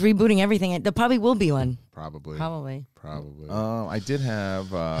 Everyone's rebooting everything. There probably will be one. Probably. I did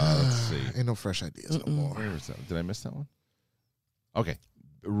have. Let's see. Ain't no fresh ideas no more. Where was that? Did I miss that one? Okay,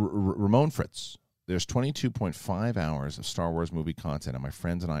 Ramon Fritz. There's 22.5 hours of Star Wars movie content, and my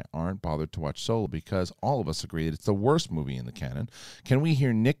friends and I aren't bothered to watch Solo because all of us agree that it's the worst movie in the canon. Can we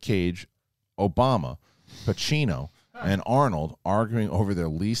hear Nick Cage, Obama, Pacino, and Arnold arguing over their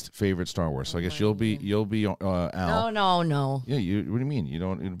least favorite Star Wars? So I guess you'll be Al. No. Yeah, what do you mean? You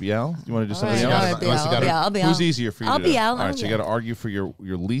don't? It'll be Al? You want to do something right, else? I'll be Al. Who's easier for you? I'll to be do? Al. All right, so you got to argue for your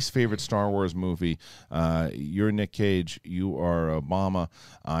least favorite Star Wars movie. You're Nick Cage. You are Obama.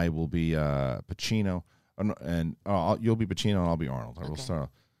 I will be Pacino, and you'll be Pacino, and I'll be Arnold. I will start.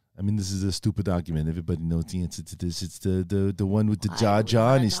 I mean, this is a stupid argument. Everybody knows the answer to this. It's the one with the Jar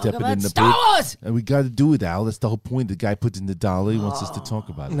Jar, and he's stepping in the Star Wars! And we got to do it, Al. That's the whole point. The guy puts in the dollar. He wants us to talk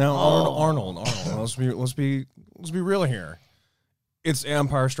about it. No, Arnold. Let's be real here. It's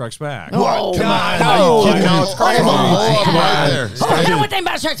Empire Strikes Back. Oh, come on. No, it's crazy. Right there. You know what they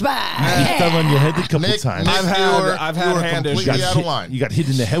Empire Strikes Back? Fell on your head a couple times. I've had hand issues. completely out of line. You got hit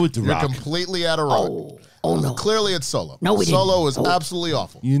in the head with the You're rock. completely out of line. Oh no. Clearly, it's Solo. No, we didn't. Solo is absolutely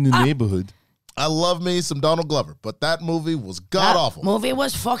awful. You in the neighborhood. I love me some Donald Glover, but that movie was god awful. Movie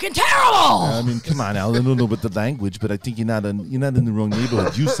was fucking terrible. I mean, come on, Al. I don't know about the language, but I think you're not in the wrong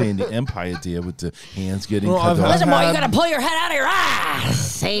neighborhood. You saying the Empire there with the hands getting cut off. Listen, boy, you gotta pull your head out of your ass.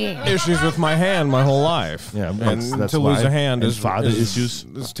 See? Issues with my hand my whole life. Yeah, and to why. lose a hand and is father issues.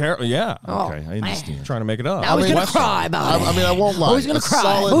 It's terrible. Yeah. Okay, I understand. Trying to make it up. Now he's gonna cry about it. I mean, I won't lie. Oh, he's gonna cry.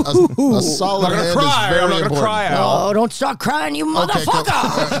 A solid I'm not hand gonna cry. is very I'm not gonna important. cry out. Oh, don't start crying, you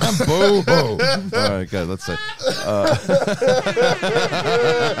motherfucker. Boo-hoo. All right, good. Let's say.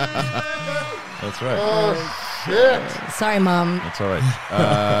 That's right. Oh, shit. Sorry, Mom. That's all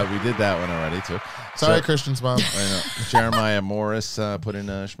right. We did that one already, too. Sorry, Christian's mom. I know. Jeremiah Morris put in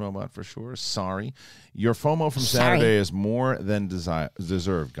a Schmobot for sure. Sorry. Your FOMO from Saturday is more than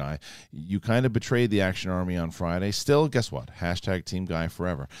deserved, Guy. You kind of betrayed the Action Army on Friday. Still, guess what? Hashtag Team Guy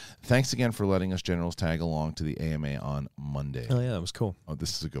forever. Thanks again for letting us generals tag along to the AMA on Monday. Oh, yeah, that was cool. Oh,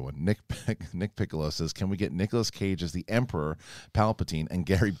 this is a good one. Nick Piccolo says, can we get Nicolas Cage as the Emperor Palpatine and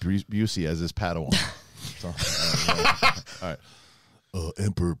Gary Busey as his Padawan? All right.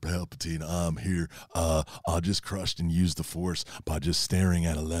 Emperor Palpatine, I'm here. I just crushed and used the Force by just staring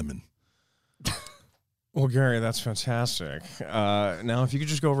at a lemon. Well, Gary, that's fantastic. Now, if you could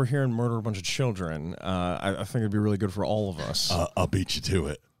just go over here and murder a bunch of children, I think it'd be really good for all of us. I'll beat you to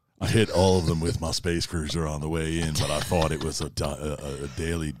it. I hit all of them with my space cruiser on the way in, but I thought it was a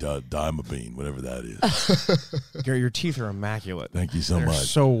daily dimabene, whatever that is. Gary, your teeth are immaculate. Thank you so They're much.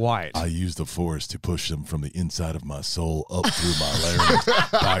 So white. I used the Force to push them from the inside of my soul up through my larynx,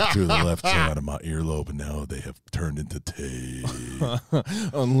 back through the left side of my earlobe, and now they have turned into tape.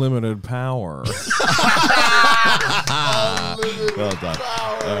 Unlimited power. Well done.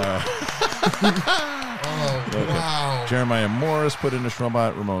 Oh, wow. Jeremiah Morris put in a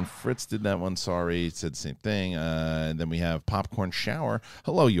robot. Ramon Fritz did that one. Sorry, said the same thing. And then we have Popcorn Shower.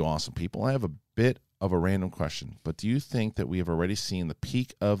 Hello, you awesome people. I have a bit of a random question, but do you think that we have already seen the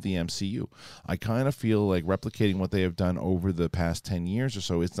peak of the MCU? I kind of feel like replicating what they have done over the past 10 years or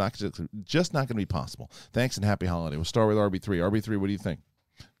so, it's not just not going to be possible. Thanks and happy holiday. We'll start with RB3. RB3, what do you think?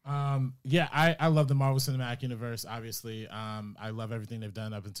 Yeah, I love the Marvel Cinematic Universe, obviously. I love everything they've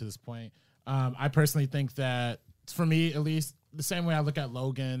done up until this point. I personally think that, for me at least, the same way I look at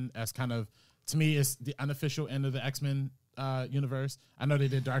Logan as kind of, to me, it's the unofficial end of the X-Men universe. I know they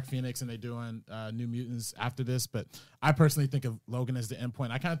did Dark Phoenix and they're doing New Mutants after this, but I personally think of Logan as the end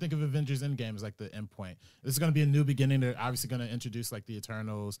point. I kind of think of Avengers Endgame as like the end point. This is going to be a new beginning. They're obviously going to introduce like the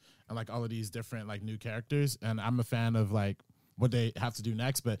Eternals and like all of these different like new characters, and I'm a fan of like what they have to do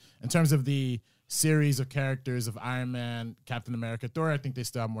next. But in terms of the series of characters of Iron Man, Captain America, Thor, I think they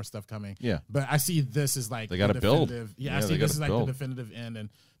still have more stuff coming. Yeah. But I see this as like they got to build. Yeah, I see this as like the definitive end, and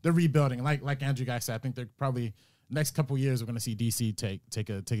they're rebuilding. Like Andrew Guy said, I think they're probably next couple years we're going to see DC take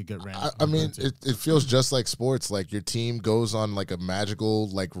a good run. I mean, it feels just like sports. Like your team goes on like a magical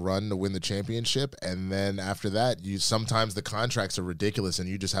like run to win the championship, and then after that, sometimes the contracts are ridiculous, and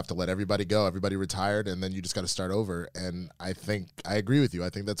you just have to let everybody go. Everybody retired, and then you just got to start over. And I think I agree with you. I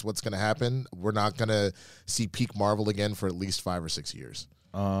think that's what's going to happen. We're not going to see peak Marvel again for at least 5 or 6 years.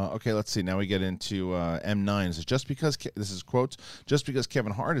 Okay, let's see. Now we get into M9. Is just because this is quotes? Just because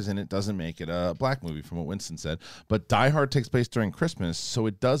Kevin Hart is in it doesn't make it a black movie, from what Winston said. But Die Hard takes place during Christmas, so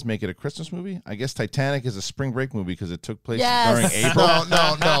it does make it a Christmas movie. I guess Titanic is a spring break movie because it took place during April.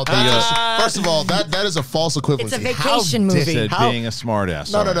 No. First of all, that is a false equivalency. It's a vacation movie. Said being a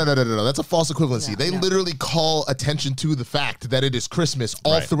smartass. No. That's a false equivalency. They literally call attention to the fact that it is Christmas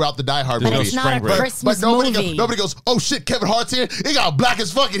all throughout the Die Hard movie. But it's not a Christmas movie. Nobody goes, oh shit, Kevin Hart's here. He got black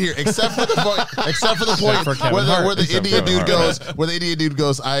as fuck in here, except for the point where the Indian dude goes. Where the Indian dude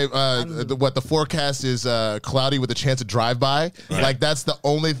goes, the forecast is cloudy with a chance of drive-by. Right. Like that's the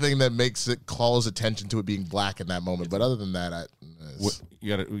only thing that makes it calls attention to it being black in that moment. But other than that,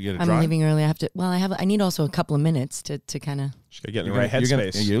 you gotta I'm drive? leaving early. I have to. Well, I need also a couple of minutes to kind of. Get in the right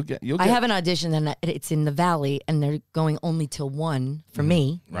headspace. I have an audition, and it's in the Valley, and they're going only till 1 for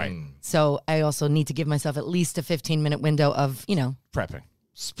me. Right. So I also need to give myself at least a 15-minute window of prepping.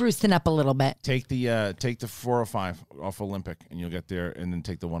 Sprucing up a little bit. Take the 405 off Olympic, and you'll get there, and then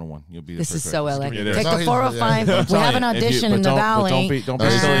take the 101. You'll be there. This is so LA. Take the 405. We have an audition in the Valley. Don't be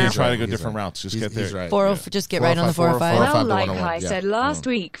silly and try to go different routes. Just get there. Just get right on the 405. Well, like I said last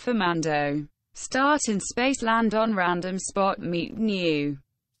week for Mando, start in space, land on random spot, meet new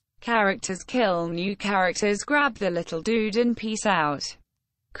characters, kill new characters, grab the little dude, and peace out.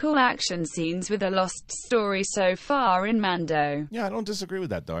 Cool action scenes with a lost story so far in Mando. Yeah, I don't disagree with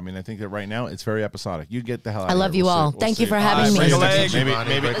that, though. I mean, I think that right now it's very episodic. You get the hell out of here. I love you all. Thank you for having me. Maybe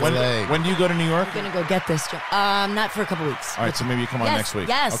when do you go to New York? I'm going to go get this job. Not for a couple weeks. All right, so maybe you come on next week.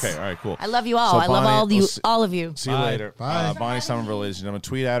 Yes. Okay, all right, cool. I love you all. So I love all of you. See you later. Bye. Bonnie Somerville, ladies and gentlemen.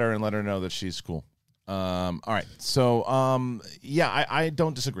 Tweet at her and let her know that she's cool. All right. So, I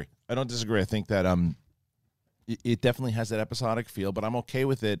don't disagree. I think that it definitely has that episodic feel, but I'm okay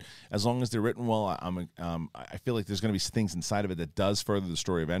with it as long as they're written well. I feel like there's going to be things inside of it that does further the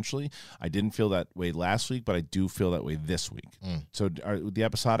story eventually. I didn't feel that way last week, but I do feel that way this week. So the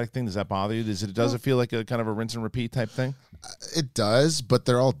episodic thing, does that bother you? Does it feel like a kind of a rinse and repeat type thing? It does, but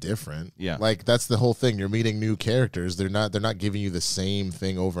they're all different. Yeah, like that's the whole thing. You're meeting new characters. They're not giving you the same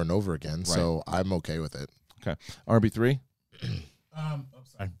thing over and over again. Right. So I'm okay with it. Okay, RB3. I'm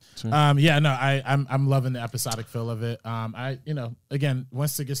loving the episodic feel of it. Again,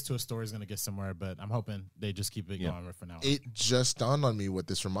 once it gets to a story, it's gonna get somewhere, but I'm hoping they just keep it going for now. It just dawned on me what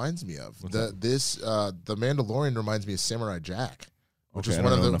this reminds me of. The Mandalorian reminds me of Samurai Jack, which was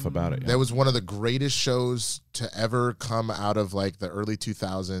one of the enough about it. Yeah. That was one of the greatest shows to ever come out of like the early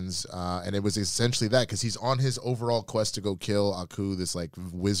 2000s, and it was essentially that because he's on his overall quest to go kill Aku, this like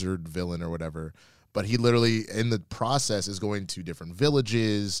wizard villain or whatever. But he literally, in the process, is going to different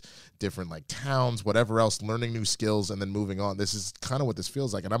villages, different like towns, whatever else, learning new skills, and then moving on. This is kind of what this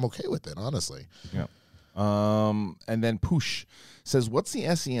feels like, and I'm okay with it, honestly. Yeah. And then Poosh says, what's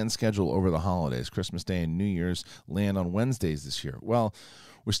the SEN schedule over the holidays? Christmas Day and New Year's land on Wednesdays this year. Well,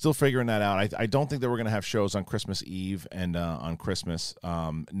 we're still figuring that out. I don't think that we're going to have shows on Christmas Eve and on Christmas.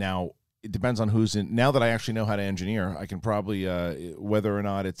 Now, it depends on who's in. Now that I actually know how to engineer, I can probably, whether or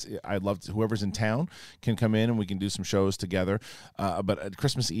not I'd love to, whoever's in town can come in and we can do some shows together. But at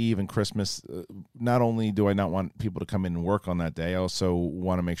Christmas Eve and Christmas, not only do I not want people to come in and work on that day, I also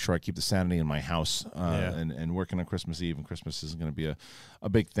want to make sure I keep the sanity in my house. And working on Christmas Eve and Christmas isn't going to be a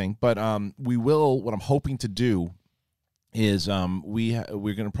big thing. But we will, what I'm hoping to do is we're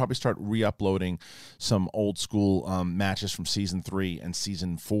going to probably start re-uploading some old school matches from season 3 and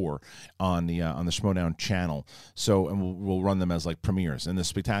season 4 on the Schmodown channel. So and we'll run them as like premieres, and the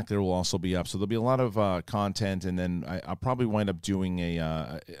Spectacular will also be up. So there'll be a lot of content, and then I'll probably wind up doing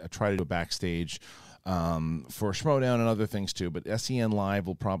a try to do a backstage for Schmodown and other things too. But SEN Live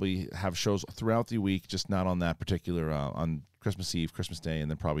will probably have shows throughout the week, just not on that particular on Christmas Eve, Christmas Day,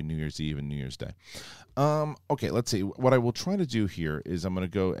 and then probably New Year's Eve and New Year's Day. Okay, let's see. What I will try to do here is I'm going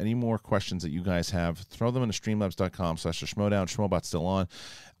to go any more questions that you guys have, throw them into streamlabs.com/Schmodown. Schmobot's still on.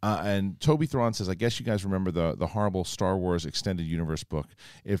 And Toby Thrawn says, I guess you guys remember the horrible Star Wars Extended Universe book.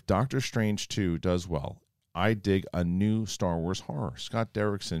 If Doctor Strange 2 does well, I dig a new Star Wars horror. Scott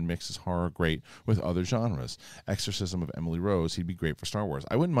Derrickson mixes horror great with other genres. Exorcism of Emily Rose, he'd be great for Star Wars.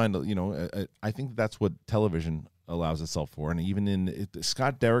 I wouldn't mind, I think that's what television allows itself for. And even in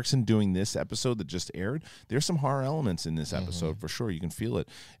Scott Derrickson doing this episode that just aired, there's some horror elements in this episode for sure. You can feel it.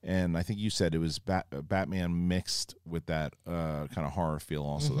 And I think you said it was Batman mixed with that kind of horror feel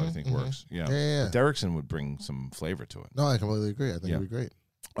also that I think works. Yeah. But Derrickson would bring some flavor to it. No, I completely agree. I think it'd be great.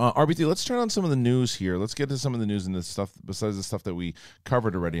 RBT, let's turn on some of the news here. Let's get to some of the news and the stuff besides the stuff that we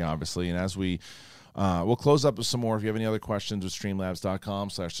covered already, obviously. And as we'll close up with some more. If you have any other questions with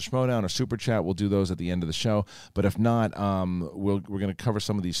streamlabs.com/theschmodown or super chat, we'll do those at the end of the show. But if not, we're going to cover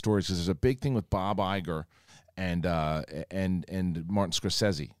some of these stories because there's a big thing with Bob Iger and Martin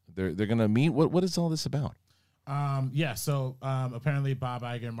Scorsese. They're going to meet. What is all this about? So apparently Bob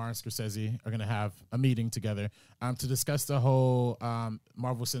Iger and Martin Scorsese are going to have a meeting together to discuss the whole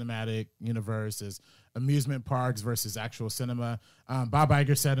Marvel Cinematic Universe as amusement parks versus actual cinema. Bob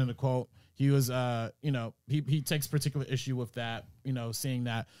Iger said in a quote, he was, he takes particular issue with that, seeing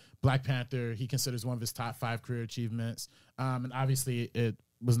that Black Panther, he considers one of his top 5 career achievements. And obviously it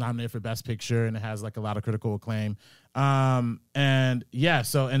was nominated for Best Picture and it has like a lot of critical acclaim. And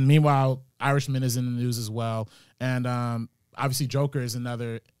meanwhile, Irishman is in the news as well. And obviously Joker is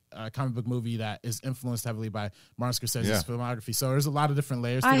another comic book movie that is influenced heavily by Martin Scorsese's filmography. So there's a lot of different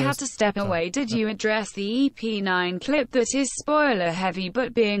layers to I this. had to step away. Did you address the EP9 clip that is spoiler heavy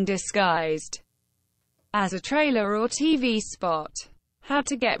but being disguised as a trailer or TV spot? Had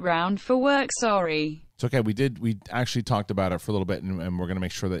to get round for work, sorry. It's okay. We actually talked about it for a little bit, and we're going to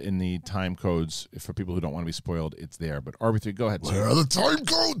make sure that in the time codes, for people who don't want to be spoiled, it's there. But RB3, go ahead. Where are the time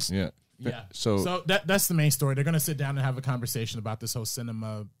codes? Yeah. So that's the main story. They're going to sit down and have a conversation about this whole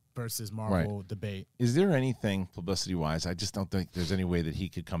cinema versus Marvel debate. Is there anything publicity-wise? I just don't think there's any way that he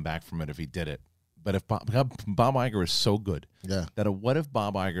could come back from it if he did it. But if Bob Iger is so good, that what if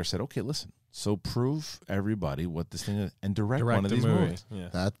Bob Iger said, okay, listen, so prove everybody what this thing is and direct one of these movies. Yeah.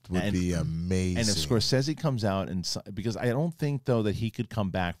 That would be amazing. And if Scorsese comes out because I don't think though that he could come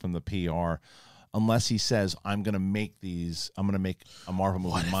back from the PR unless he says I'm going to make a Marvel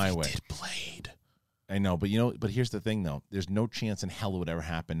movie my way. Did Blade? I know, but here's the thing though. There's no chance in hell it would ever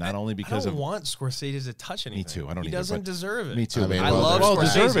happen. Not only because I don't want Scorsese to touch anything. Me too. I don't. He doesn't deserve it. Me too. I love Scorsese.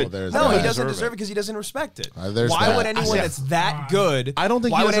 Deserve it. No, he doesn't deserve it because he doesn't respect it. Why would anyone that's that good? I don't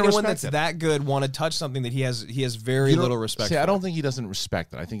think. Why would anyone that's that good want to touch something that he has very little respect for? I don't think he doesn't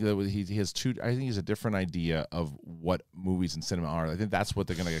respect it. I think that he has two. I think he has a different idea of what movies and cinema are. I think that's what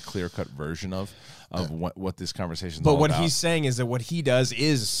they're going to get a clear cut version of what this conversation is but all about. But what he's saying is that what he does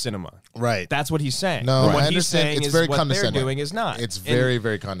is cinema. Right. That's what he's saying. No, what I he's understand. saying It's is very what they're doing is not. It's very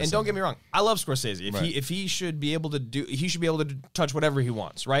condescending. And don't get me wrong, I love Scorsese. If he should be able to touch whatever he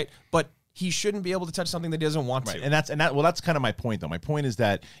wants, right? But he shouldn't be able to touch something that he doesn't want to. And that's kind of my point though. My point is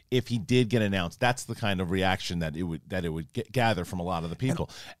that if he did get announced, that's the kind of reaction that it would gather from a lot of the people.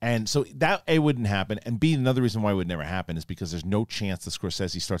 And so that A, wouldn't happen, and B, another reason why it would never happen is because there's no chance that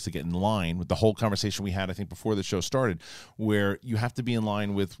Scorsese starts to get in line with the whole conversation we had, I think, before the show started, where you have to be in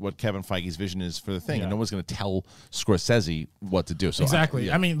line with what Kevin Feige's vision is for the thing, and no one's going to tell Scorsese what to do. So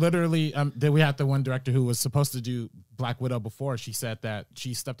exactly. I mean, literally, we had the one director who was supposed to do Black Widow before. She said that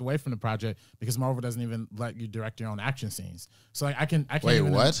she stepped away from the project because Marvel doesn't even let you direct your own action scenes. So like, I can't. Wait,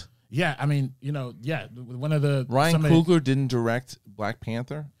 even what? Yeah, I mean, one of the Ryan Coogler didn't direct Black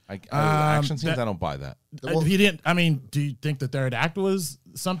Panther. Action scenes, I don't buy that. He didn't. I mean, do you think the third act was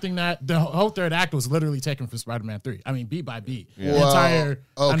something that the whole third act was literally taken from Spider-Man 3? I mean, beat by beat, the entire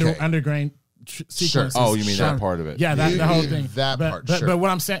underground sequence. Oh, you mean that part of it? Yeah, the whole thing. Part. But what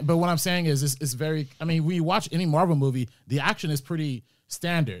I'm saying is it's very. I mean, when you watch any Marvel movie, the action is pretty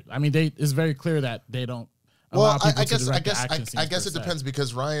standard. I mean, it's very clear that they don't. Well, I guess it depends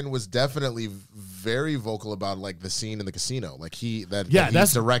because Ryan was definitely very vocal about like the scene in the casino, like he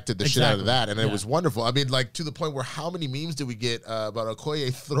directed the shit out of that, and it was wonderful. I mean, like to the point where how many memes did we get about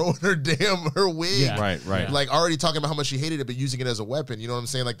Okoye throwing her wig? Yeah. Right. Like already talking about how much she hated it, but using it as a weapon. You know what I'm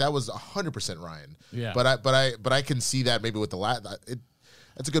saying? Like that was 100% Ryan. Yeah. But I can see that maybe with the last.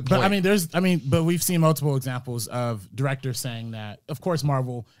 That's a good point. But but we've seen multiple examples of directors saying that, of course,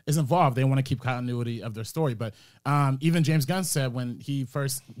 Marvel is involved. They want to keep continuity of their story. But even James Gunn said when he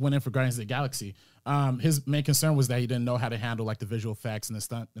first went in for Guardians of the Galaxy, his main concern was that he didn't know how to handle like the visual effects and the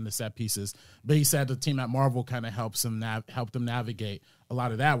stunt and the set pieces. But he said the team at Marvel kind of helped him navigate a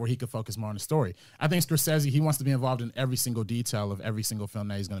lot of that, where he could focus more on the story. I think Scorsese, he wants to be involved in every single detail of every single film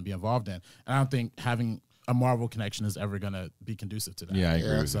that he's going to be involved in. And I don't think having a Marvel connection is ever going to be conducive to that. Yeah, I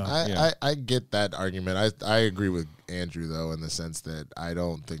agree with that. I get that argument. I agree with Andrew, though, in the sense that I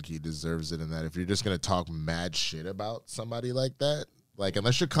don't think he deserves it, in that if you're just going to talk mad shit about somebody like that, Like,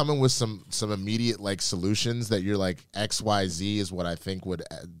 unless you're coming with some immediate like solutions that you're like XYZ is what I think would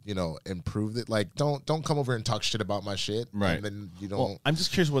improve it. Like, don't come over and talk shit about my shit, right? And then you don't. Well, I'm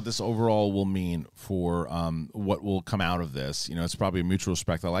just curious what this overall will mean for what will come out of this. It's probably a mutual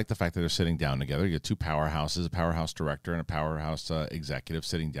respect. I like the fact that they're sitting down together. You get two powerhouses, a powerhouse director and a powerhouse executive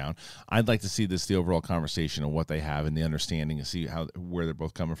sitting down. I'd like to see the overall conversation of what they have and the understanding and see where they're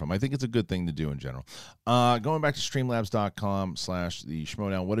both coming from. I think it's a good thing to do in general. Going back to streamlabs.com/the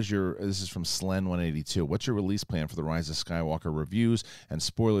Schmodown, this is from Slen182. What's your release plan for the Rise of Skywalker reviews and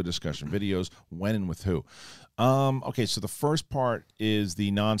spoiler discussion videos? When and with who? Okay, so the first part is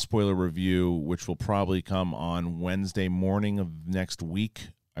the non-spoiler review, which will probably come on Wednesday morning of next week,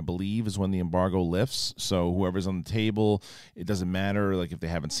 I believe, is when the embargo lifts. So whoever's on the table, it doesn't matter like if they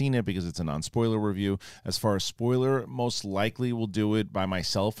haven't seen it because it's a non-spoiler review. As far as spoiler, most likely we'll do it by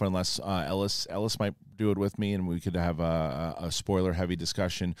myself unless Ellis might do it with me and we could have a spoiler-heavy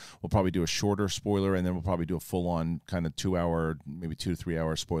discussion. We'll probably do a shorter spoiler and then we'll probably do a full-on kind of 2-hour, maybe 2 to 3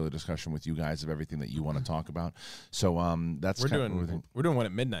 hour spoiler discussion with you guys of everything that you want to talk about. So that's we're doing one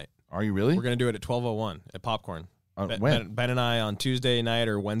at midnight. Are you really? We're going to do it at 12:01 at Popcorn. When? Ben and I on Tuesday night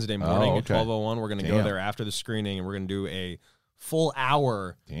or Wednesday morning at 12:01. We're going to go there after the screening, and we're going to do a full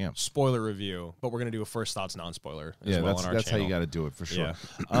hour spoiler review. But we're going to do a first thoughts non-spoiler. As well that's how you got to do it for sure.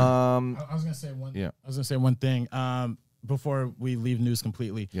 Yeah. I was going to say one. Yeah. I was going to say one thing. Before we leave news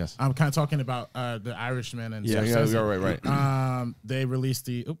completely. Yes. I'm kind of talking about the Irishman and right. They released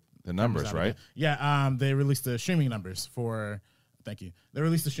the numbers, right? Yeah. They released the streaming numbers for. Thank you. They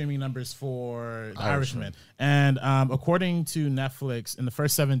released the streaming numbers for The Irishman. And according to Netflix, in the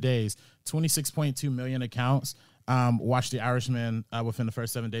first 7 days, 26.2 million accounts watched The Irishman within the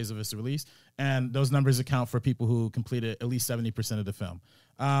first 7 days of its release. And those numbers account for people who completed at least 70% of the film.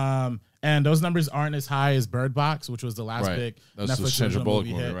 And those numbers aren't as high as Bird Box, which was the last big Netflix original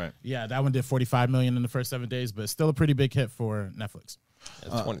movie hit. Right. Yeah, that one did 45 million in the first 7 days, but still a pretty big hit for Netflix.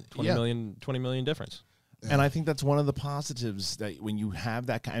 20 million difference. And I think that's one of the positives that when you have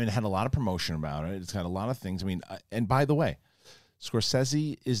that kind, it had a lot of promotion about it. It's got a lot of things. I mean, and by the way,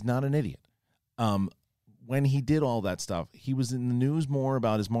 Scorsese is not an idiot. When he did all that stuff, he was in the news more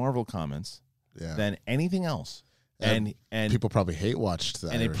about his Marvel comments than anything else. And people probably watched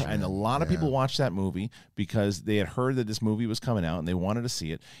that. And a lot of people watched that movie because they had heard that this movie was coming out and they wanted to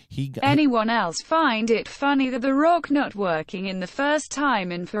see it. Anyone else find it funny that The Rock not working in the first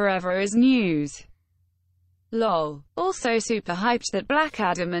time in forever is news? Lol. Also super hyped that Black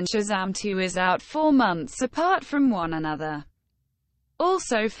Adam and Shazam 2 is out 4 months apart from one another.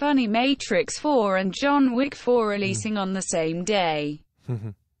 Also funny Matrix 4 and John Wick 4 releasing on the same day.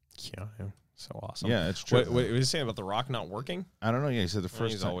 Yeah. So awesome. Yeah, it's true. What was he saying about The Rock not working? I don't know. Yeah, he said the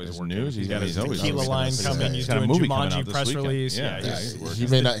first he's time always working. News. He's got his always tequila line coming. He's doing Jumanji press release. He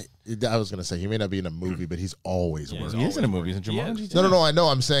may not. I was going to say he may not be in a movie, but he's always working. He is in a movie. He's in Jumanji. No. I know.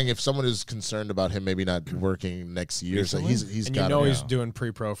 I'm saying if someone is concerned about him maybe not working next year, so he's and got. He's doing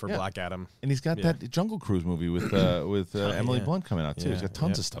pre-pro for Black Adam, and he's got that Jungle Cruise movie with Emily Blunt coming out too. He's got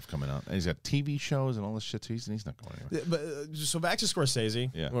tons of stuff coming out, and he's got TV shows and all this shit too. He's not going anywhere. But so back to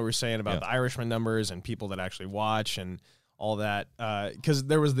Scorsese. What we were saying about the Irishman numbers and people that actually watch and all that, because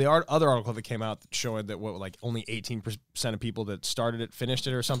there was the other article that came out showing that only 18% of people that started it finished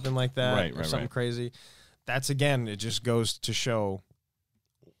it or something like that, something crazy. That's again, it just goes to show,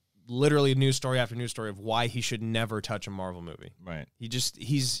 literally news story after news story of why he should never touch a Marvel movie. Right.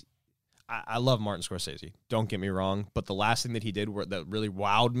 I love Martin Scorsese. Don't get me wrong, but the last thing that he did that really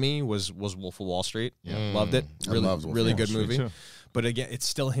wowed me was Wolf of Wall Street. Yeah. Loved it. Really good movie. Too. But again, it's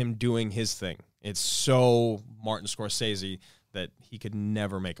still him doing his thing. It's so Martin Scorsese that he could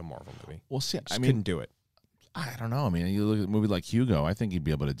never make a Marvel movie. Well, see, couldn't do it. I don't know. I mean, you look at a movie like Hugo. I think he'd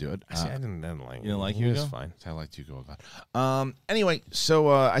be able to do it. I didn't like. You don't like Hugo? It's fine. I liked Hugo a lot. Anyway, so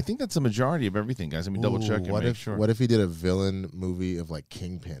I think that's the majority of everything, guys. I mean, double check and make sure. What if he did a villain movie of like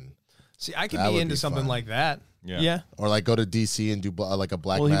Kingpin? See, I could be into something like that. Yeah. Or like go to DC and do like a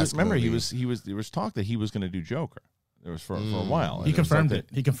Black Mask. Remember, movie. there was talk that he was going to do Joker. There was for a while. He confirmed it.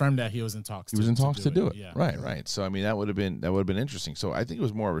 He confirmed that he was in talks. He was in talks to do it. Yeah. Right. So I mean, that would have been interesting. So I think it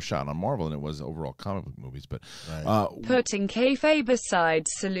was more of a shot on Marvel than it was overall comic book movies. But putting kayfabe aside,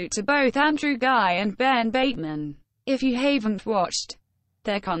 salute to both Andrew Guy and Ben Bateman. If you haven't watched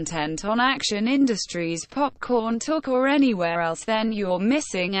their content on Action Industries, Popcorn Talk, or anywhere else, then you're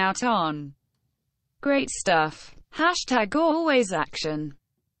missing out on great stuff. #AlwaysAction.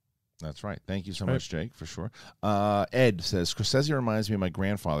 That's right. Thank you so much, Jake, for sure. Ed says, Scorsese reminds me of my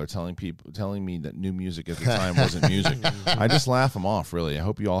grandfather telling me that new music at the time wasn't music. I just laugh him off, really. I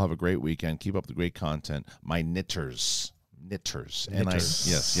hope you all have a great weekend. Keep up the great content. My knitters. Knitters. And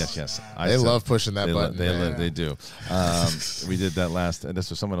yes. They love pushing that button. They do. We did that last. And this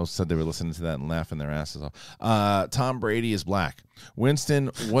was someone else said they were listening to that and laughing their asses off. Tom Brady is black.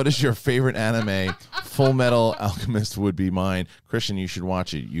 Winston, what is your favorite anime? Full Metal Alchemist would be mine. Christian, you should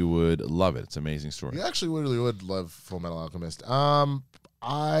watch it. You would love it. It's an amazing story. You actually really would love Full Metal Alchemist.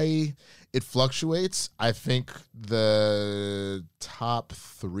 It fluctuates. I think the top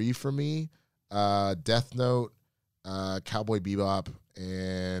 3 for me, Death Note, Cowboy Bebop,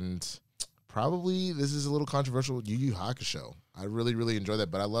 and probably, this is a little controversial, Yu Yu Hakusho. I really, really enjoy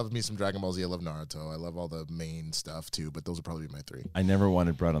that, but I love me some Dragon Ball Z. I love Naruto. I love all the main stuff, too, but those would probably be my 3. I never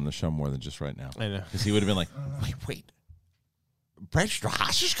wanted Brett on the show more than just right now. I know. Because he would have been like, wait. Brett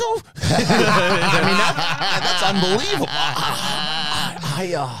Hakusho? I mean, that's unbelievable.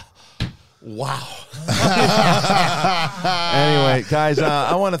 Wow. Anyway, guys,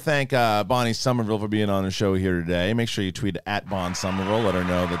 I want to thank Bonnie Somerville for being on the show here today. Make sure you tweet at Bon Somerville. Let her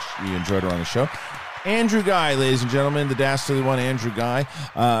know that you enjoyed her on the show. Andrew Guy, ladies and gentlemen, the Dastardly One, Andrew Guy.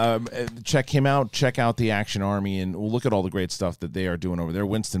 Check him out. Check out the Action Army, and we'll look at all the great stuff that they are doing over there.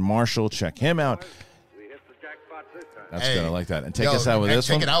 Winston Marshall, check him out. That's good. I like that. And take us out with this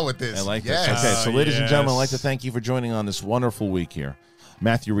one. Take it out with this. I like this. Okay, so ladies and gentlemen, I'd like to thank you for joining on this wonderful week here.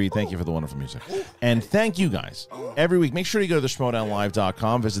 Matthew Reed, thank you for the wonderful music. And thank you guys. Every week, make sure you go to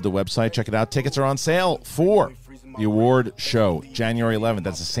theschmodownlive.com, visit the website, check it out. Tickets are on sale for the award show, January 11th.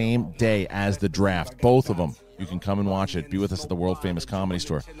 That's the same day as the draft. Both of them. You can come and watch it. Be with us at the world-famous Comedy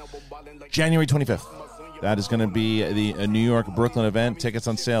Store. January 25th. That is going to be the New York-Brooklyn event. Tickets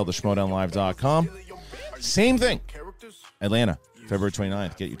on sale, theschmodownlive.com. Same thing. Atlanta, February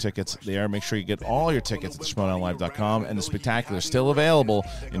 29th. Get your tickets there. Make sure you get all your tickets at theschmodownlive.com. And the spectacular is still available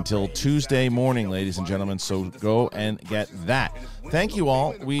until Tuesday morning, ladies and gentlemen. So go and get that. Thank you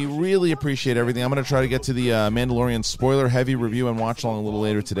all. We really appreciate everything. I'm going to try to get to the Mandalorian spoiler-heavy review and watch-along a little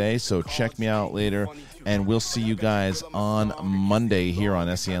later today. So check me out later. And we'll see you guys on Monday here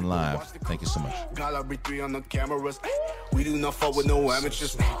on SEN Live. Thank you so much. We do not fuck with no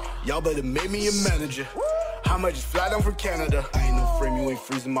amateurs. Y'all better make me a manager. How much is fly down from Canada? I ain't no frame, you ain't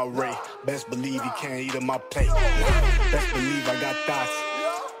freezing my ray. Best believe you can't eat on my plate. Best believe I got thoughts.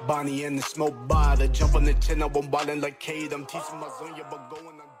 Bonnie and the smoke bar. The jump on the chin, I'm ballin' like Kate. I'm teaching my zone, but going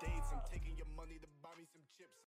on.